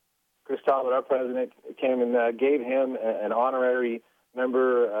Chapter, Chris Talbot, our president, came and gave him an honorary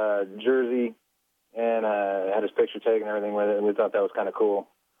member jersey and had his picture taken and everything with it, and we thought that was kind of cool.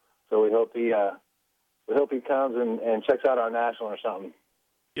 So we hope he comes and checks out our national or something.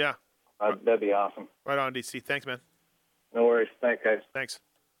 Yeah. That'd be awesome. Right on, DC. Thanks, man. No worries. Thanks, guys. Thanks.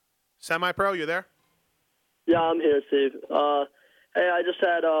 Semi-pro, you there? Yeah, I'm here, Steve. Hey, I just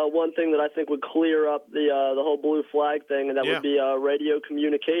had one thing that I think would clear up the whole blue flag thing, and that would be radio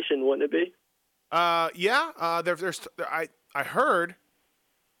communication, wouldn't it be? I heard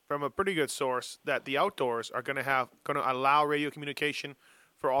from a pretty good source that the outdoors are going to allow radio communication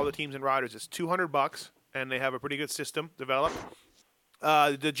for all the teams and riders. It's $200, and they have a pretty good system developed.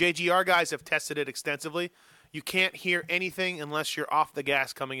 The JGR guys have tested it extensively. You can't hear anything unless you're off the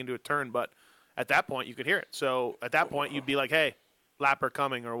gas coming into a turn, but at that point you could hear it. So at that point you'd be like, "Hey, lapper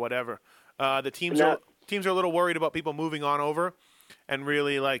coming," or whatever. The teams are a little worried about people moving on over and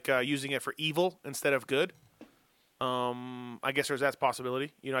really using it for evil instead of good. I guess there's that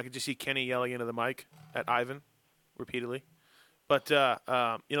possibility. I could just see Kenny yelling into the mic at Ivan repeatedly. But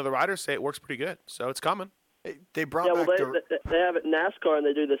the riders say it works pretty good, so it's coming. They brought back they have it in NASCAR, and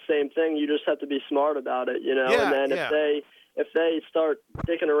they do the same thing. You just have to be smart about it, and then if they start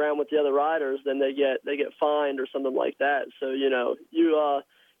dicking around with the other riders, then they get fined or something like that. So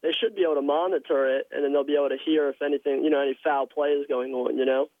they should be able to monitor it, and then they'll be able to hear if anything, any foul play is going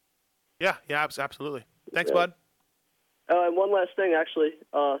on. Yeah, absolutely. Thanks, bud. And one last thing, actually.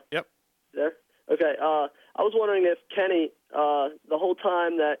 Yep. There. Okay. I was wondering if Kenny, the whole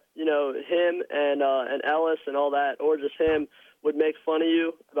time that him and Ellis and all that, or just him, would make fun of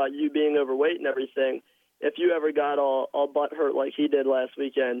you about you being overweight and everything, if you ever got all butthurt like he did last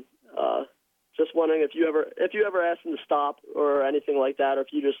weekend. Just wondering if you ever asked him to stop or anything like that, or if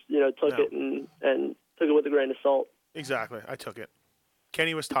you just took it and took it with a grain of salt. Exactly. I took it.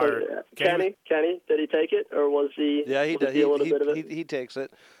 Kenny was tired. Kenny, did he take it, or was he? Yeah, he did. He takes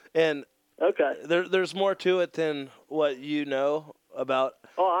it, and okay. There's more to it than what you know about.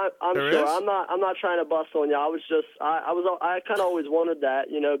 Oh, I'm sure. Is? I'm not trying to bust on you. I kind of always wanted that,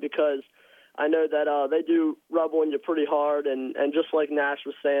 because I know that they do rub on you pretty hard, and just like Nash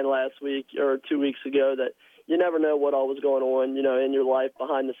was saying last week or 2 weeks ago, that you never know what all was going on, in your life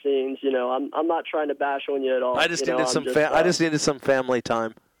behind the scenes. I'm not trying to bash on you at all. I just needed I just needed some family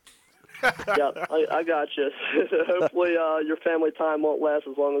time. Yeah, I got you. Hopefully your family time won't last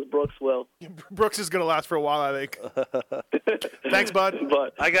as long as Brooks will. Brooks is going to last for a while, I think. Thanks, bud.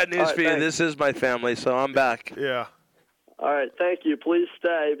 But I got news for you. This is my family, so I'm back. Yeah. All right, thank you. Please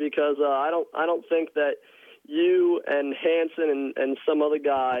stay because I don't think that you and Hanson and some other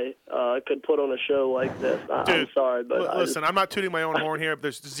guy could put on a show like this. I'm sorry, but listen, I'm not tooting my own horn here, but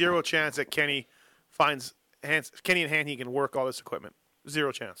there's zero chance that Kenny and Haney can work all this equipment.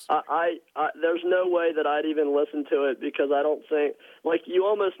 Zero chance. I there's no way that I'd even listen to it because I don't think you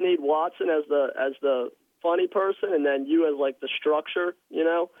almost need Watson as the funny person and then you as the structure,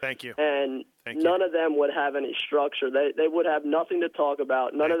 Thank you. And none of them would have any structure. They would have nothing to talk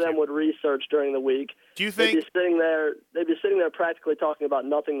about. None of them would research during the week. Do you think they'd be sitting there practically talking about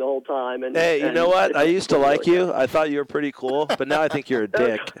nothing the whole time? And hey, you know what? I used to like you. I thought you were pretty cool, but now I think you're a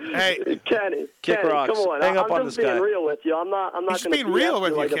dick. Hey, Kenny, rocks. Come on. Hang up on just this guy. being real with you. I'm not going to being real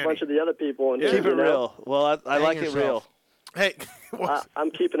with you, like Kenny. a bunch of the other people. Keep it real. Well, I like it real. Hey, I'm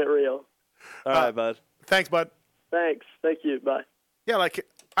keeping it real. All right, bud. Thanks, bud. Thanks. Thank you. Bye. Yeah,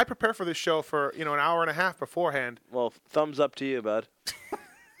 I prepare for this show for an hour and a half beforehand. Well, thumbs up to you, bud.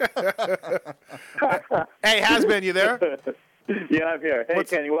 Hey, Has-Been, you there? Yeah, I'm here. Hey,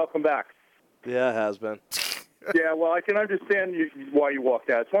 Kenny, welcome back. Yeah, Has-Been. Yeah, well, I can understand why you walked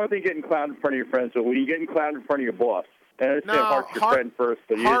out. It's one thing getting clowned in front of your friends, but when you get clowned in front of your boss, and I understand Hart's your friend first,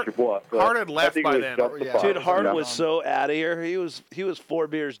 but he is your boss. So Hart had left by then. Dude, Hart was so out of here. He was 4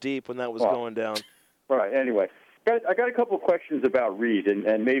 beers deep when that was going down. Right. Anyway, I got a couple of questions about Reed,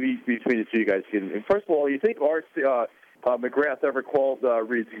 and maybe between the two you guys can. First of all, you think Art McGrath ever called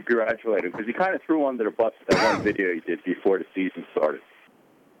Reed to congratulate him? Because he kind of threw under the bus that one video he did before the season started.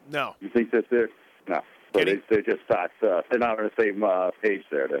 No. You think that's there? No. So they're just not. They're not on the same page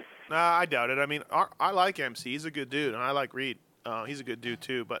there. Nah, I doubt it. I mean, I like MC. He's a good dude, and I like Reed. He's a good dude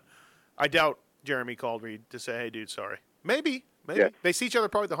too. But I doubt Jeremy called Reed to say, "Hey, dude, sorry." Maybe. Yeah. They see each other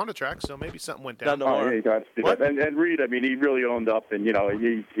probably at the Honda track, so maybe something went down. And Reed, I mean, he really owned up, and he's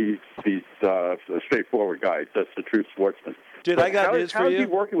a straightforward guy. He's just a true sportsman. Dude, I got news for you. How is he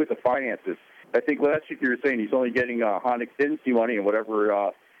working with the finances? I think last week you were saying he's only getting Honda contingency money and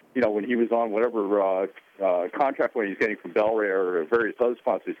whatever. When he was on whatever contract when he's getting from Bel Ray or various other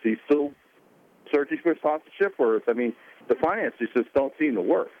sponsors, is he still searching for sponsorship, or the finances just don't seem to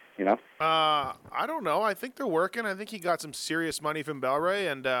work. I don't know. I think they're working. I think he got some serious money from Bel Ray,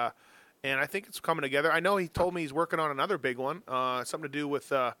 and I think it's coming together. I know he told me he's working on another big one, something to do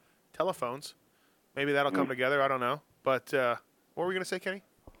with telephones. Maybe that'll come together. I don't know. But what were we going to say, Kenny?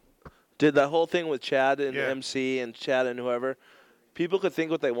 Dude, that whole thing with Chad and MC and Chad and whoever, people could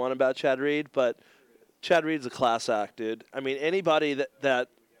think what they want about Chad Reed, but Chad Reed's a class act, dude. I mean, anybody that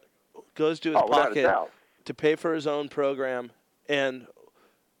goes to his pocket to pay for his own program and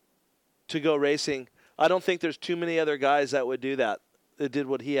to go racing, I don't think there's too many other guys that would do that did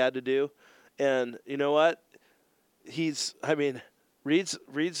what he had to do. And you know what? Reed's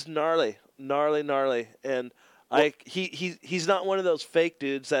gnarly. And he's not one of those fake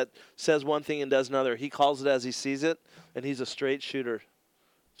dudes that says one thing and does another. He calls it as he sees it, and he's a straight shooter.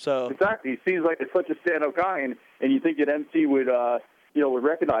 So exactly, he seems like such a stand-up guy, and you think that MC would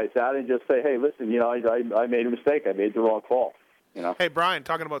recognize that and just say, hey, listen, I made a mistake. I made the wrong call. Hey, Brian,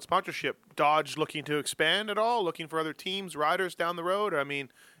 talking about sponsorship, Dodge looking to expand at all? Looking for other teams, riders down the road? I mean,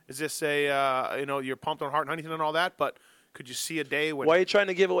 is this you're pumped on Hart and Huntington and all that, but could you see a day when... Why are you trying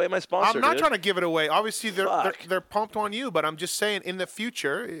to give away my sponsor, I'm not trying to give it away. Obviously, they're pumped on you, but I'm just saying, in the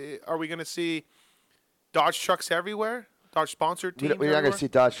future, are we going to see Dodge trucks everywhere? Dodge sponsored teams We're not going to see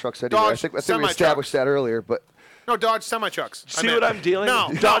Dodge trucks anywhere. I think we established that earlier, but... No, Dodge semi-trucks. See what I'm dealing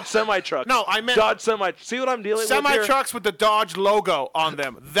with? Dodge semi-trucks. No, I meant... Dodge semi... See what I'm dealing with here? Semi-trucks with the Dodge logo on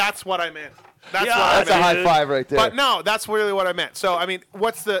them. That's what I meant. That's a high five right there. But no, that's really what I meant. So, I mean,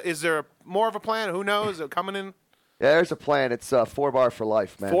 is there more of a plan? Who knows? Coming in? Yeah, there's a plan. It's 4-bar for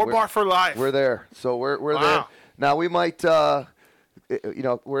life, man. 4-bar for life. We're there. So we're there. Now, we might... we're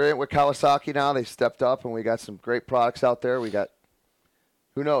with Kawasaki now. They stepped up, and we got some great products out there. We got...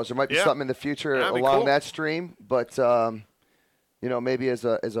 Who knows? There might be something in the future along that stream, but maybe as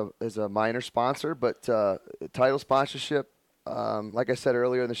a minor sponsor, but title sponsorship. Like I said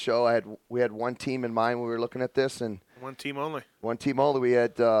earlier in the show, we had one team in mind when we were looking at this, and one team only. One team only. We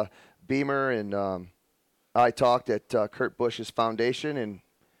had Beamer, and I talked at Kurt Busch's foundation and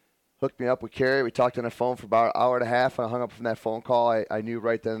hooked me up with Kerry. We talked on the phone for about an hour and a half, and I hung up from that phone call. I knew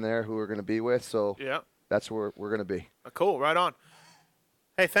right then and there who we were going to be with, so that's where we're going to be. Cool, right on.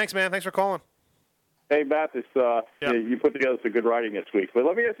 Hey, thanks, man. Thanks for calling. Hey, Mathis, you put together some good writing this week. But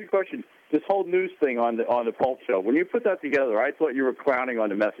let me ask you a question. This whole news thing on the Pulp Show, when you put that together, I thought you were clowning on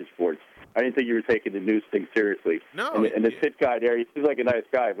the message boards. I didn't think you were taking the news thing seriously. No. And the tit guy there, he seems like a nice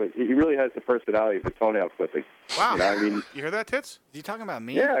guy, but he really has the personality of a toenail clipping. Wow. You know, I mean, you hear that, Tits? Is he talking about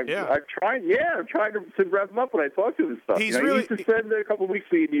me? Yeah, I'm trying to rev him up when I talk to him and stuff. He's he really- used to spend a couple weeks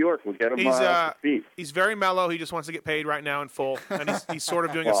in New York. We'll get him He's off his feet. he's very mellow. He just wants to get paid right now in full, and he's sort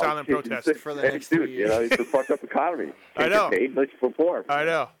of doing a Well, silent protest for the Hey, next dude, 3 years. you know, it's a fucked up economy. I Can't know. get paid, let's perform. I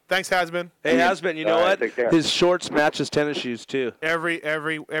know. Thanks, Hasbin. Hey, Hasbin, you know All right, what? take care. His shorts match his tennis shoes too.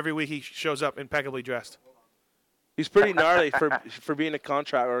 Every week he shows up impeccably dressed. He's pretty gnarly for being a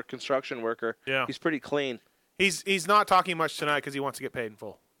contract or a construction worker. Yeah. He's pretty clean. He's not talking much tonight because he wants to get paid in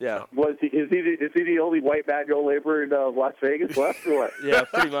full. Yeah. Is he the only white manual laborer in Las Vegas left or what? Yeah,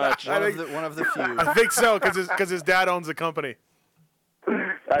 pretty much. One of the few. I think so because his dad owns the company.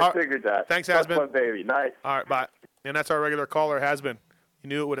 I figured that. Thanks, That's Hasbin. fun, baby. Nice. All right, bye. And that's our regular caller, Hasbin. You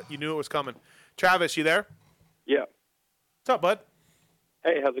knew it was coming. Travis, you there? Yeah. What's up, bud?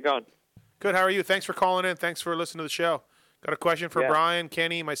 Hey, how's it going? Good. How are you? Thanks for calling in. Thanks for listening to the show. Got a question for Yeah. Brian,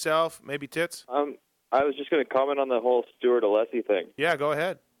 Kenny, myself, maybe Tits? I was just going to comment on the whole Stewart Alessi thing. Yeah, go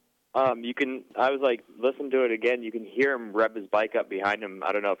ahead. I was like, listen to it again. You can hear him rev his bike up behind him.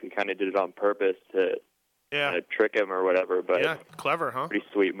 I don't know if he kind of did it on purpose to trick him or whatever, but yeah, clever, huh? pretty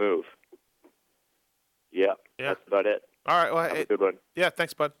sweet move. Yeah, that's about it. All right. Well, Have a good one. Yeah,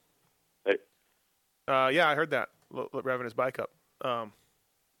 thanks, bud. Hey. Yeah, I heard that. Revving his bike up.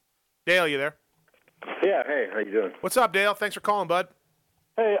 Dale, you there? Yeah, hey, how you doing? What's up, Dale? Thanks for calling, bud.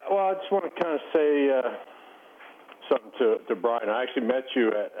 Hey, well, I just want to kind of say something to Brian. I actually met you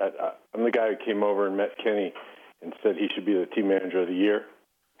at I'm the guy who came over and met Kenny and said he should be the team manager of the year.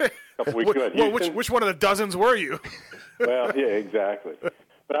 A couple weeks ago at Houston. Which one of the dozens were you? Well, yeah, exactly. But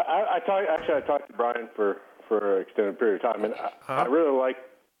I talked to Brian for an extended period of time, and I really like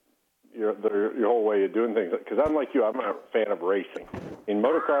your whole way of doing things. Because I'm like you, I'm a fan of racing. I mean,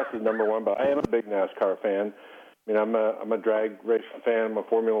 motocross is number one, but I am a big NASCAR fan. I mean, I'm a drag race fan. I'm a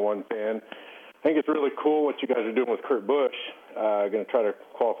Formula One fan. I think it's really cool what you guys are doing with Kurt Busch. Going to try to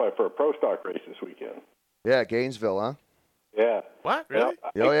qualify for a pro stock race this weekend. Yeah, Gainesville, huh? Yeah. What? Really?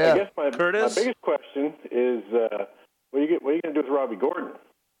 I guess my biggest question is, what are you going to do with Robbie Gordon?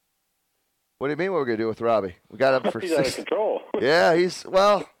 What do you mean what we're going to do with Robbie? We got him for He's out of control. Yeah, are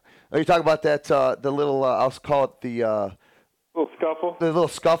you talking about that, the little, I'll call it the... little scuffle? The little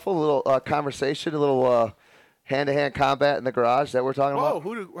scuffle, little conversation, a little hand-to-hand combat in the garage. Is that what we're talking about?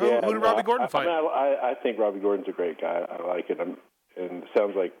 Who did Robbie Gordon fight? I think Robbie Gordon's a great guy. I like it. And it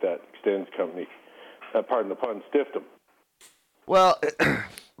sounds like that Extends company, pardon the pun, stiffed him. Well,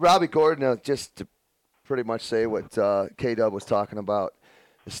 Robbie Gordon, just to pretty much say what K-Dub was talking about,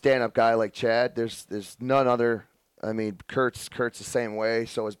 a stand-up guy like Chad, there's none other. I mean, Kurt's the same way,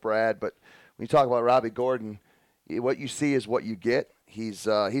 so is Brad. But when you talk about Robbie Gordon, what you see is what you get. He's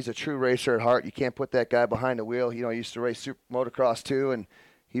a true racer at heart. You can't put that guy behind the wheel. You know, he used to race super motocross too, and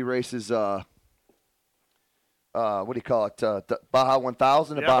he races what do you call it? The Baja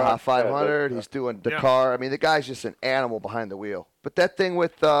 1000, the Baja 500. He's doing Dakar. I mean, the guy's just an animal behind the wheel. But that thing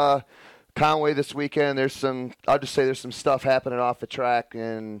with Conway this weekend, there's some stuff happening off the track,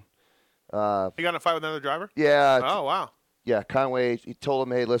 and He got in a fight with another driver? yeah. Oh, wow. Yeah, Conway. He told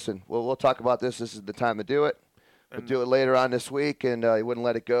him, "Hey, listen, we'll talk about this. This is the time to do it. We'll do it later on this week," and he wouldn't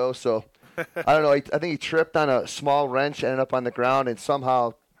let it go. So I don't know. I think he tripped on a small wrench, ended up on the ground, and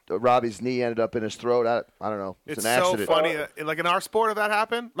somehow Robbie's knee ended up in his throat. I don't know. It's an accident. So funny. Like in our sport, if that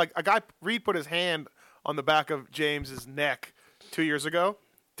happened, like a guy, Reed put his hand on the back of James's neck 2 years ago.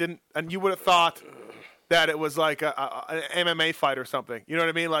 And you would have thought that it was like an MMA fight or something. You know what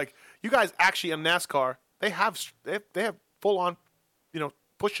I mean? Like you guys actually in NASCAR, they have full on,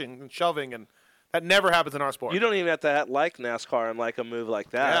 pushing and shoving, and that never happens in our sport. You don't even have to like NASCAR and like a move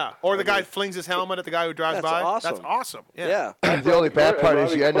like that. Yeah. Or the guy flings his helmet at the guy who drives by. Awesome. That's awesome. Yeah. The only bad part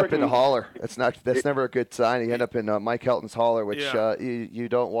is you end up in the hauler. That's never a good sign. You end up in Mike Helton's hauler, which you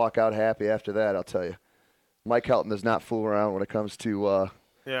don't walk out happy after that. I'll tell you, Mike Helton does not fool around when it comes to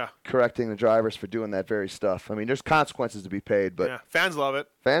correcting the drivers for doing that very stuff. I mean, there's consequences to be paid, but fans love it.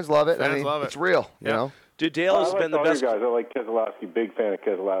 Fans love it. Fans love it. It's real. You know. Dude, Dale has been the best. You guys. I like Keselowski. Big fan of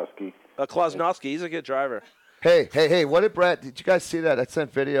Keselowski. Klosnowski, he's a good driver. Hey! What did Brad? Did you guys see that? I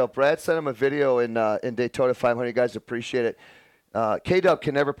sent video. Brad sent him a video in Daytona 500. You guys appreciate it. K-Dub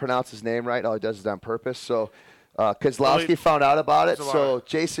can never pronounce his name right. All he does is on purpose. So Keselowski found out about it. So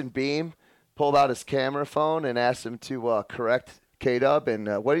Jason Beam pulled out his camera phone and asked him to correct K-Dub.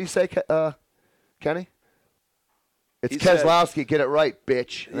 And what did he say, Kenny? It's Keselowski. Get it right,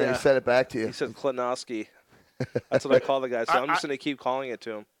 bitch. And then he said it back to you. He said Klenowski. That's what I call the guy. So I'm just going to keep calling it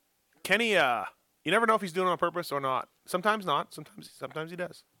to him. Kenny, you never know if he's doing it on purpose or not. Sometimes not. Sometimes he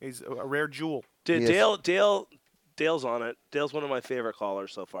does. He's a rare jewel. Dude, Dale's on it. Dale's one of my favorite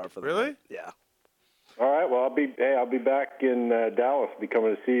callers so far for the Really? night. Yeah. All right. Well, I'll be back in Dallas. Be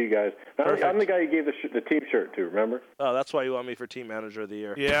coming to see you guys. I'm the guy you gave the team shirt to. Remember? Oh, that's why you want me for team manager of the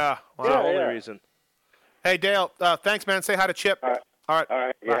year. Yeah. Wow. That's the only reason. Hey, Dale. Thanks, man. Say hi to Chip. All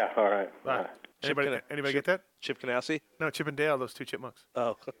right. Yeah. All right. Bye. Anybody get that? Chip Ganassi? No, Chip and Dale, those two chipmunks.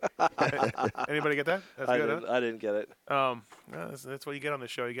 Oh. Anybody get that? That's I good, didn't get it. That's what you get on this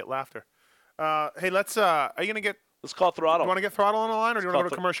show. You get laughter. Hey, let's. Are you gonna get? Let's call Throttle. You want to get Throttle on the line, or do you want to go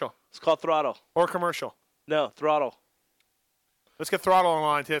to commercial? Let's call Throttle. Or commercial. No, Throttle. Let's get Throttle on the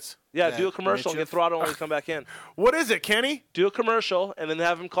line, Tits. Yeah, do a commercial and get Throttle when we come back in. What is it, Kenny? Do a commercial and then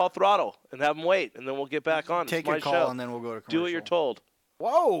have him call Throttle and have him wait, and then we'll get back on. Take it's my your call show. and then we'll go to commercial. Do what you're told.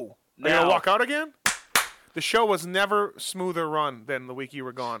 Whoa. Now. Are you gonna walk out again? The show was never smoother run than the week you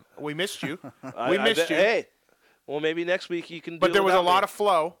were gone. We missed you. We missed you. Hey, well, maybe next week you can do it. But there was a lot me. of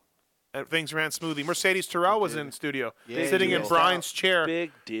flow, and things ran smoothly. Mercedes Terrell was in studio, sitting in Brian's chair.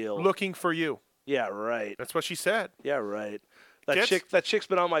 Big deal. Looking for you. Yeah, right. That's what she said. Yeah, right. That chick's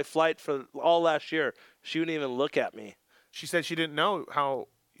been on my flight for all last year. She wouldn't even look at me. She said she didn't know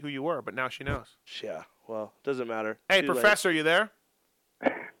who you were, but now she knows. Yeah, well, doesn't matter. Hey, Too Professor, late. you there?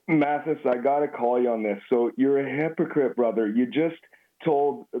 Mathis, I got to call you on this. So you're a hypocrite, brother. You just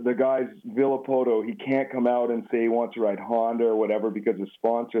told the guys, Villopoto, he can't come out and say he wants to ride Honda or whatever because of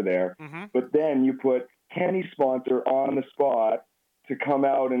sponsor there. Mm-hmm. But then you put Kenny's sponsor on the spot to come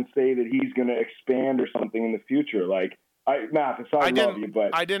out and say that he's going to expand or something in the future. Like, Mathis, I love you,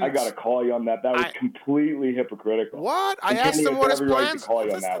 but I got to call you on that. That was completely hypocritical. What? I asked him what his plans.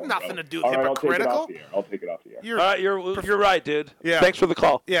 This has nothing to do with hypocritical. I'll take it off the air. All right, you're right, dude. Yeah. Thanks for the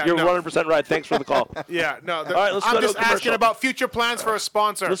call. Yeah, you're 100% right. Thanks for the call. Yeah, no. All right, let's I'm go just to a commercial. asking about future plans for a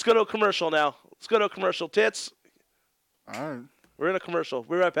sponsor. Let's go to a commercial now. Let's go to a commercial. Tits. All right. We're in a commercial.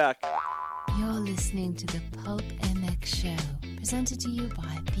 We're right back. You're listening to the Pulp MX Show, presented to you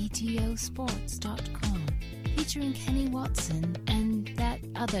by BTOsports.com, featuring Kenny Watson and that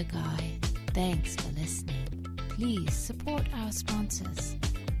other guy. Thanks for listening. Please support our sponsors,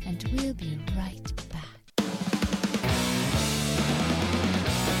 and we'll be right back.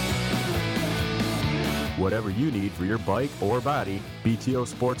 Whatever you need for your bike or body,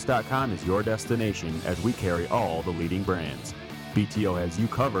 BTOsports.com is your destination as we carry all the leading brands. BTO has you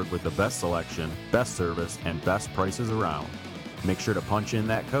covered with the best selection, best service, and best prices around. Make sure to punch in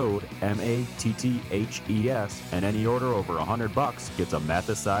that code, MATTHES, and any order over $100 gets a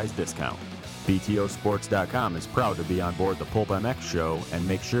Mathis-sized discount. BTOsports.com is proud to be on board the Pulp MX show, and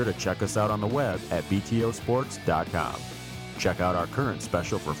make sure to check us out on the web at BTOsports.com. Check out our current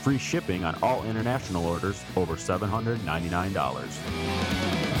special for free shipping on all international orders over $799.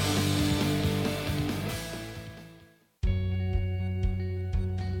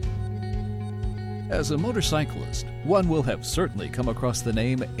 As a motorcyclist, one will have certainly come across the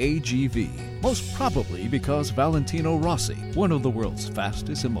name AGV, most probably because Valentino Rossi, one of the world's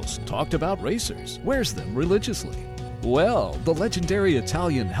fastest and most talked about racers, wears them religiously. Well, the legendary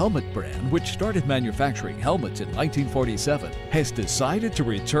Italian helmet brand, which started manufacturing helmets in 1947, has decided to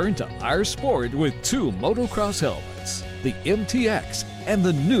return to our sport with two motocross helmets, the MTX and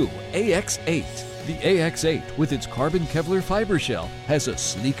the new AX8. The AX8, with its carbon Kevlar fiber shell, has a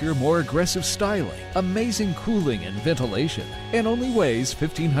sleeker, more aggressive styling, amazing cooling and ventilation, and only weighs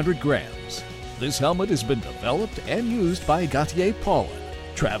 1,500 grams. This helmet has been developed and used by Gautier Paulin,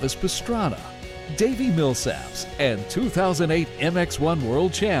 Travis Pastrana, Davey Millsaps, and 2008 MX1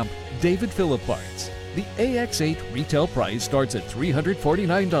 World Champ David Philipparts. The AX8 retail price starts at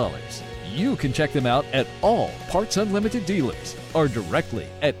 $349. You can check them out at all Parts Unlimited dealers or directly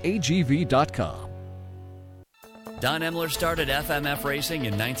at agv.com. Don Emler started FMF Racing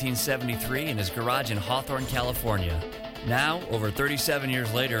in 1973 in his garage in Hawthorne, California. Now, over 37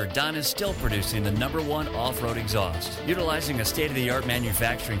 years later, Don is still producing the #1 off-road exhaust, utilizing a state-of-the-art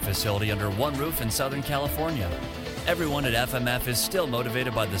manufacturing facility under one roof in Southern California. Everyone at FMF is still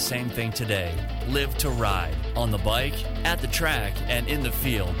motivated by the same thing today: live to ride. On the bike, at the track, and in the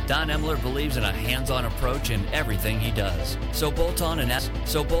field, Don Emler believes in a hands-on approach in everything he does. So bolt on and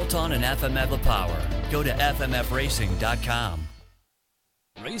FMF the power. Go to fmfracing.com.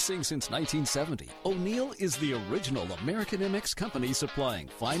 Racing since 1970, O'Neill is the original American MX company supplying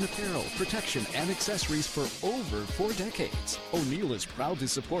fine apparel, protection, and accessories for over 4 decades. O'Neill is proud to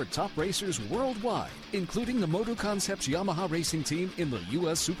support top racers worldwide, including the Moto Concepts Yamaha racing team in the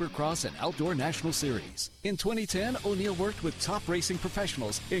U.S. Supercross and Outdoor National Series. In 2010, O'Neill worked with top racing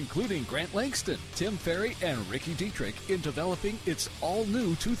professionals, including Grant Langston, Tim Ferry, and Ricky Dietrich, in developing its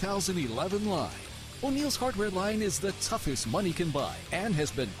all-new 2011 line. O'Neill's hardware line is the toughest money can buy and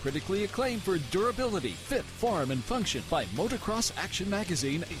has been critically acclaimed for durability, fit, form, and function by Motocross Action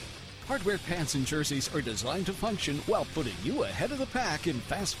Magazine. Hardware pants and jerseys are designed to function while putting you ahead of the pack in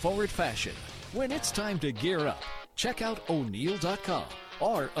fast-forward fashion. When it's time to gear up, check out O'Neill.com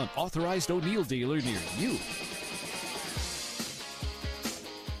or an authorized O'Neill dealer near you.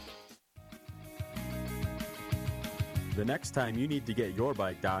 The next time you need to get your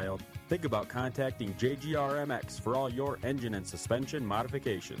bike dialed, think about contacting JGRMX for all your engine and suspension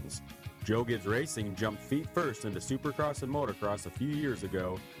modifications. Joe Gibbs Racing jumped feet first into Supercross and Motocross a few years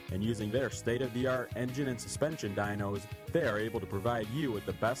ago, and using their state-of-the-art engine and suspension dynos, they are able to provide you with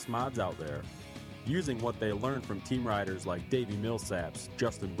the best mods out there. Using what they learned from team riders like Davey Millsaps,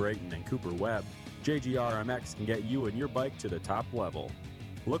 Justin Brayton, and Cooper Webb, JGRMX can get you and your bike to the top level.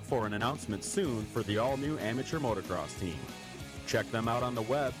 Look for an announcement soon for the all-new amateur motocross team. Check them out on the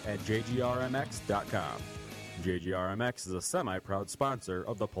web at jgrmx.com. JGRMX is a semi-proud sponsor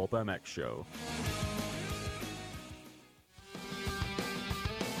of the Pulp MX Show.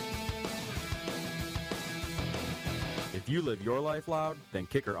 If you live your life loud, then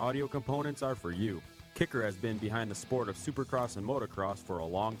Kicker Audio Components are for you. Kicker has been behind the sport of Supercross and Motocross for a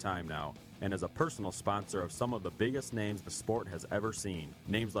long time now, and is a personal sponsor of some of the biggest names the sport has ever seen.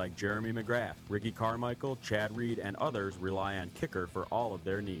 Names like Jeremy McGrath, Ricky Carmichael, Chad Reed, and others rely on Kicker for all of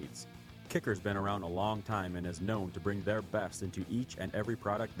their needs. Kicker's been around a long time and is known to bring their best into each and every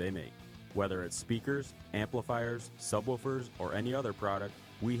product they make. Whether it's speakers, amplifiers, subwoofers, or any other product,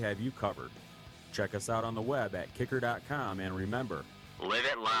 we have you covered. Check us out on the web at kicker.com, and remember, live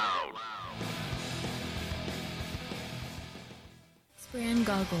it loud. Brand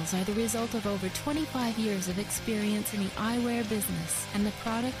goggles are the result of over 25 years of experience in the eyewear business, and the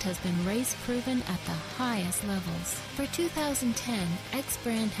product has been race-proven at the highest levels. For 2010, X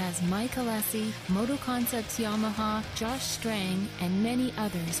Brand has Mike Alessi, Moto Concepts Yamaha, Josh Strang, and many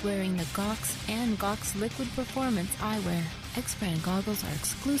others wearing the Gox and Gox Liquid Performance eyewear. X Brand goggles are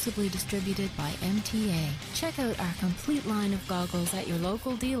exclusively distributed by MTA. Check out our complete line of goggles at your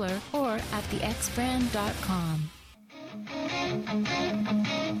local dealer or at thexbrand.com.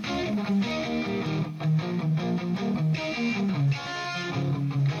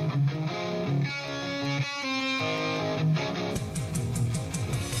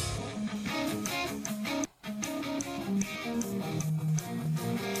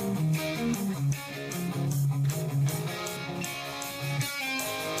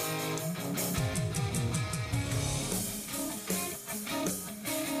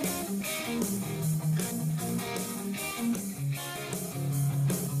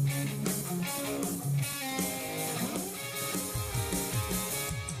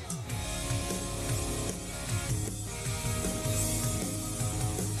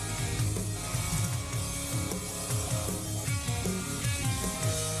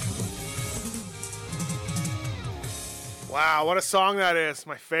 Wow, what a song that is.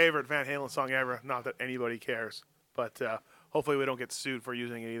 My favorite Van Halen song ever. Not that anybody cares, but hopefully we don't get sued for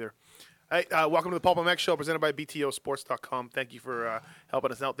using it either. Hey, welcome to the Pulp MX Show presented by BTOsports.com. Thank you for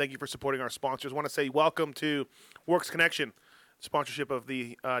helping us out. Thank you for supporting our sponsors. I want to say welcome to Works Connection, sponsorship of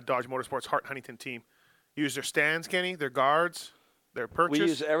the Dodge Motorsports Hart Huntington team. Use their stands, Kenny, their guards, their purchase. We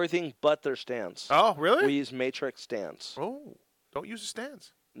use everything but their stands. Oh, really? We use Matrix stands. Oh, don't use the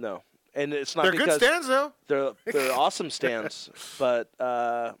stands. No. And it's not they're because good stands, though. They're awesome stands, but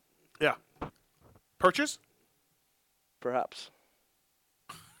yeah, purchase, perhaps.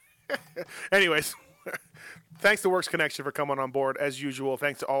 Anyways, thanks to Works Connection for coming on board as usual.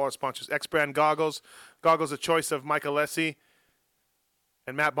 Thanks to all our sponsors: X Brand goggles, a choice of Mike Alessi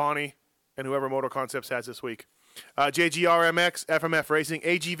and Matt Bonney, and whoever Moto Concepts has this week. JGRMX, FMF Racing,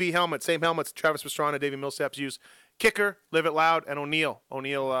 AGV helmet, same helmets Travis Pastrana, Davey Millsaps use. Kicker, Live It Loud, and O'Neill.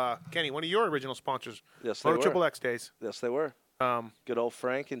 Kenny, one of your original sponsors. Yes, they were. Triple X days. Yes, they were. Good old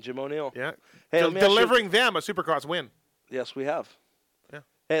Frank and Jim O'Neill. Yeah. Hey, delivering them a Supercross win. Yes, we have. Yeah.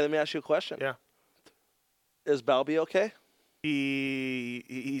 Hey, let me ask you a question. Yeah. Is Balby okay?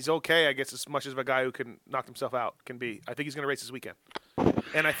 He's okay, I guess, as much as a guy who can knock himself out can be. I think he's going to race this weekend.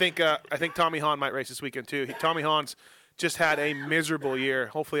 And I think Tommy Hahn might race this weekend, too. Tommy Hahn's just had a miserable year.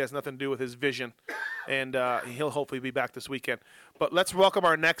 Hopefully it has nothing to do with his vision. and he'll hopefully be back this weekend. But let's welcome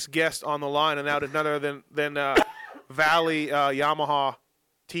our next guest on the line, and out another than Valli Yamaha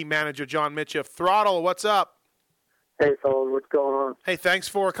team manager John Mitcheff. Throttle, what's up? Hey, fellas, what's going on? Hey, thanks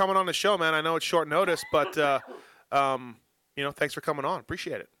for coming on the show, man. I know it's short notice, but thanks for coming on.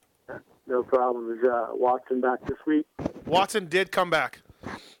 Appreciate it. No problem. Is Watson back this week? Watson did come back.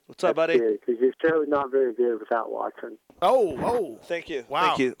 What's up, buddy? Because your show's not very good without Watson. Oh. Thank you.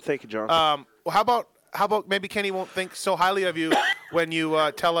 Wow. Thank you, John. Well, how about maybe Kenny won't think so highly of you when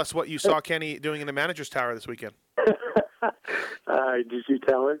you tell us what you saw Kenny doing in the manager's tower this weekend? Did you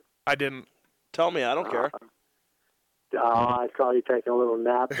tell him? I didn't. Tell me. I don't care. I saw you taking a little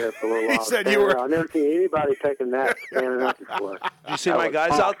nap there for a little while. He said you were. I've never seen anybody take a nap standing up before. Did you see my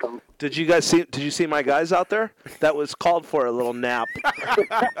guys out? Did you see my guys out there? That was called for a little nap.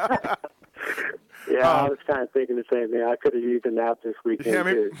 Yeah, I was kind of thinking the same thing. I could have used a nap this weekend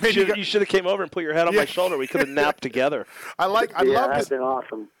too. You should have came over and put your head on my shoulder. We could have napped together. That's been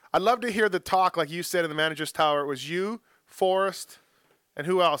awesome. I'd love to hear the talk, like you said in the manager's tower. It was you, Forrest, and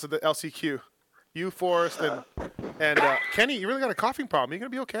who else at the LCQ? You, Forrest, and Kenny. You really got a coughing problem. You gonna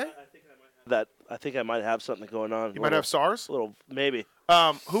be okay? I think I might have something going on. You might have SARS. A little, maybe.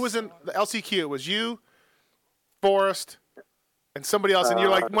 Who was in the LCQ? It was you, Forrest, and somebody else. And you're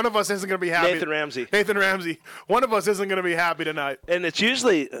like, one of us isn't gonna be happy. Nathan Ramsey. One of us isn't gonna be happy tonight. And it's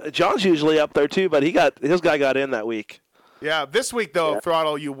usually John's usually up there too, but his guy got in that week. Yeah, this week though,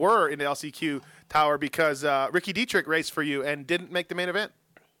 Throttle, you were in the LCQ tower because Ricky Dietrich raced for you and didn't make the main event.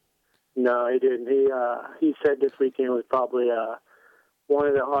 No, he didn't. He said this weekend was probably one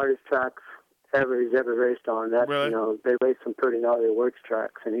of the hardest tracks he's ever raced on. That's really? They raced some pretty gnarly works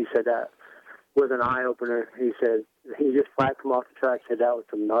tracks, and he said that was an eye opener. He said he just flapped him off the track. Said that was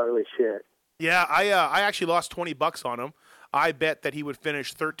some gnarly shit. Yeah, I actually lost $20 on him. I bet that he would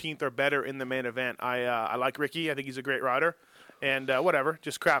finish 13th or better in the main event. I like Ricky. I think he's a great rider. And whatever,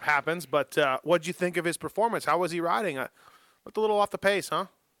 just crap happens. But what'd you think of his performance? How was he riding? Looked a little off the pace, huh?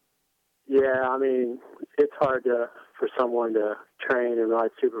 Yeah, I mean, it's hard for someone to train and ride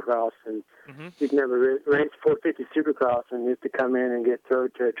Supercross, and he's never raced 450 Supercross, and just to come in and get thrown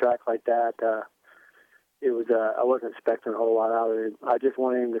to a track like that, it was. I wasn't expecting a whole lot out of him. I just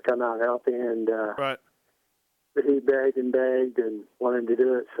wanted him to come out healthy, and right. But he begged and wanted him to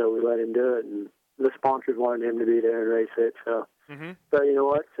do it, so we let him do it, and the sponsors wanted him to be there and race it. So, so you know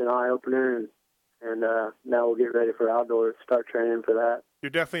what? It's an eye opener, and now we'll get ready for outdoors. Start training for that. You're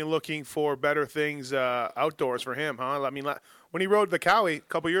definitely looking for better things outdoors for him, huh? I mean, when he rode the Cowie a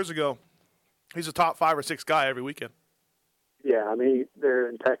couple years ago, he's a top 5 or 6 guy every weekend. Yeah, I mean, they're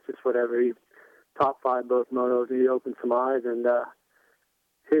in Texas, whatever. He's top 5 both motos. He opened some eyes, and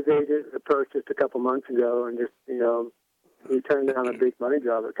his agent approached us a couple months ago, and just, he turned down a big money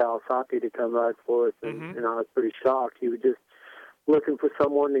job at Kawasaki to come ride for us, and I was pretty shocked. He was just looking for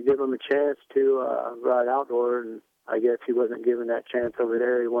someone to give him a chance to ride outdoor, and I guess he wasn't given that chance over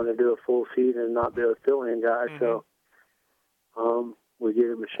there. He wanted to do a full season and not be a fill-in guy, so we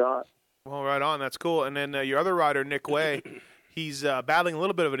gave him a shot. Well, right on. That's cool. And then your other rider, Nick Way, he's battling a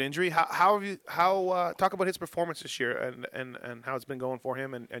little bit of an injury. How talk about his performance this year and how it's been going for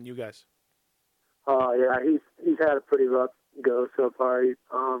him and you guys? Yeah, he's had a pretty rough go so far.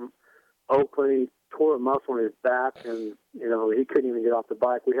 Oakland, he tore a muscle in his back, and he couldn't even get off the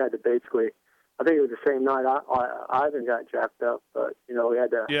bike. We had to basically, I think it was the same night Ivan got jacked up, but we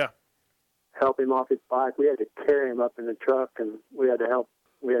had to help him off his bike. We had to carry him up in the truck, and we had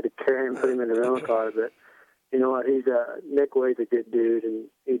to carry him, put him in the rental car. But you know what? Nick Way's a good dude, and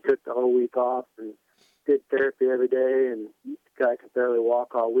he took the whole week off and did therapy every day, and the guy could barely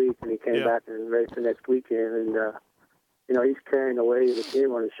walk all week, and he came back and raced the next weekend, and he's carrying the weight of the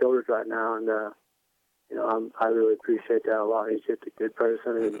team on his shoulders right now, and I really appreciate that a lot. He's just a good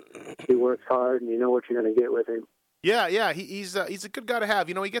person, and he works hard, and you know what you're going to get with him. Yeah, he's a good guy to have.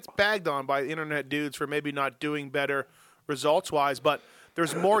 He gets bagged on by internet dudes for maybe not doing better results-wise, but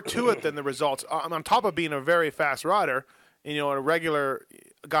there's more to it than the results. On top of being a very fast rider, a regular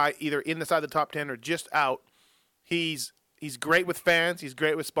guy either inside the top 10 or just out, he's great with fans. He's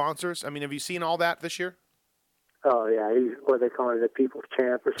great with sponsors. I mean, have you seen all that this year? Oh, yeah. He's what they call him, the people's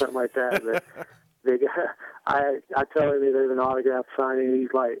champ or something like that. But I tell him there's an autograph signing,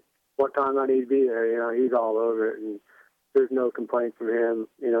 he's like, what time I need to be there? He's all over it, and there's no complaint from him.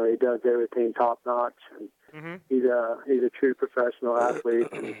 He does everything top-notch, and he's a true professional athlete,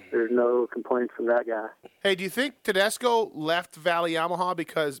 and there's no complaints from that guy. Hey, do you think Tedesco left Valli Yamaha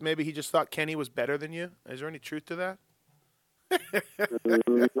because maybe he just thought Kenny was better than you? Is there any truth to that? I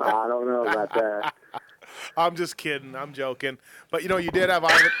don't know about that. I'm just kidding. I'm joking. But you did have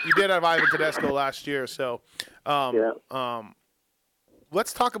Ivan Tedesco last year. So,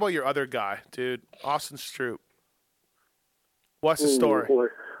 let's talk about your other guy, dude, Austin Stroupe. What's the story?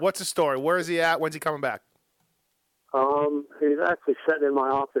 What's the story? Where is he at? When's he coming back? He's actually sitting in my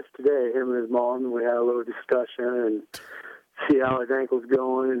office today. Him and his mom, and we had a little discussion and see how his ankle's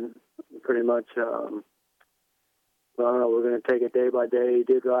going. And pretty much, I don't know. We're going to take it day by day. He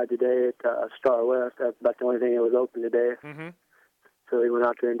did ride today at Star West. That's about the only thing that was open today. Mm-hmm. So he went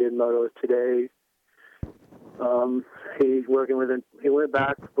out there and did motos today. He's working with him. He went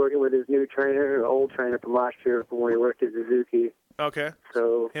back working with his new trainer, old trainer from last year, from when he worked at Suzuki. Okay.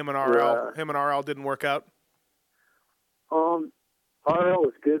 So him and RL didn't work out. RL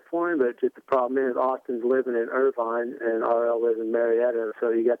was good for him, but just the problem is Austin's living in Irvine and RL lives in Marietta, so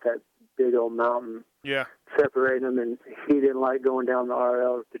you got that big old mountain separating them, and he didn't like going down to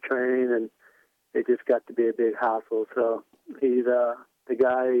RL to train, and it just got to be a big hassle. So he's the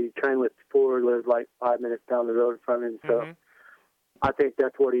guy he trained with before lives like 5 minutes down the road from him. So I think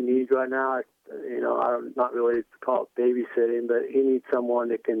that's what he needs right now. I'm not really call it babysitting, but he needs someone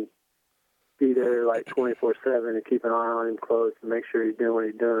that can be there like 24/7 and keep an eye on him close and make sure he's doing what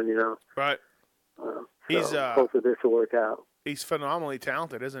he's doing. Right. Hopefully this will work out. He's phenomenally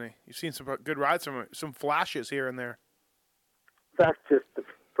talented, isn't he? You've seen some good rides from him, some flashes here and there. That's just the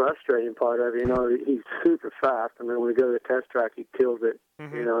frustrating part of it. He's super fast. I mean, when we go to the test track, he kills it.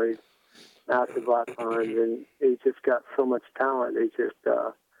 Mm-hmm. He's massive lap times, and he's just got so much talent. He just,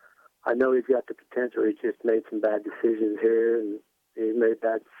 I know he's got the potential. He just made some bad decisions here, and he made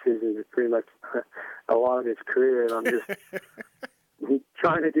bad decisions pretty much a lot of his career. And I'm just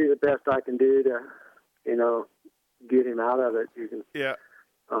trying to do the best I can do to, get him out of it. Yeah.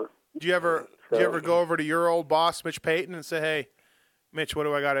 Do you ever go over to your old boss, Mitch Payton, and say, "Hey, Mitch, what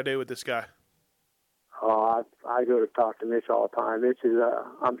do I got to do with this guy?" I go to talk to Mitch all the time. Mitch is,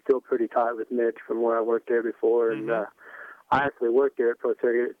 I'm still pretty tight with Mitch from where I worked there before, and I actually worked there at Pro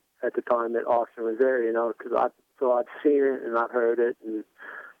Circuit at the time that Austin was there. Because I've seen it and I've heard it, and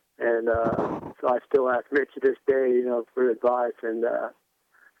so I still ask Mitch to this day, for advice, and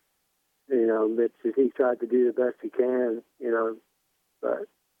Mitch, he tried to do the best he can, but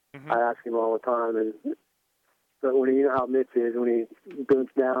I ask him all the time, but when you know how Mitch is, when he bends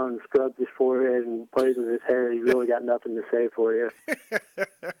down and scrubs his forehead and plays with his hair, he really got nothing to say for you.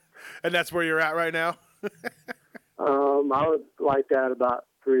 And that's where you're at right now? I was like that about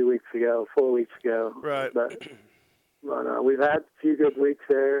 4 weeks ago. Right. But we've had a few good weeks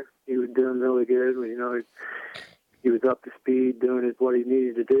there. He was doing really good. He was up to speed, doing what he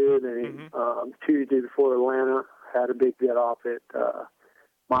needed to do. Then Tuesday before Atlanta, had a big get off at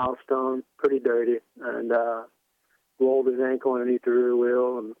Milestone, pretty dirty, and rolled his ankle underneath the rear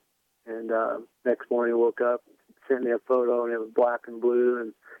wheel. And next morning, woke up, sent me a photo, and it was black and blue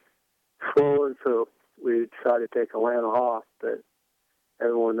and swollen. So we decided to take Atlanta off, but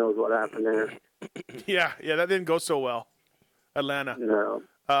everyone knows what happened there. Yeah, that didn't go so well. Atlanta. No.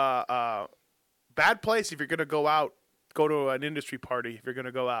 Bad place if you're going to go out. Go to an industry party if you're going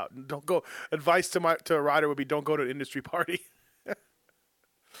to go out. Don't go. Advice to a rider would be don't go to an industry party.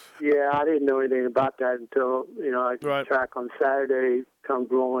 Yeah, I didn't know anything about that until I track on Saturday, comes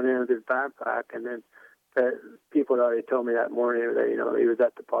rolling in with his backpack, and then people had already told me that morning that he was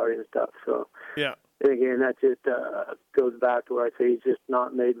at the party and stuff. So yeah. And again, that just goes back to where I say he's just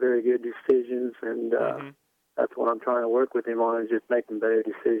not made very good decisions, and that's what I'm trying to work with him on, is just making better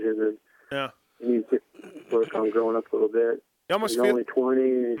decisions. And he needs to work on growing up a little bit. He's only 20,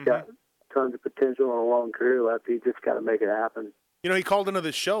 and he's got tons of potential and a long career left. He just got to make it happen. He called into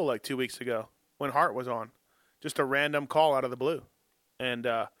the show like 2 weeks ago when Hart was on. Just a random call out of the blue. And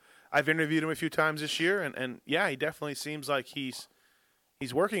I've interviewed him a few times this year, and yeah, he definitely seems like he's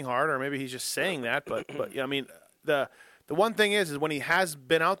working hard, or maybe he's just saying that. But I mean, the one thing is when he has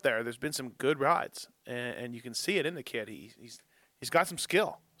been out there, there's been some good rides, and you can see it in the kid. He's got some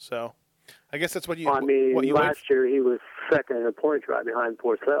skill. So I guess that's what you. Well, I mean, last year he was second in the points right behind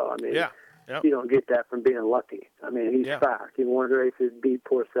Porcel. I mean, you don't get that from being lucky. I mean, he's fast. He won races, beat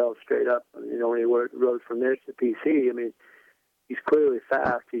Porcel straight up. When he rode from there to PC, I mean, he's clearly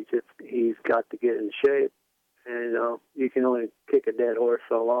fast. He's got to get in shape. And, you can only kick a dead horse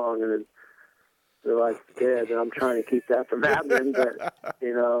so long, and then the life's dead. And I'm trying to keep that from happening, but,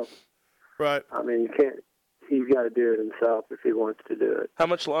 Right. I mean, you can't. He's got to do it himself if he wants to do it. How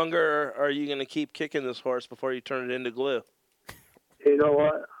much longer are you going to keep kicking this horse before you turn it into glue? You know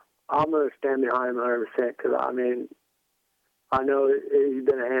what? I'm going to stand behind him 100% because, I mean, I know he's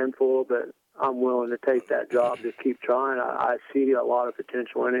been a handful, but I'm willing to take that job to keep trying. I see a lot of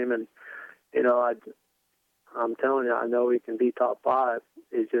potential in him, and, I'm telling you, I know he can be top 5.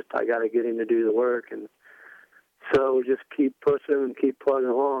 It's just I got to get him to do the work, and so just keep pushing and keep plugging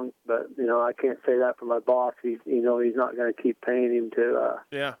along. But I can't say that for my boss. He's he's not going to keep paying him to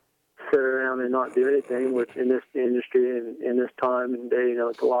sit around and not do anything. Which in this industry and in this time and day,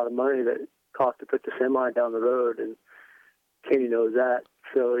 it's a lot of money that it costs to put the semi down the road, and Kenny knows that.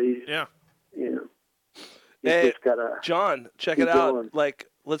 So he's Hey, just gotta John, check keep it out. going. Like,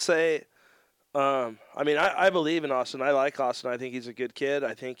 let's say, I believe in Austin. I like Austin. I think he's a good kid.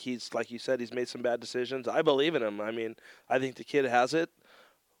 I think he's, like you said, he's made some bad decisions. I believe in him. I mean, I think the kid has it.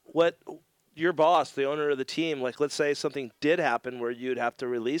 What your boss, the owner of the team, like, let's say something did happen where you'd have to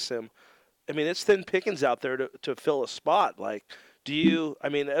release him. I mean, it's thin pickings out there to fill a spot. Like, it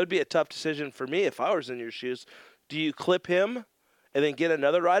would be a tough decision for me if I was in your shoes. Do you clip him and then get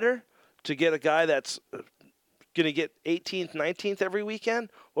another rider to get a guy that's going to get 18th, 19th every weekend?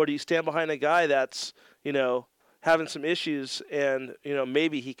 Or do you stand behind a guy that's, having some issues and,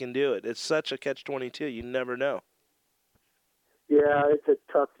 maybe he can do it? It's such a catch-22. You never know. Yeah, it's a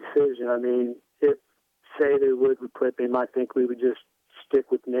tough decision. I mean, if, say, they would clip him, I think we would just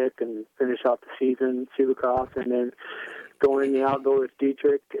stick with Nick and finish out the season, Supercross, and then go in the outdoor with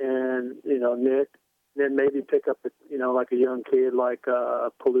Dietrich and, Nick. Then maybe pick up, like a young kid like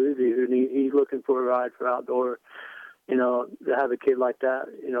Paluzzi, who he's looking for a ride for outdoor. To have a kid like that,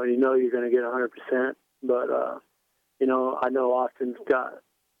 you're going to get 100%. But, I know Austin's got,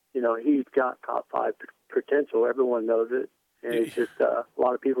 he's got top 5 potential. Everyone knows it. And it's just a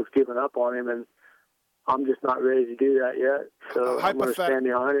lot of people's given up on him, and I'm just not ready to do that yet. So I'm going to stand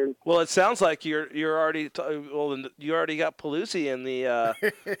behind him. Well, it sounds like you're already you already got Paluzzi in the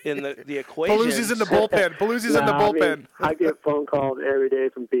the equation. Paluzzi's in the bullpen. Paluzzi's in the bullpen. I get phone calls every day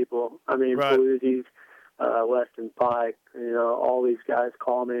from people. I mean, right. Paluzzi's, Weston Pike, all these guys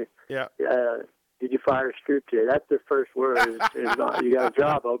call me. Yeah. Did you fire Stroupe today? That's their first word. Is not, you got a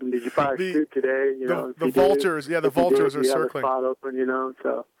job open. Did you fire Stroupe today? The vultures. The vultures are circling. You have a spot open,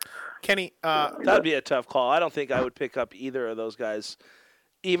 so. Kenny, that'd be a tough call. I don't think I would pick up either of those guys.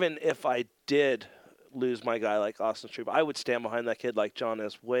 Even if I did lose my guy like Austin Stroupe, I would stand behind that kid like John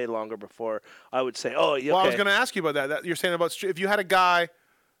is way longer before I would say, oh, yeah. Well, okay. I was going to ask you about that. You're saying about Stroupe. If you had a guy,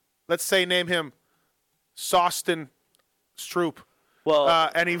 let's say name him Sawston Stroupe. Well,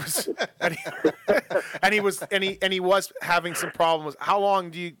 and he was, and he was having some problems. How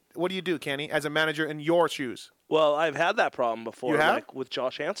long what do you do, Kenny, as a manager in your shoes? Well, I've had that problem before, You have? like with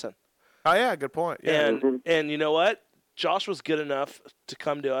Josh Hansen. Oh yeah, good point. Yeah. And you know what? Josh was good enough to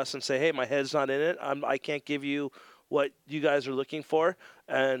come to us and say, "Hey, my head's not in it. I can't give you what you guys are looking for."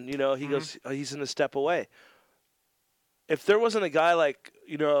 And he goes, he's in a step away. If there wasn't a guy like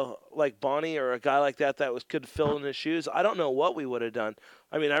like Bonnie or a guy like that could fill in his shoes, I don't know what we would have done.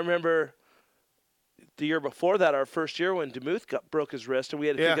 I mean, I remember the year before that, our first year when DeMuth broke his wrist, and we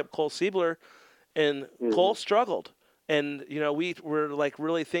had to pick up Cole Siebler, and Cole struggled. And we were like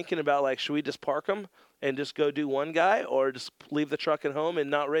really thinking about like, should we just park him and just go do one guy, or just leave the truck at home and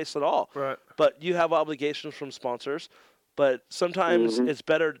not race at all? Right. But you have obligations from sponsors. But sometimes it's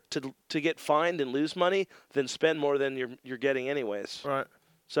better to get fined and lose money than spend more than you're getting anyways. Right.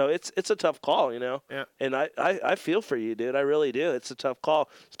 So it's a tough call, Yeah. And I feel for you, dude. I really do. It's a tough call,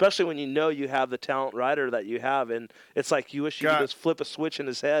 especially when you have the talent rider that you have, and it's like you wish you could just flip a switch in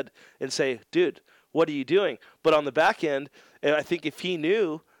his head and say, dude, what are you doing? But on the back end, and I think if he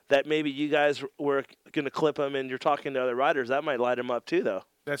knew that maybe you guys were going to clip him and you're talking to other riders, that might light him up too, though.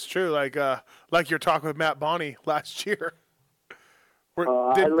 That's true. Like you're talking with Matt Bonney last year.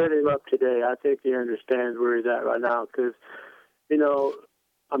 I lit him up today. I think he understands where he's at right now because,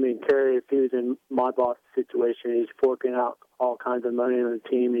 Terry, if he was in my boss's situation, he's forking out all kinds of money on the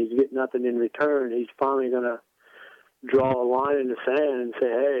team. He's getting nothing in return. He's finally going to draw a line in the sand and say,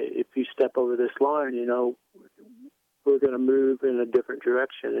 hey, if you step over this line, we're going to move in a different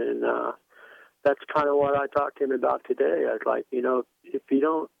direction. And that's kind of what I talked to him about today. I was like, if you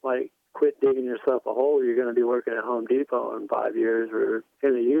don't, quit digging yourself a hole, you're going to be working at Home Depot in 5 years or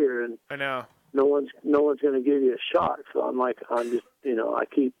in a year. And I know. No one's going to give you a shot. So I'm just, I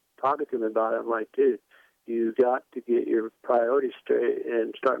keep talking to him about it. I'm like, dude, you got to get your priorities straight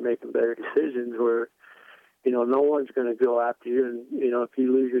and start making better decisions where, no one's going to go after you. And, if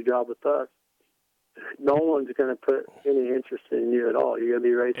you lose your job with us, no one's going to put any interest in you at all. You're going to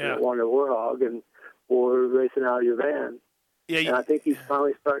be racing at Wonder Warthog or racing out of your van. Yeah, and I think he's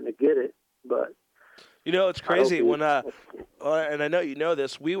finally starting to get it, but it's crazy when and I know you know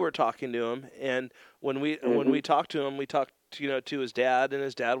this. We were talking to him, and when we talked to him, we talked to his dad, and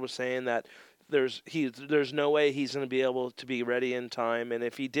his dad was saying that there's no way he's going to be able to be ready in time, and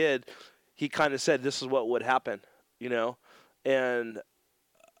if he did, he kind of said this is what would happen, and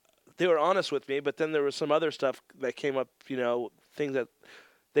they were honest with me. But then there was some other stuff that came up, things that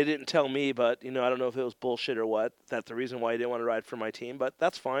they didn't tell me, but I don't know if it was bullshit or what. That's the reason why he didn't want to ride for my team, but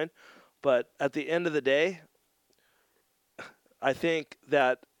that's fine. But at the end of the day, I think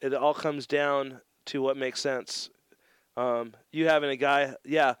that it all comes down to what makes sense. You having a guy,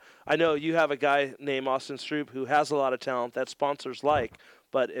 I know you have a guy named Austin Stroupe who has a lot of talent that sponsors like,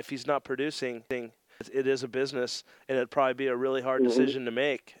 but if he's not producing, it is a business, and it'd probably be a really hard decision to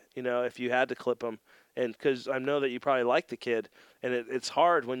make, if you had to clip him. And because I know that you probably like the kid, and it's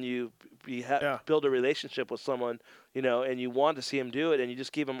hard when you build a relationship with someone, and you want to see him do it, and you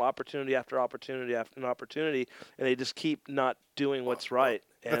just give him opportunity after opportunity after opportunity, and they just keep not doing what's right.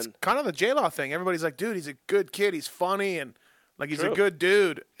 And that's kind of the J-Law thing. Everybody's like, dude, he's a good kid. He's funny, and he's a good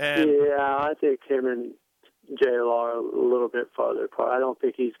dude. And I think him and J-Law are a little bit farther apart. I don't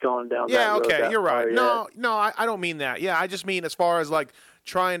think he's gone down that road. Yeah, okay, you're right. Yet. No, I don't mean that. Yeah, I just mean as far as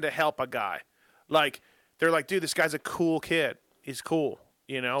trying to help a guy. They're like, dude, this guy's a cool kid. He's cool,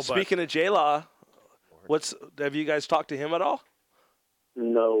 Speaking of J-Law, have you guys talked to him at all?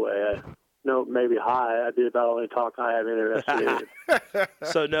 No way. No, maybe hi. I did about the only talk I have interested in.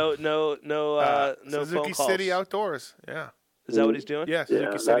 So no Suzuki phone calls. City Outdoors. Yeah. Is that what he's doing? Yeah,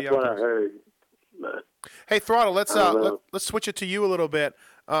 Suzuki City that's Outdoors. what I heard. But hey, Throttle, let's switch it to you a little bit.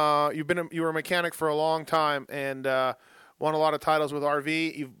 You were a mechanic for a long time and won a lot of titles with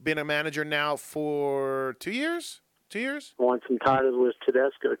RV. You've been a manager now for 2 years? 2 years? Won some titles with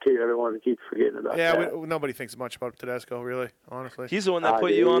Tedesco, too. Everyone keeps forgetting about that. Yeah, nobody thinks much about Tedesco, really, honestly. He's the one that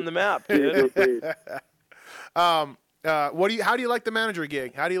put you on the map, dude. How do you like the manager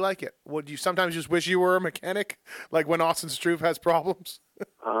gig? How do you like it? Would you sometimes just wish you were a mechanic, like when Austin Stroupe has problems?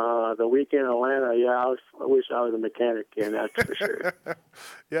 The week in Atlanta, I wish I was a mechanic again, that's for sure.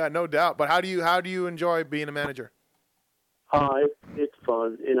 Yeah, no doubt. But how do you enjoy being a manager? It's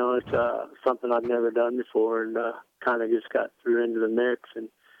fun. It's something I've never done before, and kind of just got through into the mix, and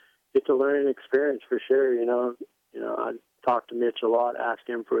it's a learning experience for sure. I talk to Mitch a lot, ask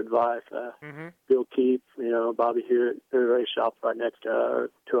him for advice. Bill Keefe, Bobby Hewitt, they're a race shop right next to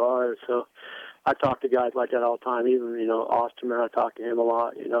ours, so I talk to guys like that all the time. Even Osterman, I talk to him a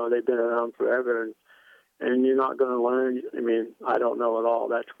lot. They've been around forever, and you're not going to learn. I mean, I don't know it all,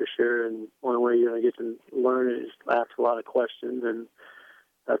 that's for sure. And one way you're going to get to learn is ask a lot of questions, and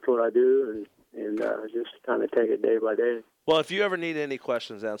that's what I do, and just kind of take it day by day. Well, if you ever need any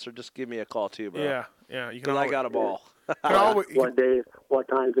questions answered, just give me a call too, bro. Yeah. You can. I got a ball. What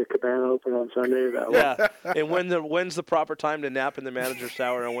time's the cabana open on Sunday? Yeah, and when's the proper time to nap in the manager's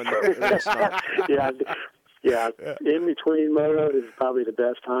tower, and when the not? Yeah. In between motos is probably the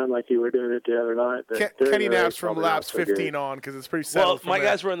best time, like you were doing it the other night. But Kenny naps from laps 15 on because it's pretty settled. Well, my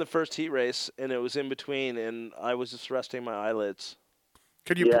guys were in the first heat race, and it was in between, and I was just resting my eyelids.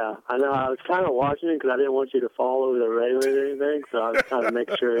 Yeah, I know. I was kind of watching it because I didn't want you to fall over the railing or anything, so I was trying to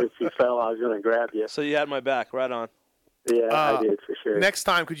make sure if you fell, I was going to grab you. So you had my back, right on. Yeah, I did for sure. Next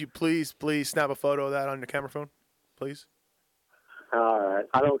time, could you please snap a photo of that on your camera phone, please? All right.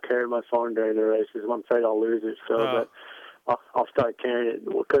 I don't carry my phone during the races. I'm afraid I'll lose it, but I'll start carrying it.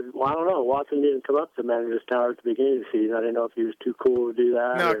 Because, I don't know. Watson didn't come up to manager's tower at the beginning of the season. I didn't know if he was too cool to do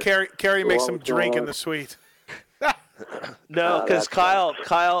that. No, Kerry makes some drink in the suite. No, because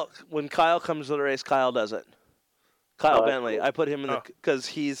Kyle, when Kyle comes to the race, Kyle does it. Kyle Bentley. Cool. I put him in because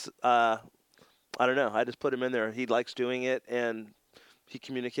he's, I don't know. I just put him in there. He likes doing it, and he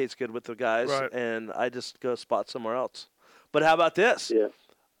communicates good with the guys, and I just go spot somewhere else. But how about this? Yeah.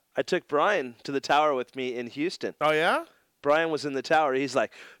 I took Brian to the tower with me in Houston. Oh, yeah? Brian was in the tower. He's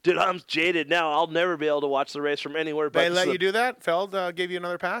like, dude, I'm jaded now. I'll never be able to watch the race from anywhere. They let you do that? Feld gave you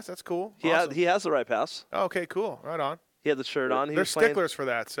another pass? That's cool. Awesome. He has the right pass. Okay, cool. Right on. He had the shirt on. They're sticklers for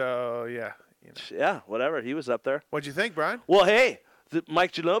that, so yeah. Yeah, whatever. He was up there. What'd you think, Brian? Well, hey,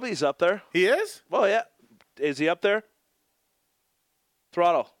 Mike Ginobili's up there. He is? Well, yeah. Is he up there?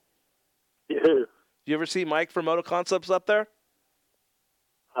 Throttle. Yeah. You ever see Mike from Moto Concepts up there?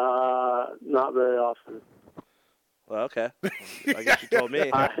 Not very often. Well, okay. I guess you told me.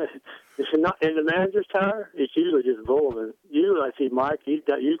 It's not in the manager's tower. It's usually just Volman. Usually I see Mike. He's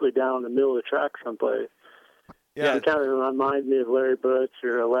usually down in the middle of the track someplace. Yeah, it kind of reminds me of Larry Butch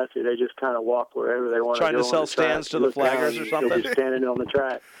or Alessi. They just kind of walk wherever they want to go. Trying to sell stands to the flaggers or something? They'll be standing on the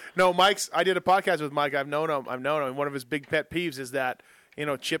track. No, I did a podcast with Mike. I've known him. And one of his big pet peeves is that,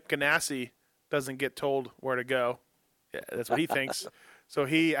 Chip Ganassi doesn't get told where to go. Yeah, that's what he thinks. So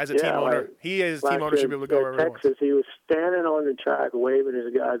he, as a team owner, team owner should be able to go wherever he wants. Texas, he was standing on the track waving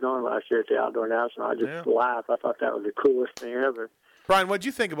his guys on last year at the Outdoor National. I just laughed. I thought that was the coolest thing ever. Brian, what did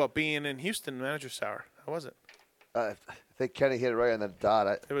you think about being in Houston Manager's Tower? How was it? I think Kenny hit it right on the dot.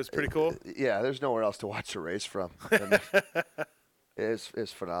 It was pretty cool. Yeah, there's nowhere else to watch the race from.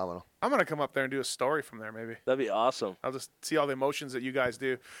 It's phenomenal. I'm going to come up there and do a story from there, maybe. That'd be awesome. I'll just see all the emotions that you guys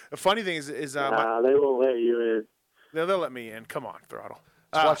do. The funny thing is they won't let you in. They'll let me in. Come on, Throttle.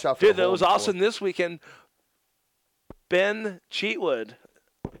 Watch out for dude, that was awesome this weekend. Ben Cheatwood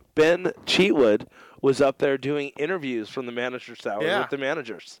was up there doing interviews from the Manager's Tower with the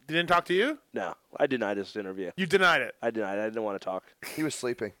managers. He didn't talk to you? No, I denied his interview. You denied it? I denied it. I didn't want to talk. He was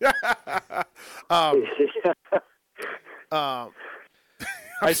sleeping. I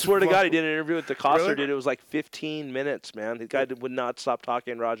swear to God, he did an interview with DeCoster, Really? dude. It was like 15 minutes, man. The guy would not stop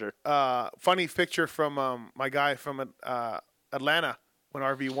talking, Roger. Funny picture from my guy from Atlanta when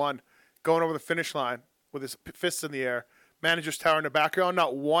RV won, going over the finish line with his fists in the air. Manager's Tower in the background.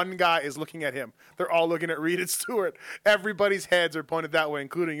 Not one guy is looking at him. They're all looking at Reed and Stewart. Everybody's heads are pointed that way,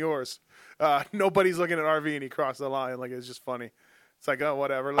 including yours. Nobody's looking at RV, and he crossed the line. Like, it's just funny. It's like, oh,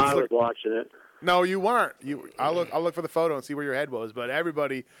 whatever. I was watching it. No, you weren't. I'll look for the photo and see where your head was, but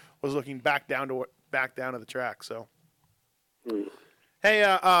everybody was looking back down to the track. So,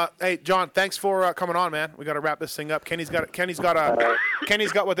 hey, John, thanks for coming on, man. We got to wrap this thing up. Kenny's got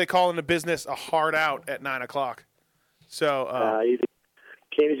what they call in the business a hard out at 9:00. So,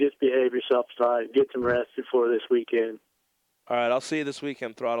 Kenny, just behave yourself tonight. Get some rest before this weekend. All right, I'll see you this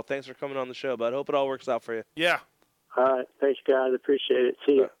weekend, Throttle. Thanks for coming on the show, bud. Hope it all works out for you. Yeah. All right. Thanks, guys. Appreciate it.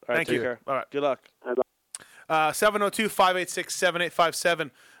 See you. All right, Thank take you. care. All right. Good luck.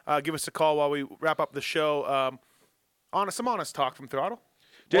 702-586-7857. Give us a call while we wrap up the show. Some honest talk from Throttle.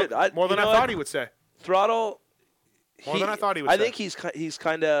 Dude, more than I thought he would say. Throttle. More than I thought he would I say. think he's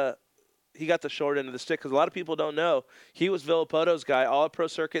kind of he got the short end of the stick because a lot of people don't know he was Villopoto's guy, all at Pro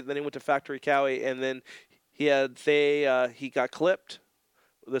Circuit. Then he went to Factory Cowie, and then he got clipped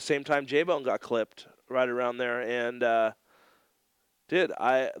the same time J-Bone got clipped right around there. And the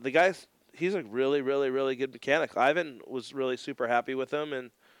guy, he's a really, really, really good mechanic. Ivan was really super happy with him,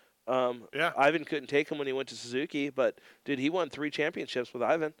 and Ivan couldn't take him when he went to Suzuki, but dude, he won 3 championships with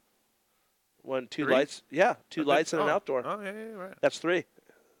Ivan. Won 2 lights. Yeah, 2 lights and an outdoor. Oh, yeah, right. That's 3.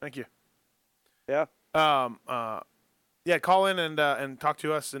 Thank you. Yeah. Call in and talk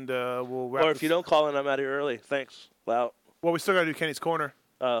to us, and we'll wrap. Or if you don't call in, I'm out here early. Thanks. Wow. Well, we still got to do Kenny's Corner.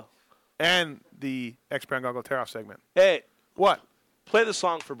 Oh. And the X-Brand Goggle Tear-Off segment. Hey. What? Play the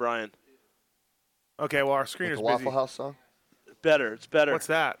song for Brian. Okay, well, our screener's the busy. Waffle House song? Better. It's better. What's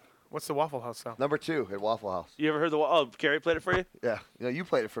that? What's the Waffle House song? Number 2 at Waffle House. You ever heard Gary played it for you? Yeah. You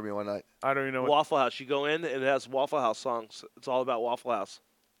played it for me one night. I don't even know. Waffle House. You go in, and it has Waffle House songs. It's all about Waffle House.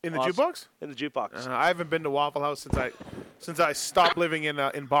 In the jukebox? In the jukebox. I haven't been to Waffle House since I stopped living in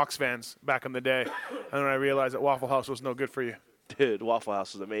box vans back in the day, and then I realized that Waffle House was no good for you. Dude, Waffle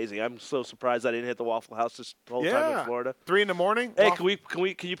House is amazing. I'm so surprised I didn't hit the Waffle House this whole time in Florida. 3 a.m. Hey,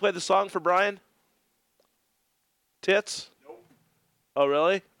 can you play the song for Brian? Tits? Nope. Oh,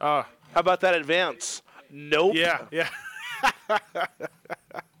 really? How about that advance? Nope. Yeah.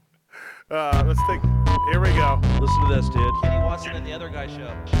 Let's take. Here we go. Listen to this, dude. Kenny Watson and the Other Guy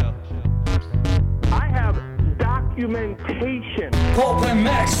show. I have documentation. Pulp and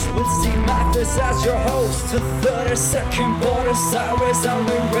Max with Steve Mathis as your host. The 32nd Buenos Aires, and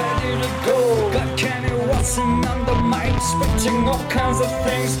we're ready to go. Got Kenny Watson on the mic, spitting all kinds of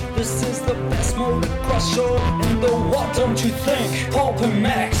things. This is the best motocross show in the world, don't you think? Pulp and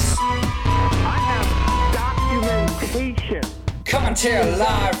Max. I have documentation. Coming to you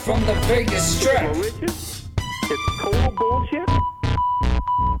live from the Vegas Strip. It's total bullshit.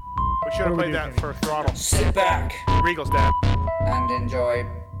 We should have played that for Throttle. Sit back. Regal's dad. And enjoy. I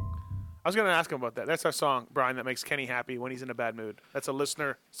was going to ask him about that. That's our song, Brian, that makes Kenny happy when he's in a bad mood. That's a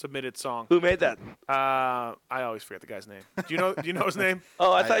listener-submitted song. Who made that? I always forget the guy's name. Do you know his name?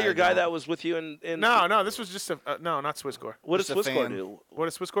 Oh, I thought your guy that was with you in... No, this was just no, not Swisscore. What does Swisscore do? What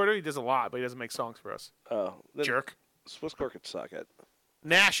does Swisscore do? He does a lot, but he doesn't make songs for us. Oh. Jerk. Swisscore could suck it.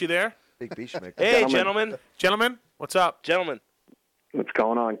 Nash, you there? Big beach maker. Hey, gentlemen. Gentlemen, what's up? Gentlemen. What's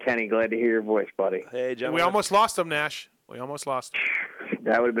going on, Kenny? Glad to hear your voice, buddy. Hey, gentlemen. We almost lost him, Nash. We almost lost.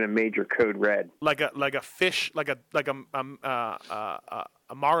 That would have been a major code red. Like a fish, like a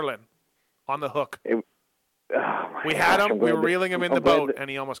marlin on the hook. We had him. We were reeling him in the boat, and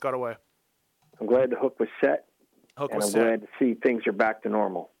he almost got away. I'm glad the hook was set. I'm glad to see things are back to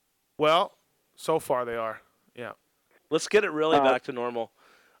normal. Well, so far they are. Yeah. Let's get it really back to normal.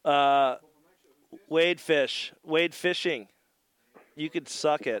 Wade Fishing. You could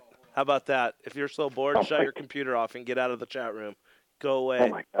suck it. How about that? If you're so bored, shut your computer off and get out of the chat room. Go away. Oh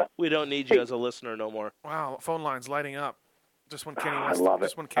my God. We don't need you as a listener no more. Wow, phone line's lighting up. Just when Kenny wants. I love it.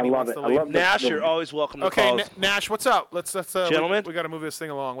 Just when Kenny I love wants it. to I leave. love Nash, you're always welcome to Okay, call. Nash, what's up? Let's Gentlemen? we got to move this thing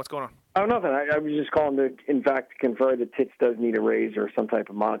along. What's going on? Oh, nothing. I was just calling to, in fact, confer that Tits does need a raise or some type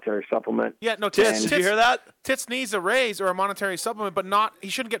of monetary supplement. Yeah, no, Tits, did you hear that? Tits needs a raise or a monetary supplement, but not. He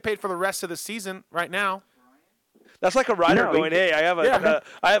shouldn't get paid for the rest of the season right now. That's like a rider No, going, hey, I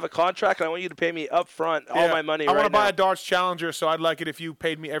have a contract and I want you to pay me up front all my money I right want to buy now. a Dodge Challenger, so I'd like it if you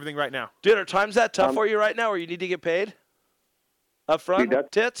paid me everything right now. Dude, are times that tough for you right now where you need to get paid? Up front,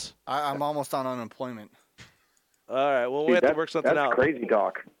 Tits? I'm almost on unemployment. All right, well, we have to work something out. That's crazy,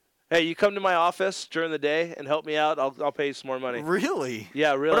 Doc. Hey, you come to my office during the day and help me out. I'll pay you some more money. Really?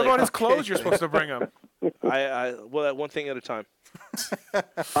 Yeah, really. What about his clothes you're supposed to bring him? Well, one thing at a time.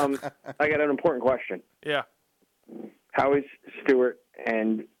 I got an important question. Yeah. How is Stewart,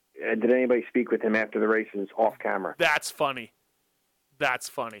 and did anybody speak with him after the races off camera? That's funny.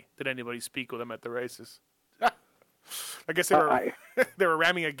 Did anybody speak with him at the races? I guess they were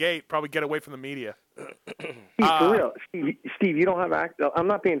ramming a gate. Probably get away from the media. Steve, for real, Steve, you don't have access. I'm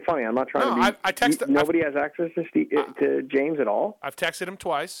not being funny. I'm not trying to be. I texted. Nobody has access to James at all. I've texted him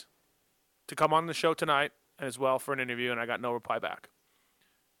twice to come on the show tonight as well for an interview, and I got no reply back.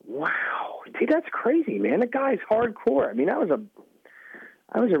 Wow, dude, that's crazy, man. The guy's hardcore. I mean, that was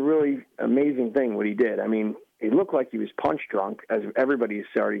a really amazing thing what he did. I mean, it looked like he was punch drunk, as everybody's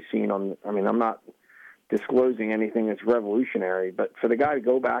already seen on. I mean, I'm not disclosing anything that's revolutionary, but for the guy to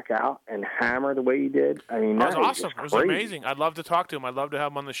go back out and hammer the way he did, I mean, that was was awesome. It was amazing. I'd love to talk to him. I'd love to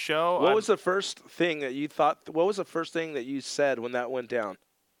have him on the show. What was the first thing that you thought? What was the first thing that you said when that went down?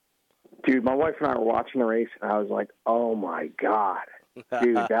 Dude, my wife and I were watching the race, and I was like, "Oh my god,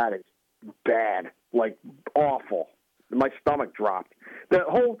 dude, that is bad, like awful." My stomach dropped.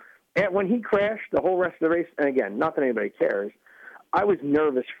 When he crashed, the whole rest of the race, and again, not that anybody cares, I was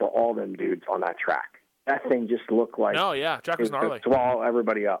nervous for all them dudes on that track. That thing just looked like track was gnarly. Swallow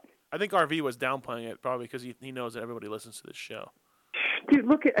everybody up. I think RV was downplaying it probably because he knows that everybody listens to this show. Dude,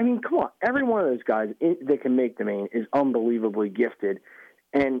 come on. Every one of those guys that can make the main is unbelievably gifted.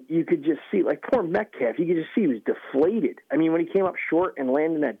 And you could just see, like poor Metcalf, you could just see he was deflated. I mean, when he came up short and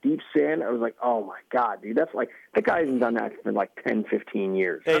landed in that deep sand, I was like, oh my God, dude, that's like, that guy hasn't done that for like 10, 15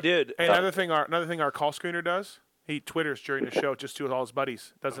 years. Hey, dude. Hey, another thing our call screener does, he Twitters during the show just to all his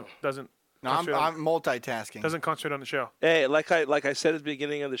buddies. Doesn't. No, I'm multitasking. Doesn't concentrate on the show. Hey, like I said at the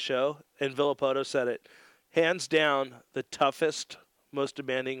beginning of the show, and Villopoto said it, hands down the toughest, most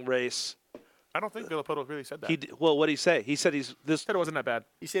demanding race. I don't think Villopoto really said that. What did he say? He said said it wasn't that bad.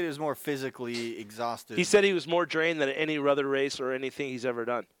 He said he was more physically exhausted. He said he was more drained than any other race or anything he's ever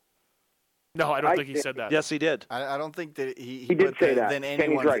done. No, I don't think he said that. Yes, he did. I don't think that he did say that. than Kenny's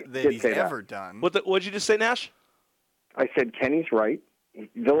anyone right. that he's ever done. What did you just say, Nash? I said Kenny's right.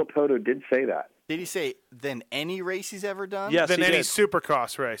 Villopoto did say that. Did he say than any race he's ever done? Yes, than he any did.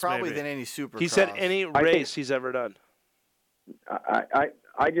 Supercross race. Probably maybe. than any Supercross. He said any race he's ever done.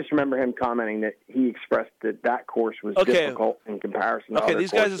 I just remember him commenting that he expressed that course was difficult in comparison to other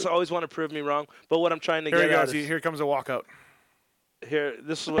these courses. guys just always want to prove me wrong. But what I'm trying to Here get he at goes. is Here comes a walkout.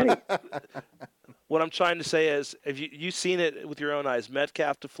 this is what I'm trying to say is if you've seen it with your own eyes,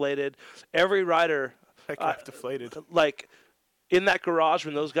 Metcalf deflated. Every rider deflated. Like in that garage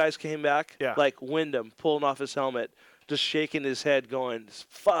when those guys came back, like Wyndham pulling off his helmet, just shaking his head, going,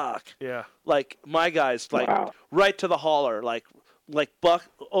 "Fuck!" Yeah. Like my guys, like right to the hauler, like buck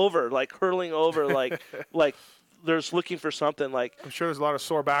over, like hurling over, like they're just looking for something. Like I'm sure there's a lot of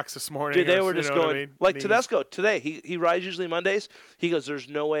sore backs this morning. Dude, they were just going I mean? like Tedesco today. He rides usually Mondays. He goes, "There's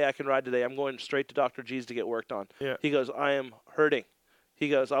no way I can ride today. I'm going straight to Dr. G's to get worked on." Yeah. He goes, "I am hurting." He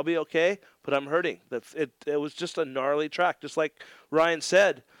goes, "I'll be okay, but I'm hurting." It was just a gnarly track, just like Ryan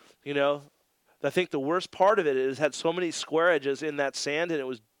said. You know, I think the worst part of it is had so many square edges in that sand, and it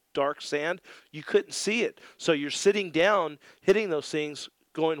was dark sand. You couldn't see it, so you're sitting down, hitting those things,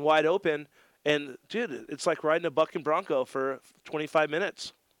 going wide open, and dude, it's like riding a bucking bronco for 25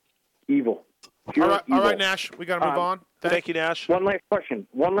 minutes. Evil. All right, Nash, we got to move on. Thank you, Nash. One last question.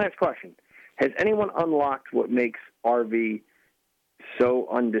 Has anyone unlocked what makes RV so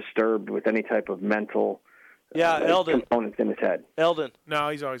undisturbed with any type of mental Eldon components in his head? Eldon. No,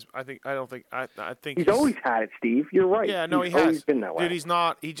 he's always. I think he's always had it, Steve. You're right. Yeah, no, he's he has. always been that way. Dude, he's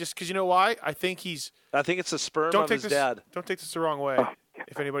not. He just because you know why? I think it's a sperm of his dad. Don't take this the wrong way.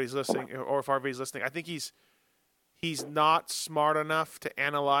 If anybody's listening, or if RV's listening, I think he's not smart enough to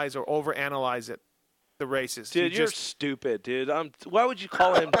analyze or overanalyze it. the races. Dude, you're stupid, dude. Why would you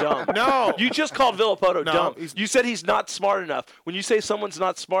call him dumb? No. You just called Villopoto No, dumb. You said he's not smart enough. When you say someone's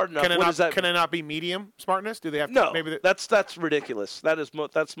not smart enough, what does that Can it not be medium smartness? Do they have No, to, maybe that's ridiculous. That's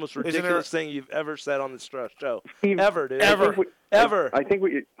the most ridiculous thing you've ever said on this show. Steve, Ever, dude. Ever. I think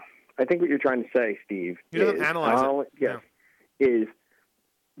what you're trying to say, Steve, He doesn't analyze it. Is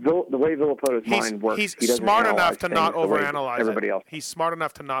the way Villopoto's mind works. He's he doesn't smart analyze enough to things not the way overanalyze everybody it. else. He's smart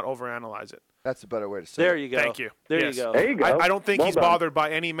enough to not overanalyze it. That's a better way to say There it. you go. Thank you. There Yes. you go. There you go. I don't think Well he's done. bothered by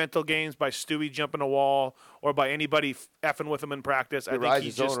any mental games, by Stewie jumping a wall, or by anybody effing with him in practice. I think rides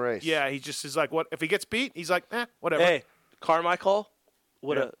he's his own just race. Yeah, he just is like, what if he gets beat? He's like, whatever. Hey, Carmichael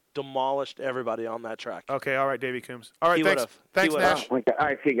would have demolished everybody on that track. Okay, all right, Davey Coombs. All right, He thanks. would've. Thanks, He would've. Nash. All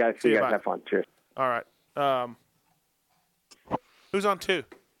right, see you guys. See you, bye. Have fun. Cheers. All right. Who's on 2?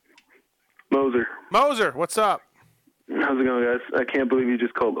 Moser, what's up? How's it going, guys? I can't believe you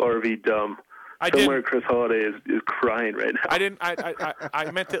just called RV dumb. Somewhere Chris Holiday is crying right now. I didn't.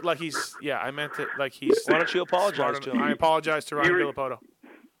 I meant it like he's. Yeah, I meant it like he's. Why don't you apologize to him? I apologize to Ryan Villopoto.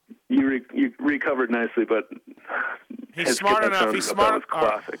 You recovered nicely, but He's smart enough. He's smart.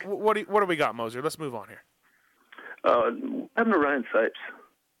 Classic. What do we got, Moser? Let's move on here. What happened to Ryan Sipes?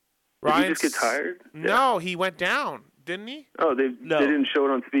 Did he just get tired? No, he went down, didn't he? Oh, they didn't show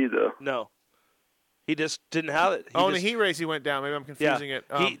it on speed though. No. He just didn't have it. In the heat race he went down. Maybe I'm confusing it.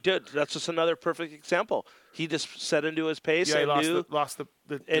 He did. That's just another perfect example. He just set into his pace and lost the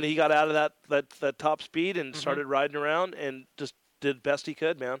and he got out of that top speed and started riding around and just did the best he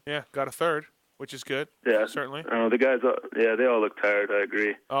could, man. Yeah, got a third, which is good. Yeah, certainly. The guys, they all look tired. I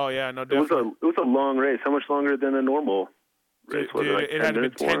agree. Oh yeah, no, definitely. It was a long race. How much longer than a normal race was it? Like it had to be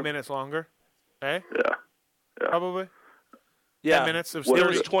 10 minutes longer. Hey? Yeah. Probably. Yeah. 10 minutes. It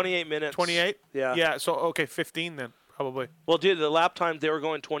was 28 minutes. 28? Yeah. Yeah, so, okay, 15 then, probably. Well, dude, the lap time, they were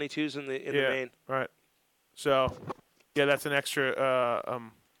going 22s in the main. Right. So, yeah, that's an extra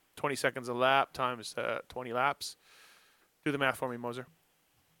 20 seconds a lap times 20 laps. Do the math for me, Moser.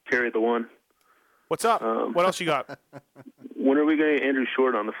 Carry the one. What's up? What else you got? When are we going to get Andrew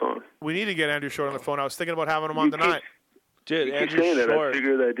Short on the phone? We need to get Andrew Short on the phone. I was thinking about having him on tonight. Dude, you keep saying that. I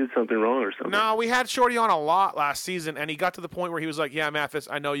figured that I did something wrong or something. No, we had Shorty on a lot last season, and he got to the point where he was like, yeah, Mathis,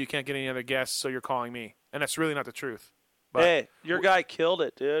 I know you can't get any other guests, so you're calling me. And that's really not the truth. But hey, your guy killed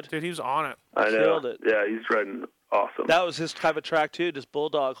it, dude. Dude, he was on it. I know. Killed it. Yeah, he's riding awesome. That was his type of track, too. Just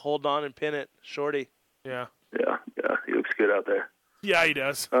bulldog, hold on and pin it. Shorty. Yeah. Yeah, he looks good out there. Yeah, he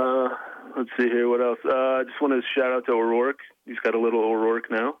does. Let's see here. What else? I just want to shout out to O'Rourke. He's got a little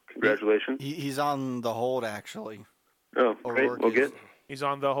O'Rourke now. Congratulations. He's on the hold, actually. Oh, great. We'll get. He's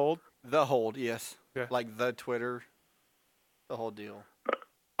on the hold? The hold, yes. Yeah. Like the Twitter, the whole deal.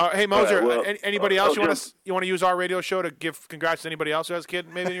 Hey, Moser, anybody else you want to use our radio show to give congrats to anybody else who has a kid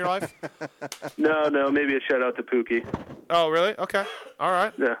maybe in your life? No, maybe a shout out to Pookie. Oh, really? Okay. All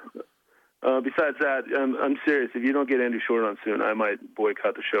right. Yeah. Besides that, I'm serious. If you don't get Andrew Short on soon, I might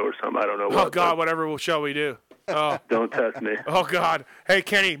boycott the show or something. I don't know what. Oh, God, whatever show we do. Oh. Don't test me. Oh, God. Hey,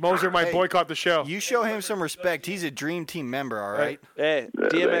 Kenny, Moser might boycott the show. You show him some respect. He's a Dream Team member, all right? Hey,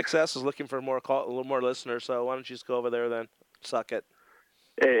 DMXS is looking for a little more listeners, so why don't you just go over there then? Suck it.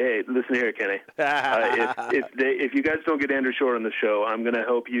 Hey, listen here, Kenny. If you guys don't get Andrew Short on the show, I'm going to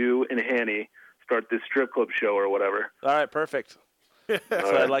help you and Hanny start this strip club show or whatever. All right, perfect. That's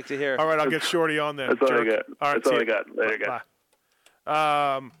what I'd like to hear. All right, I'll get Shorty on then. That's all I got. All right, That's all I got. Later, guys.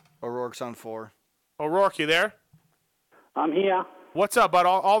 Bye. O'Rourke's on 4. O'Rourke, you there? I'm here. What's up, bud?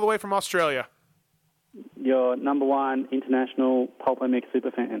 All the way from Australia. Your #1 international Pulp MX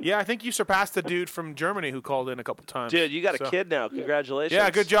superfan. Yeah, I think you surpassed the dude from Germany who called in a couple times. Dude, you got a kid now. Congratulations. Yeah,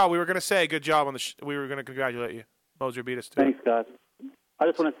 good job. We were going to say good job on the we were going to congratulate you. Moser beat us too. Thanks, guys. I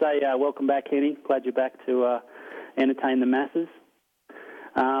just want to say welcome back, Kenny. Glad you're back to entertain the masses.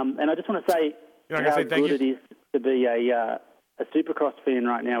 And I just want to say how good it is to be a Supercross fan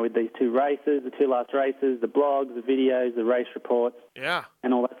right now with these 2 races, the 2 last races, the blogs, the videos, the race reports,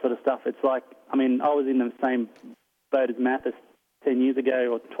 and all that sort of stuff. It's like, I mean, I was in the same boat as Mathis 10 years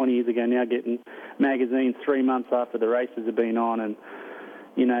ago or 20 years ago now, getting magazines 3 months after the races have been on, and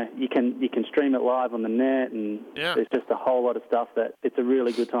you know, you can stream it live on the net, and there's just a whole lot of stuff that it's a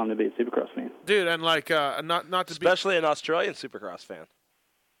really good time to be a Supercross fan. Dude, and like not to especially an Australian Supercross fan.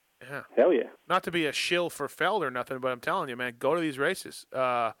 Yeah. Hell yeah. Not to be a shill for Feld or nothing, but I'm telling you, man, go to these races.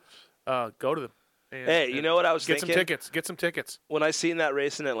 Go to them. And, you know what I was thinking? Get some tickets. When I seen that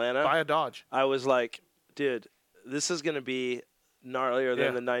race in Atlanta, buy a Dodge. I was like, dude, this is going to be gnarlier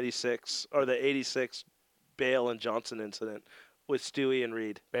than the 96 or the 86 Bale and Johnson incident with Stewie and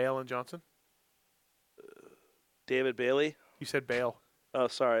Reed. Bale and Johnson? David Bailey? You said Bale. Oh,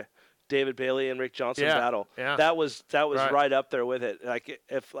 sorry. David Bailey and Rick Johnson battle. Yeah. That was right up there with it. Like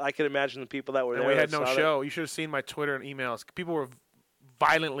if I could imagine the people that were there. We had no show. You should have seen my Twitter and emails. People were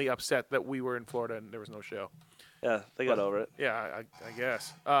violently upset that we were in Florida and there was no show. Yeah, they got over it. Yeah, I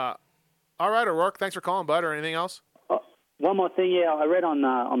guess. All right, O'Rourke, thanks for calling, bud. Or anything else? One more thing, I read on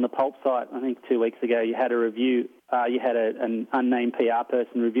the Pulp site, I think 2 weeks ago, you had a review. You had an unnamed PR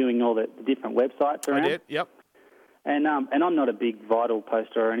person reviewing all the different websites around. I did, yep. And I'm not a big Vital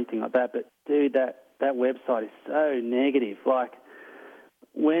poster or anything like that, but dude, that website is so negative. Like,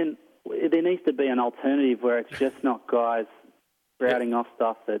 when there needs to be an alternative where it's just not guys sprouting off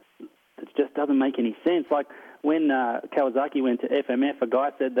stuff that just doesn't make any sense. Like when Kawasaki went to FMF, a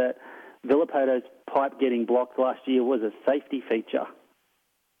guy said that Villopoto's pipe getting blocked last year was a safety feature.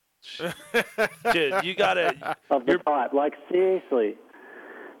 Dude, you got it. Of the pipe, like seriously.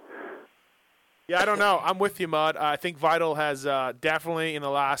 Yeah, I don't know. I'm with you, Mud. I think Vital has definitely in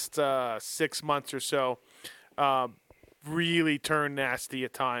the last 6 months or so really turned nasty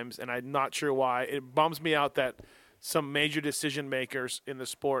at times, and I'm not sure why. It bums me out that some major decision makers in the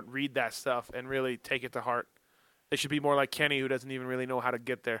sport read that stuff and really take it to heart. They should be more like Kenny, who doesn't even really know how to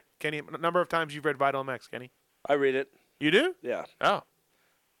get there. Kenny, a number of times you've read Vital MX, Kenny. I read it. You do? Yeah. Oh.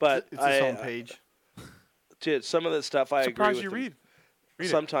 But it's its own page. Dude, some of the stuff I agree with. Surprised you read.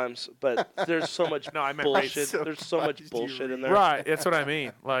 Sometimes, but there's so much bullshit. There's so much bullshit in there. Right, that's what I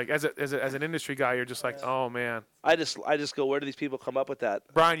mean. Like as an industry guy, you're just like, oh man. I just go, where do these people come up with that?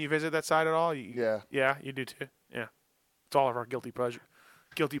 Brian, you visit that site at all? Yeah. Yeah, you do too. Yeah, it's all of our guilty pleasure.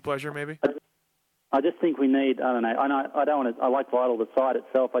 Guilty pleasure, maybe. I just think we need. I don't know. I don't want to. I like Vital, the site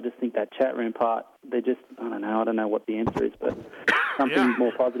itself. I just think that chat room part. They just. I don't know. I don't know what the answer is, but something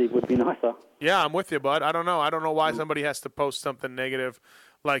more positive would be nicer. Yeah, I'm with you, bud. I don't know. I don't know why somebody has to post something negative.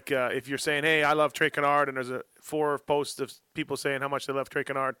 Like if you're saying, hey, I love Trey Canard, and there's 4 posts of people saying how much they love Trey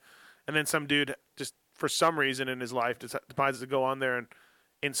Canard, and then some dude just for some reason in his life decides to go on there and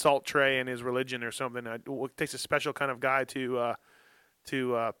insult Trey and his religion or something. It takes a special kind of guy to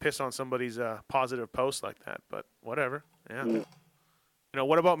piss on somebody's positive post like that. But whatever. Yeah. You know,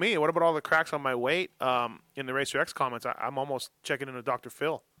 what about me? What about all the cracks on my weight in the Racer X comments? I'm almost checking into Dr.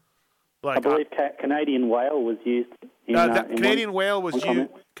 Phil. Like, I believe Canadian whale was used. Canadian whale was used.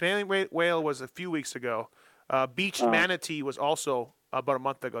 Canadian whale was a few weeks ago. Beached manatee was also about a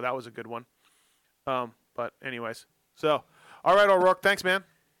month ago. That was a good one. But anyways, so all right, O'Rourke. Thanks, man.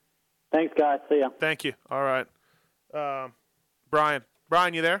 Thanks, guys. See ya. Thank you. All right, Brian.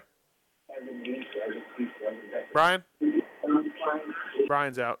 Brian, you there? Brian?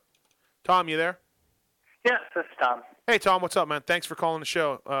 Brian's out. Tom, you there? Yes, this is Tom. Hey, Tom, what's up, man? Thanks for calling the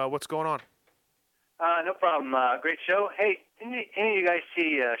show. What's going on? No problem. Great show. Hey, any of you guys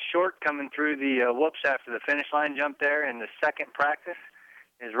see Short coming through the whoops after the finish line jump there in the second practice?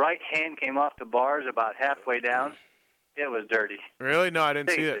 His right hand came off the bars about halfway down. It was dirty. Really? No, I didn't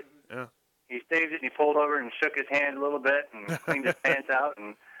see it. Yeah. He staved it and he pulled over and shook his hand a little bit and cleaned his pants out.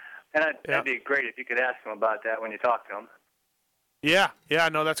 And that'd be great if you could ask him about that when you talk to him. Yeah,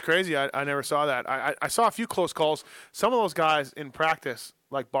 no, that's crazy. I never saw that. I saw a few close calls. Some of those guys in practice,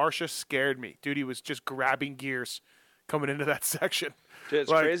 like Barsha, scared me. Dude, he was just grabbing gears coming into that section. Dude,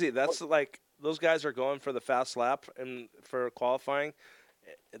 it's crazy. That's like those guys are going for the fast lap and for qualifying.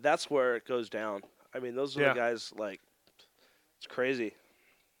 That's where it goes down. I mean, those are the guys, like, it's crazy.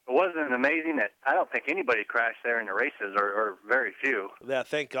 Wasn't it amazing that I don't think anybody crashed there in the races, or very few. Yeah,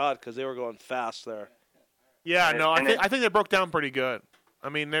 thank God, because they were going fast there. Yeah, no, I think they broke down pretty good. I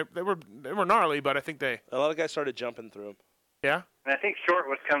mean, they were gnarly, but I think a lot of guys started jumping through them. Yeah? And I think Short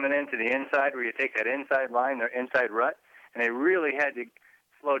was coming into the inside where you take that inside line, their inside rut, and they really had to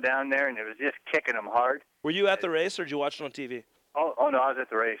slow down there, and it was just kicking them hard. Were you at the race, or did you watch it on TV? Oh no, I was at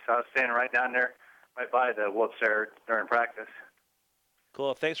the race. I was standing right down there, right by the whoops there during practice.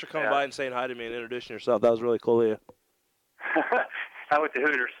 Cool. Thanks for coming by and saying hi to me and introducing yourself. That was really cool of you. I went to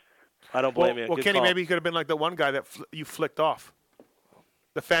Hooters. I don't blame you. Well, Good Kenny, call. maybe he could have been like the one guy that you flicked off.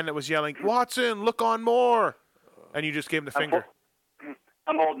 The fan that was yelling, Watson, look on more. And you just gave him the finger.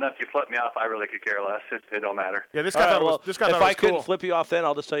 I'm old enough. You flip me off, I really could care less. It don't matter. Yeah, this guy thought it was cool. If I couldn't flip you off then,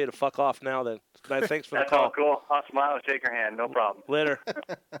 I'll just tell you to fuck off now then. Thanks for the call. That's all cool. I'll smile and shake your hand. No problem. Later.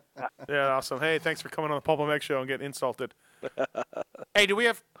 Yeah, awesome. Hey, thanks for coming on the Pulp MX show and getting insulted. Hey, do we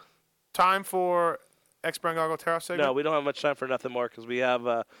have time for X-Brand Goggle Tear-Off segment? No, we don't have much time for nothing more because we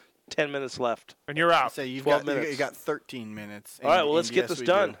have 10 minutes left. And you're out. So you've 12 got, minutes. You got 13 minutes. All right, well, let's get this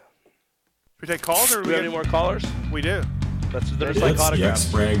done. We take calls, or do we have any more callers? We do. There's like It's the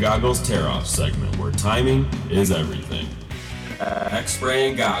X-Brand Goggles Tear-Off segment, where timing is everything.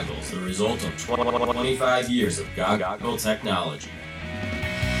 X-Brand Goggles, the result of 25 years of goggle technology.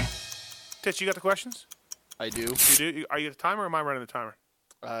 Titch, you got the questions? I do. You do? Are you the timer or am I running the timer?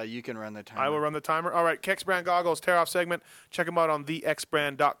 You can run the timer. I will run the timer. All right, Kex Brand Goggles, tear-off segment. Check them out on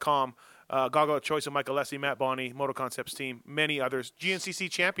thexbrand.com. Goggle choice of Michael Lessie, Matt Bonney, Moto Concepts team, many others.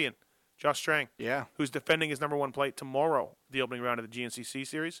 GNCC champion, Josh Strang. Yeah. Who's defending his #1 plate tomorrow, the opening round of the GNCC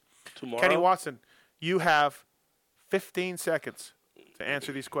series. Tomorrow? Kenny Watson, you have 15 seconds to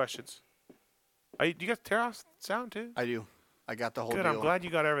answer these questions. Do you got tear-off sound, too? I do. I got the whole Good, deal. I'm glad you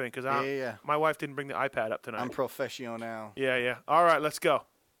got everything because my wife didn't bring the iPad up tonight. I'm professional now. Yeah. All right, let's go.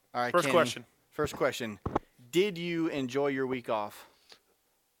 All right, First Kenny, question. First question. Did you enjoy your week off?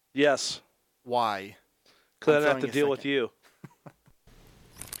 Yes. Why? Because I didn't have to deal with you.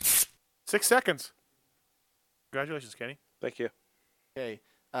 6 seconds. Congratulations, Kenny. Thank you. Okay.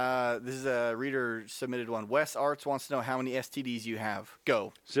 This is a reader submitted one. Wes Arts wants to know how many STDs you have.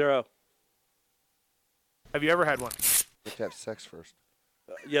 Go. 0. Have you ever had one? You have to have sex first.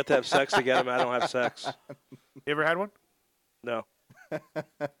 You have to have sex to get them. I don't have sex. You ever had one? No.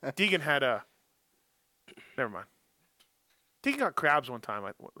 Deegan had a. Never mind. Deegan got crabs one time,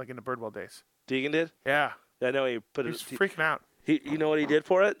 like in the Birdwell days. Deegan did? Yeah. I know he put He was freaking out. You know what he did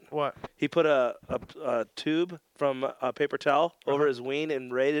for it? What? He put a tube from a paper towel over his ween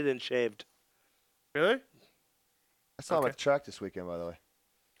and raided and shaved. Really? I saw him at the track this weekend, by the way.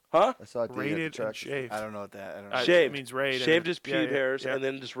 Huh? I saw Deegan at the Raided track. and shaved. I don't know what that. I don't know. Shaved. It means raid. Shaved his pube hairs yeah. and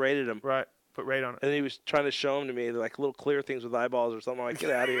then just raided him. Right. Put raid on it. And then he was trying to show them to me, like little clear things with eyeballs or something. I'm like,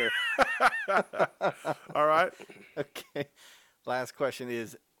 get out of here. All right. Okay. Last question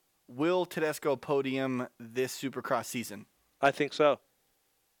is, will Tedesco podium this Supercross season? I think so.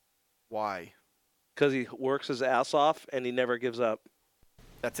 Why? Because he works his ass off and he never gives up.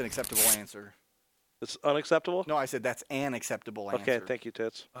 That's an acceptable answer. It's unacceptable? No, I said that's an acceptable answer. Okay, thank you,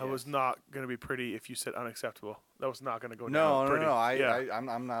 Tits. I was not going to be pretty if you said unacceptable. That was not going to go down No, pretty.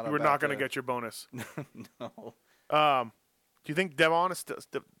 I'm not. You were not going to get your bonus. No. Do you think Devon is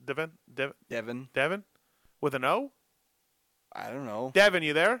Devin? Devin? With an O? I don't know. Devin,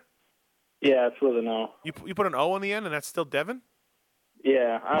 you there? Yeah, it's with an O. You put an O on the end, and that's still Devin?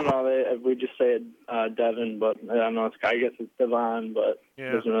 Yeah, I don't know. We just say it Devin, but I don't know. I guess it's Devon, but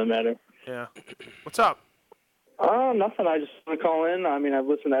it doesn't really matter. Yeah. What's up? Nothing. I just want to call in. I mean, I've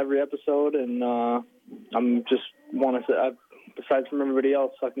listened to every episode, and I'm just want to say, besides from everybody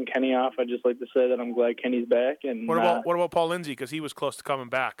else sucking Kenny off, I'd just like to say that I'm glad Kenny's back. And what about Paul Lindsay? Because he was close to coming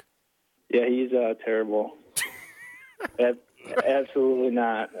back. Yeah, he's terrible. Absolutely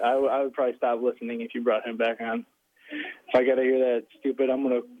not. I would probably stop listening if you brought him back on. If I got to hear that stupid, I'm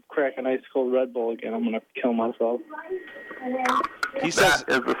going to crack an ice cold Red Bull again. I'm going to kill myself. He says that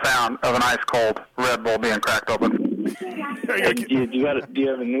is the sound of an ice cold Red Bull being cracked open. Do you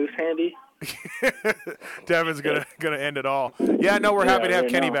have a noose handy? Devin's gonna end it all. Yeah, no, we're happy to have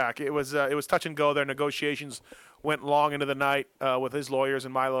Kenny back. It was touch and go. Their negotiations went long into the night with his lawyers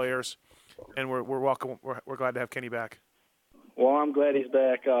and my lawyers, and we're welcome. We're glad to have Kenny back. Well, I'm glad he's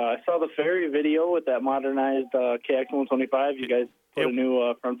back. I saw the Ferry video with that modernized KX125. You guys put a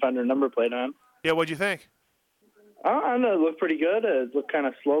new front fender number plate on. Yeah, what'd you think? I don't know. It looked pretty good. It looked kind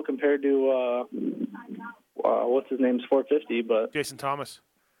of slow compared to what's his name's 450, but Jason Thomas.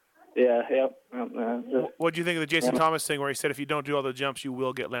 Yeah, yep. What do you think of the Jason Thomas thing where he said if you don't do all the jumps, you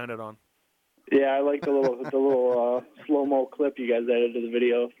will get landed on? Yeah, I like the little slow-mo clip you guys added to the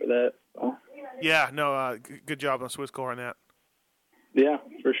video for that. So. Yeah, no, good job on Swisscore on that. Yeah,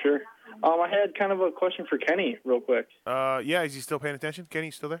 for sure. I had kind of a question for Kenny real quick. Yeah, is he still paying attention? Kenny,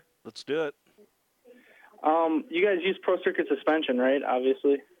 you still there? Let's do it. You guys use Pro Circuit suspension, right?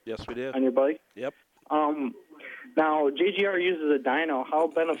 Obviously. Yes, we do. On your bike? Yep. Now, JGR uses a dyno. How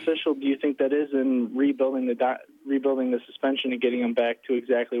beneficial do you think that is in rebuilding the suspension and getting them back to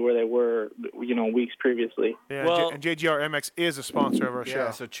exactly where they were, weeks previously? Yeah, well, and JGR MX is a sponsor of our show.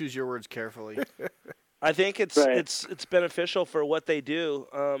 Yeah, so choose your words carefully. I think it's beneficial for what they do,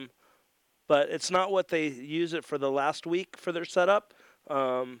 but it's not what they use it for the last week for their setup.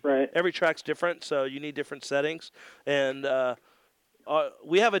 Right. Every track's different, so you need different settings. And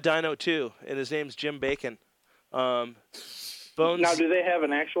we have a dyno too, and his name's Jim Bacon. Bones. Now, do they have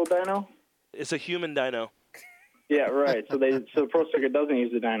an actual dyno? It's a human dyno. Yeah, right. So Pro Circuit doesn't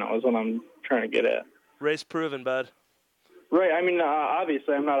use the dyno is what I'm trying to get at. Race proven, bud. Right. I mean,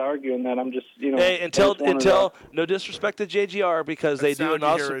 obviously, I'm not arguing that. I'm just, Hey, until no disrespect to JGR because they do an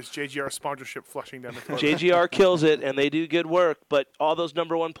awesome. Is JGR sponsorship flushing down the toilet. JGR kills it, and they do good work. But all those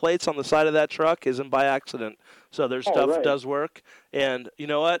number 1 plates on the side of that truck isn't by accident. So their stuff does work. And you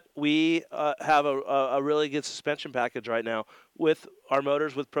know what? We have a really good suspension package right now with our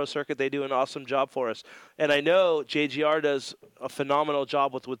motors with Pro Circuit. They do an awesome job for us. And I know JGR does a phenomenal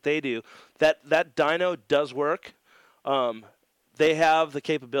job with what they do. That dyno does work. They have the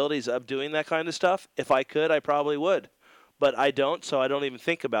capabilities of doing that kind of stuff. If I could, I probably would. But I don't, so I don't even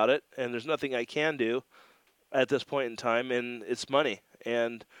think about it. And there's nothing I can do at this point in time, and it's money.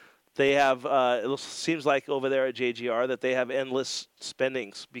 And they have, it seems like over there at JGR that they have endless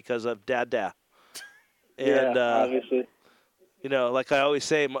spendings because of Dad. And, obviously. Like I always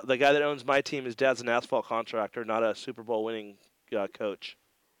say, the guy that owns my team, his dad's an asphalt contractor, not a Super Bowl winning coach.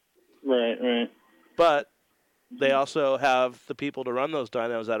 Right. But they also have the people to run those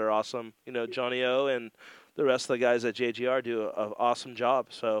dynos that are awesome. Johnny O and the rest of the guys at JGR do an awesome job.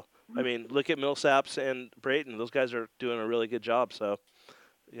 So, I mean, look at Millsaps and Brayton. Those guys are doing a really good job. So,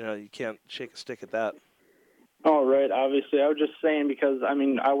 you can't shake a stick at that. Oh, right. Obviously, I was just saying because, I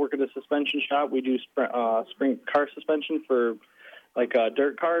mean, I work at a suspension shop. We do spring car suspension for, like,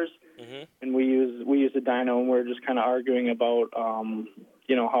 dirt cars. Mm-hmm. And we use the dyno, and we're just kind of arguing about,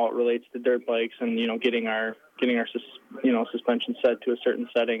 how it relates to dirt bikes and, getting our suspension set to a certain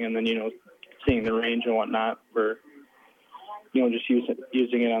setting and then, seeing the range and whatnot for, just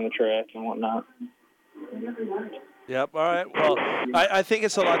using it on the track and whatnot. Yep. All right. Well, I think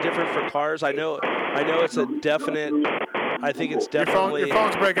it's a lot different for cars. I know it's a definite. I think it's definitely. Your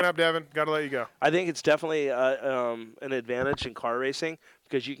phone's breaking up, Devin. Got to let you go. I think it's definitely an advantage in car racing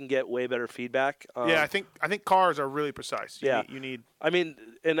because you can get way better feedback. I think cars are really precise. You need. I mean,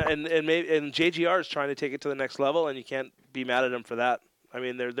 and JGR is trying to take it to the next level, and you can't be mad at them for that. I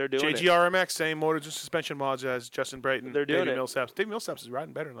mean, they're doing it. JGR MX, same motors and suspension mods as Justin Brayton. They're doing David it. Millsaps. David Millsaps is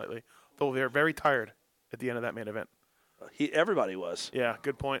riding better lately, though they're very tired at the end of that main event. Everybody was. Yeah,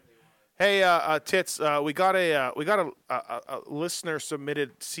 good point. Hey, Tits, we got a listener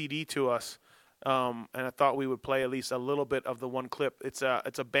submitted CD to us, and I thought we would play at least a little bit of the one clip. It's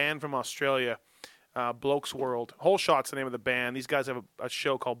a band from Australia, Blokes World. Whole Shot's the name of the band. These guys have a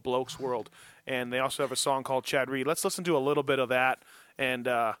show called Blokes World, and they also have a song called Chad Reed. Let's listen to a little bit of that, and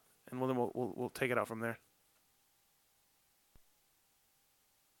we'll take it out from there.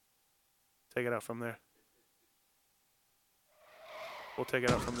 Take it out from there. We'll take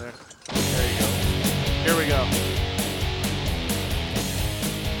it out from there. There you go. Here we go.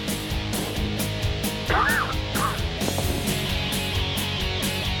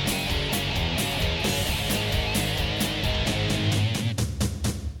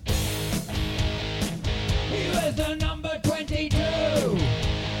 He was the number 22.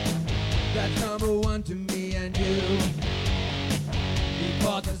 That's number 1 to me and you. He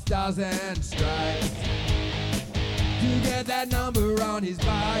fought the Stars and Stripes to get that number on his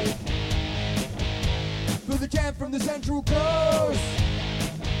bike. For the champ from the Central Coast,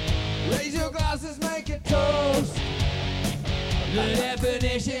 raise your glasses, make a toast. The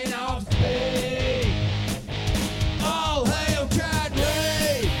definition of speed. All hail Chad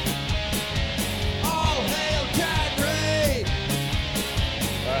Reed! All hail Chad Reed!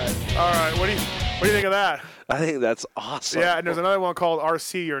 All right. What do you think of that? I think that's awesome. Yeah, and there's another one called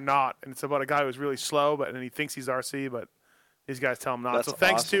RC or Not, and it's about a guy who's really slow, and he thinks he's RC, but these guys tell him not. That's so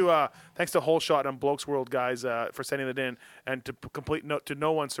thanks awesome. to Whole Shot and Blokes World guys for sending it in, and to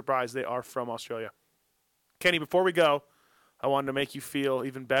no one's surprise, they are from Australia. Kenny, before we go, I wanted to make you feel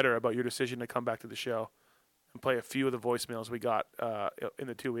even better about your decision to come back to the show and play a few of the voicemails we got in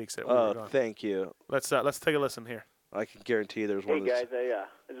the 2 weeks that we were gone. Thank you. Let's take a listen here. I can guarantee there's one. Hey guys,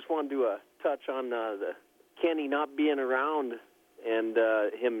 I just wanted to touch on the Kenny not being around and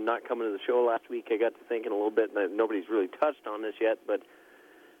him not coming to the show last week. I got to thinking a little bit, and nobody's really touched on this yet, but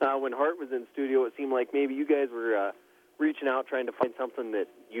when Hart was in studio, it seemed like maybe you guys were reaching out trying to find something that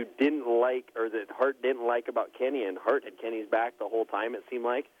you didn't like or that Hart didn't like about Kenny, and Hart had Kenny's back the whole time, it seemed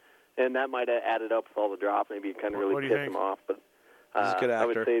like, and that might have added up with all the drop. Maybe it kind of really pissed him off, but He's a good actor. I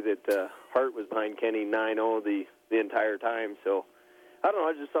would say that Hart was behind Kenny 9-0 the entire time, so I don't know,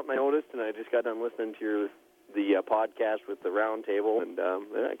 it's just something I noticed, and I just got done listening to the podcast with the roundtable, and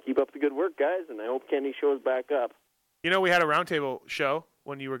keep up the good work, guys, and I hope Kenny shows back up. You know, we had a roundtable show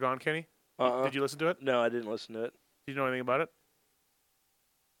when you were gone, Kenny. Did you listen to it? No, I didn't listen to it. Did you know anything about it?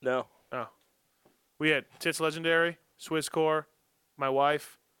 No. Oh. We had Tits Legendary, Swisscore, my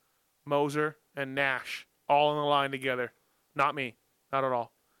wife, Moser, and Nash all on the line together. Not me. Not at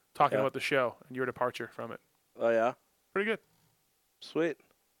all. Talking about the show and your departure from it. Oh, yeah? Pretty good. Sweet.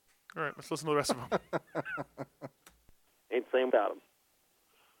 All right, let's listen to the rest of them. Ain't the same without him.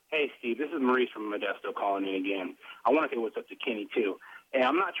 Hey, Steve, this is Maurice from Modesto calling in again. I want to say what's up to Kenny, too. And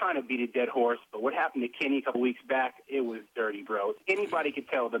I'm not trying to beat a dead horse, but what happened to Kenny a couple weeks back, it was dirty, bro. Anybody could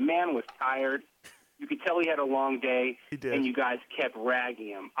tell. The man was tired. You could tell he had a long day, and you guys kept ragging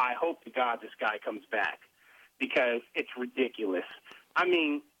him. I hope to God this guy comes back because it's ridiculous. I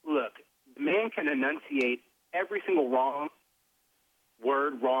mean, look, the man can enunciate every single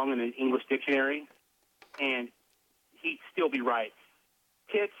word wrong in the English dictionary, and he'd still be right.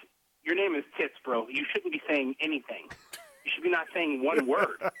 Tits, your name is Tits, bro. You shouldn't be saying anything. You should be not saying one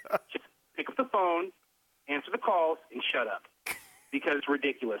word. Just pick up the phone, answer the calls, and shut up. Because it's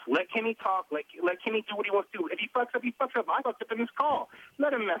ridiculous. Let Kenny talk. Let Kenny do what he wants to do. If he fucks up, he fucks up. I fucked up in this call.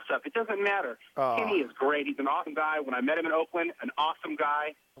 Let him mess up. It doesn't matter. Kenny is great. He's an awesome guy. When I met him in Oakland, an awesome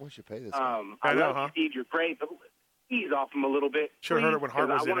guy. I wish you pay this guy. I love you, Steve. You're great, but ease off him a little bit. Sure heard it when Hart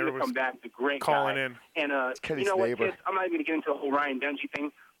was in. I want him to come back. He's a great calling guy. in. And you know what, kids? I'm not even going to get into the whole Ryan Dungey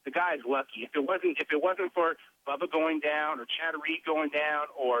thing. The guy's lucky. If it wasn't for Bubba going down or Chad Reed going down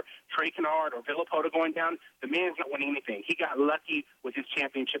or Trey Kennard or Villopoto going down, the man's not winning anything. He got lucky with his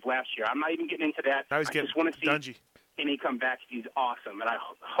championship last year. I'm not even getting into that. I just want to see Dungey. Kenny come back. He's awesome, and I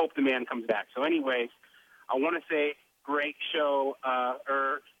hope the man comes back. So anyways, I want to say great show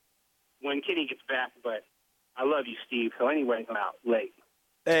when Kenny gets back, but I love you, Steve. So anyways, I'm out late.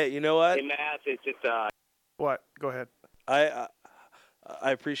 Hey, you know what? Hey, Matt, it's What? Go ahead.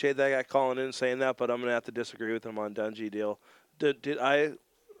 I appreciate that guy calling in and saying that, but I'm going to have to disagree with him on Dungey deal.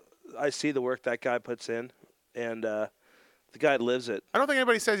 I see the work that guy puts in, and the guy lives it. I don't think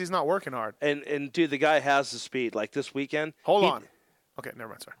anybody says he's not working hard. And dude, the guy has the speed. Like this weekend. Hold on. Okay, never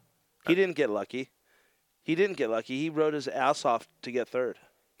mind. Sorry. He didn't get lucky. He rode his ass off to get third.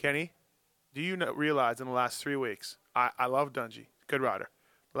 Kenny, do you realize in the last 3 weeks, I love Dungey, good rider.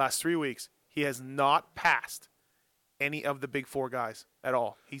 The last 3 weeks, he has not passed any of the big four guys at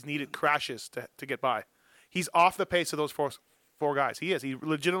all. He's needed crashes to get by. He's off the pace of those four guys. He is. He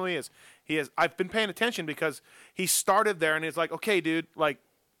legitimately is. He is. I've been paying attention because he started there and it's like, okay, dude, like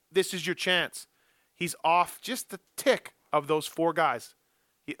this is your chance. He's off just the tick of those four guys.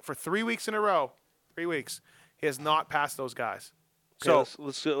 For 3 weeks in a row, 3 weeks, he has not passed those guys. Okay,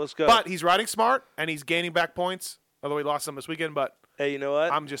 so let's go. But he's riding smart and he's gaining back points. Although he lost some this weekend, but hey, you know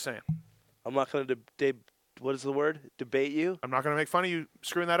what? I'm just saying. I'm not going to what is the word? Debate you? I'm not going to make fun of you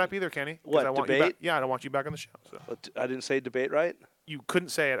screwing that up either, Kenny. What, debate? Yeah, I don't want you back on the show. So. I didn't say debate, right? You couldn't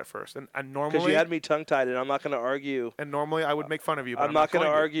say it at first. And normally... Because you had me tongue-tied, and I'm not going to argue. And normally I would make fun of you, but I'm not going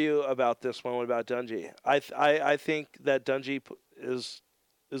to argue about this one about Dungey. I think that Dungey is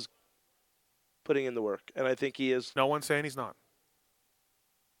putting in the work, and I think he is... No one's saying he's not.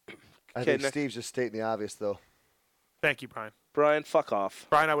 I think Steve's just stating the obvious, though. Thank you, Brian. Brian, fuck off.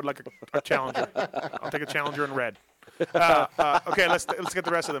 Brian, I would like a challenger. I'll take a challenger in red. Okay, let's get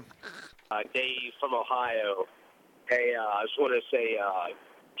the rest of them. Dave from Ohio. Hey, I just want to say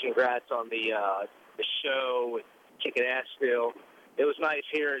congrats on the show with Kicking Asheville. It was nice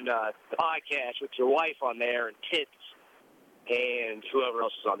hearing the podcast with your wife on there and Tits and whoever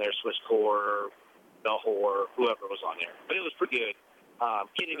else was on there, Swiss Core, The Whore, whoever was on there. But it was pretty good.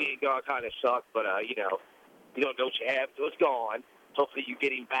 Kenny being gone kind of sucked, but, you don't know what you have, so it's gone. Hopefully you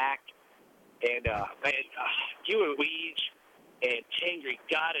get him back. And, man, you and Weege and Changry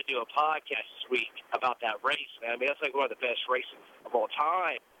got to do a podcast this week about that race, man. I mean, that's like one of the best races of all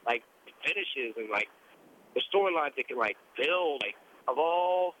time. Like, the finishes and, like, the storylines they can, like, build. Like, of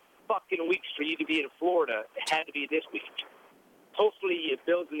all fucking weeks for you to be in Florida, it had to be this week. Hopefully it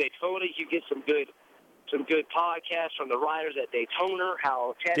builds in Daytona. You get some good podcasts from the riders at Daytona.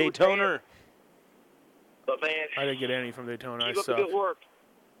 How Daytona. But, man, I didn't get any from Daytona. Keep up the good work.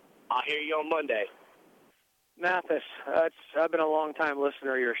 I'll hear you on Monday. Mathis, I've been a long-time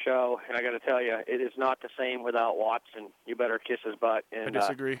listener of your show, and I got to tell you, it is not the same without Watson. You better kiss his butt. And, I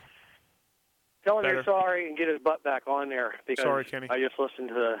disagree. Tell him you're sorry and get his butt back on there. Because sorry, Kenny. I just listened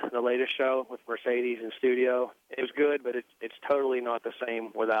to the latest show with Mercedes in studio. It was good, but it's totally not the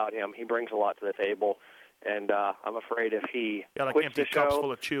same without him. He brings a lot to the table, and I'm afred if he quits empty the show, cups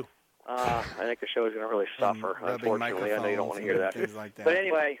full of chew. I think the show is going to really suffer, unfortunately. I know you don't want to hear that. Like that. But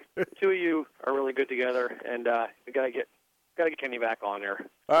anyway, the two of you are really good together, and we got to get Kenny back on there.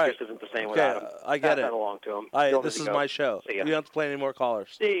 All right. It just isn't the same without him. I get it. Pass that along to him. This is my show. See ya. We don't have to play any more callers.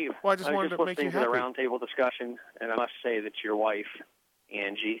 Steve, well, I just wanted to make you listening to happy. the roundtable discussion, and I must say that your wife,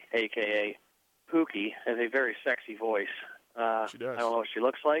 Angie, a.k.a. Pookie, has a very sexy voice. She does. I don't know what she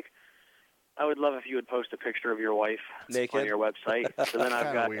looks like, I would love if you would post a picture of your wife naked on your website. So then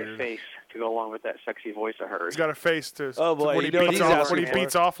I've got a face to go along with that sexy voice of hers. He's got a face to. Oh boy, when he beats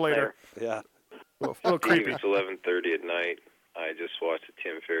off later. Yeah. A little creepy. It's 11:30 at night. I just watched a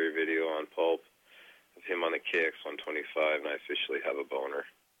Tim Ferry video on Pulp of him on the KX 125, and I officially have a boner.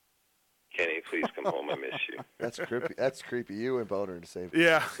 Kenny, please come home. I miss you. That's creepy. That's creepy. You and boner to save.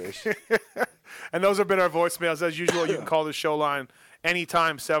 Yeah. And those have been our voicemails. As usual, you can call the show line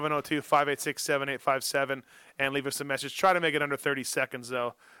anytime, 702-586-7857, and leave us a message. Try to make it under 30 seconds,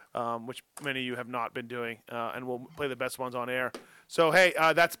 though, which many of you have not been doing, and we'll play the best ones on air. So, hey,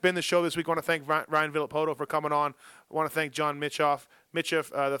 that's been the show this week. I want to thank Ryan Villopoto for coming on. I want to thank John Mitcheff,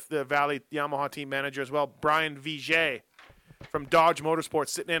 the Valli Yamaha team manager as well, Bryan Viger from Dodge Motorsports,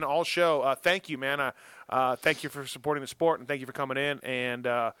 sitting in all show. Thank you, man. Thank you for supporting the sport, and thank you for coming in. And,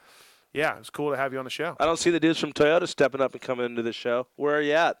 yeah, it's cool to have you on the show. I don't see the dudes from Toyota stepping up and coming into the show. Where are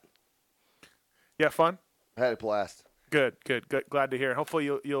you at? Yeah, fun? I had a blast. Good. Glad to hear.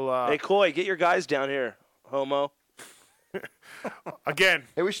 Hopefully you'll Hey, Coy, get your guys down here, homo. Again.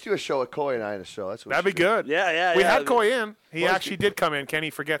 Hey, we should do a show with Coy and I in a show. That's what That'd be good. Yeah. We had Coy in. He actually did come in. Kenny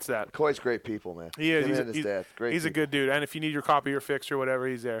forgets that. Coy's great people, man. He is. He's a good dude. And if you need your copier fixed or whatever,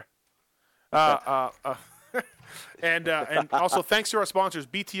 he's there. And also thanks to our sponsors,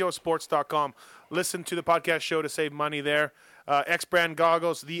 BTOsports.com. Listen to the podcast show to save money there. X-Brand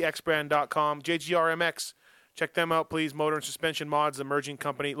Goggles, thexbrand.com. JGRMX, check them out, please. Motor and Suspension Mods, emerging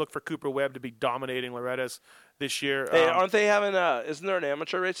company. Look for Cooper Webb to be dominating Loretta's this year. Hey, aren't they having isn't there an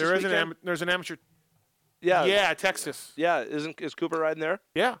amateur race this weekend? There's an amateur. Yeah, Texas. Yeah, is Cooper riding there?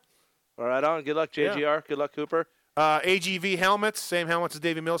 Yeah. All right, on. Good luck, JGR. Yeah. Good luck, Cooper. AGV helmets, same helmets as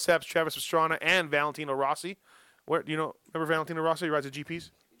Davey Millsaps, Travis Pastrana, and Valentino Rossi. Where remember Valentino Rossi? He rides the GPs.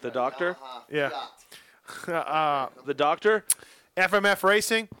 The Doctor. Yeah. The Doctor. FMF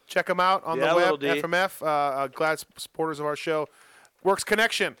Racing. Check them out on the web. D. FMF. Glad supporters of our show. Works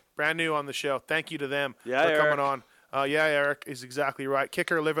Connection, brand new on the show. Thank you to them for coming on. Eric is exactly right.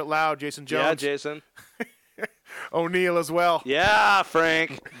 Kicker, Live It Loud, Jason Jones. Yeah, Jason. O'Neill as well. Yeah,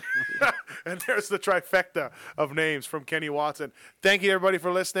 Frank. And there's the trifecta of names from Kenny Watson. Thank you, everybody,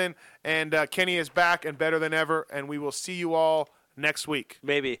 for listening. And Kenny is back and better than ever. And we will see you all next week.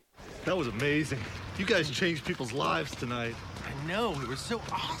 Maybe. That was amazing. You guys changed people's lives tonight. I know. It was so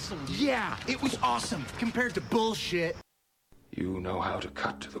awesome. Yeah, it was awesome compared to bullshit. You know how to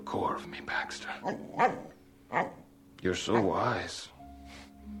cut to the core of me, Baxter. You're so wise.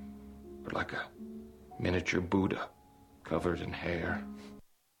 But like a miniature Buddha covered in hair.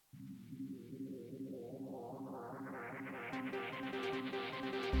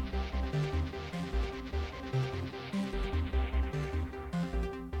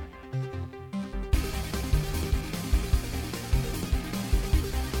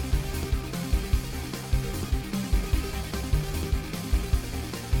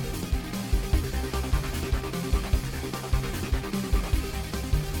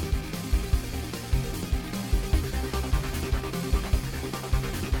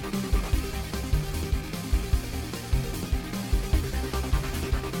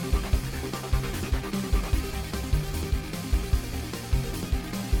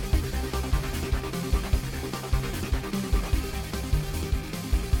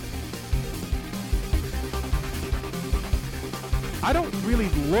 I don't really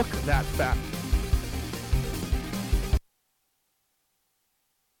look that fat.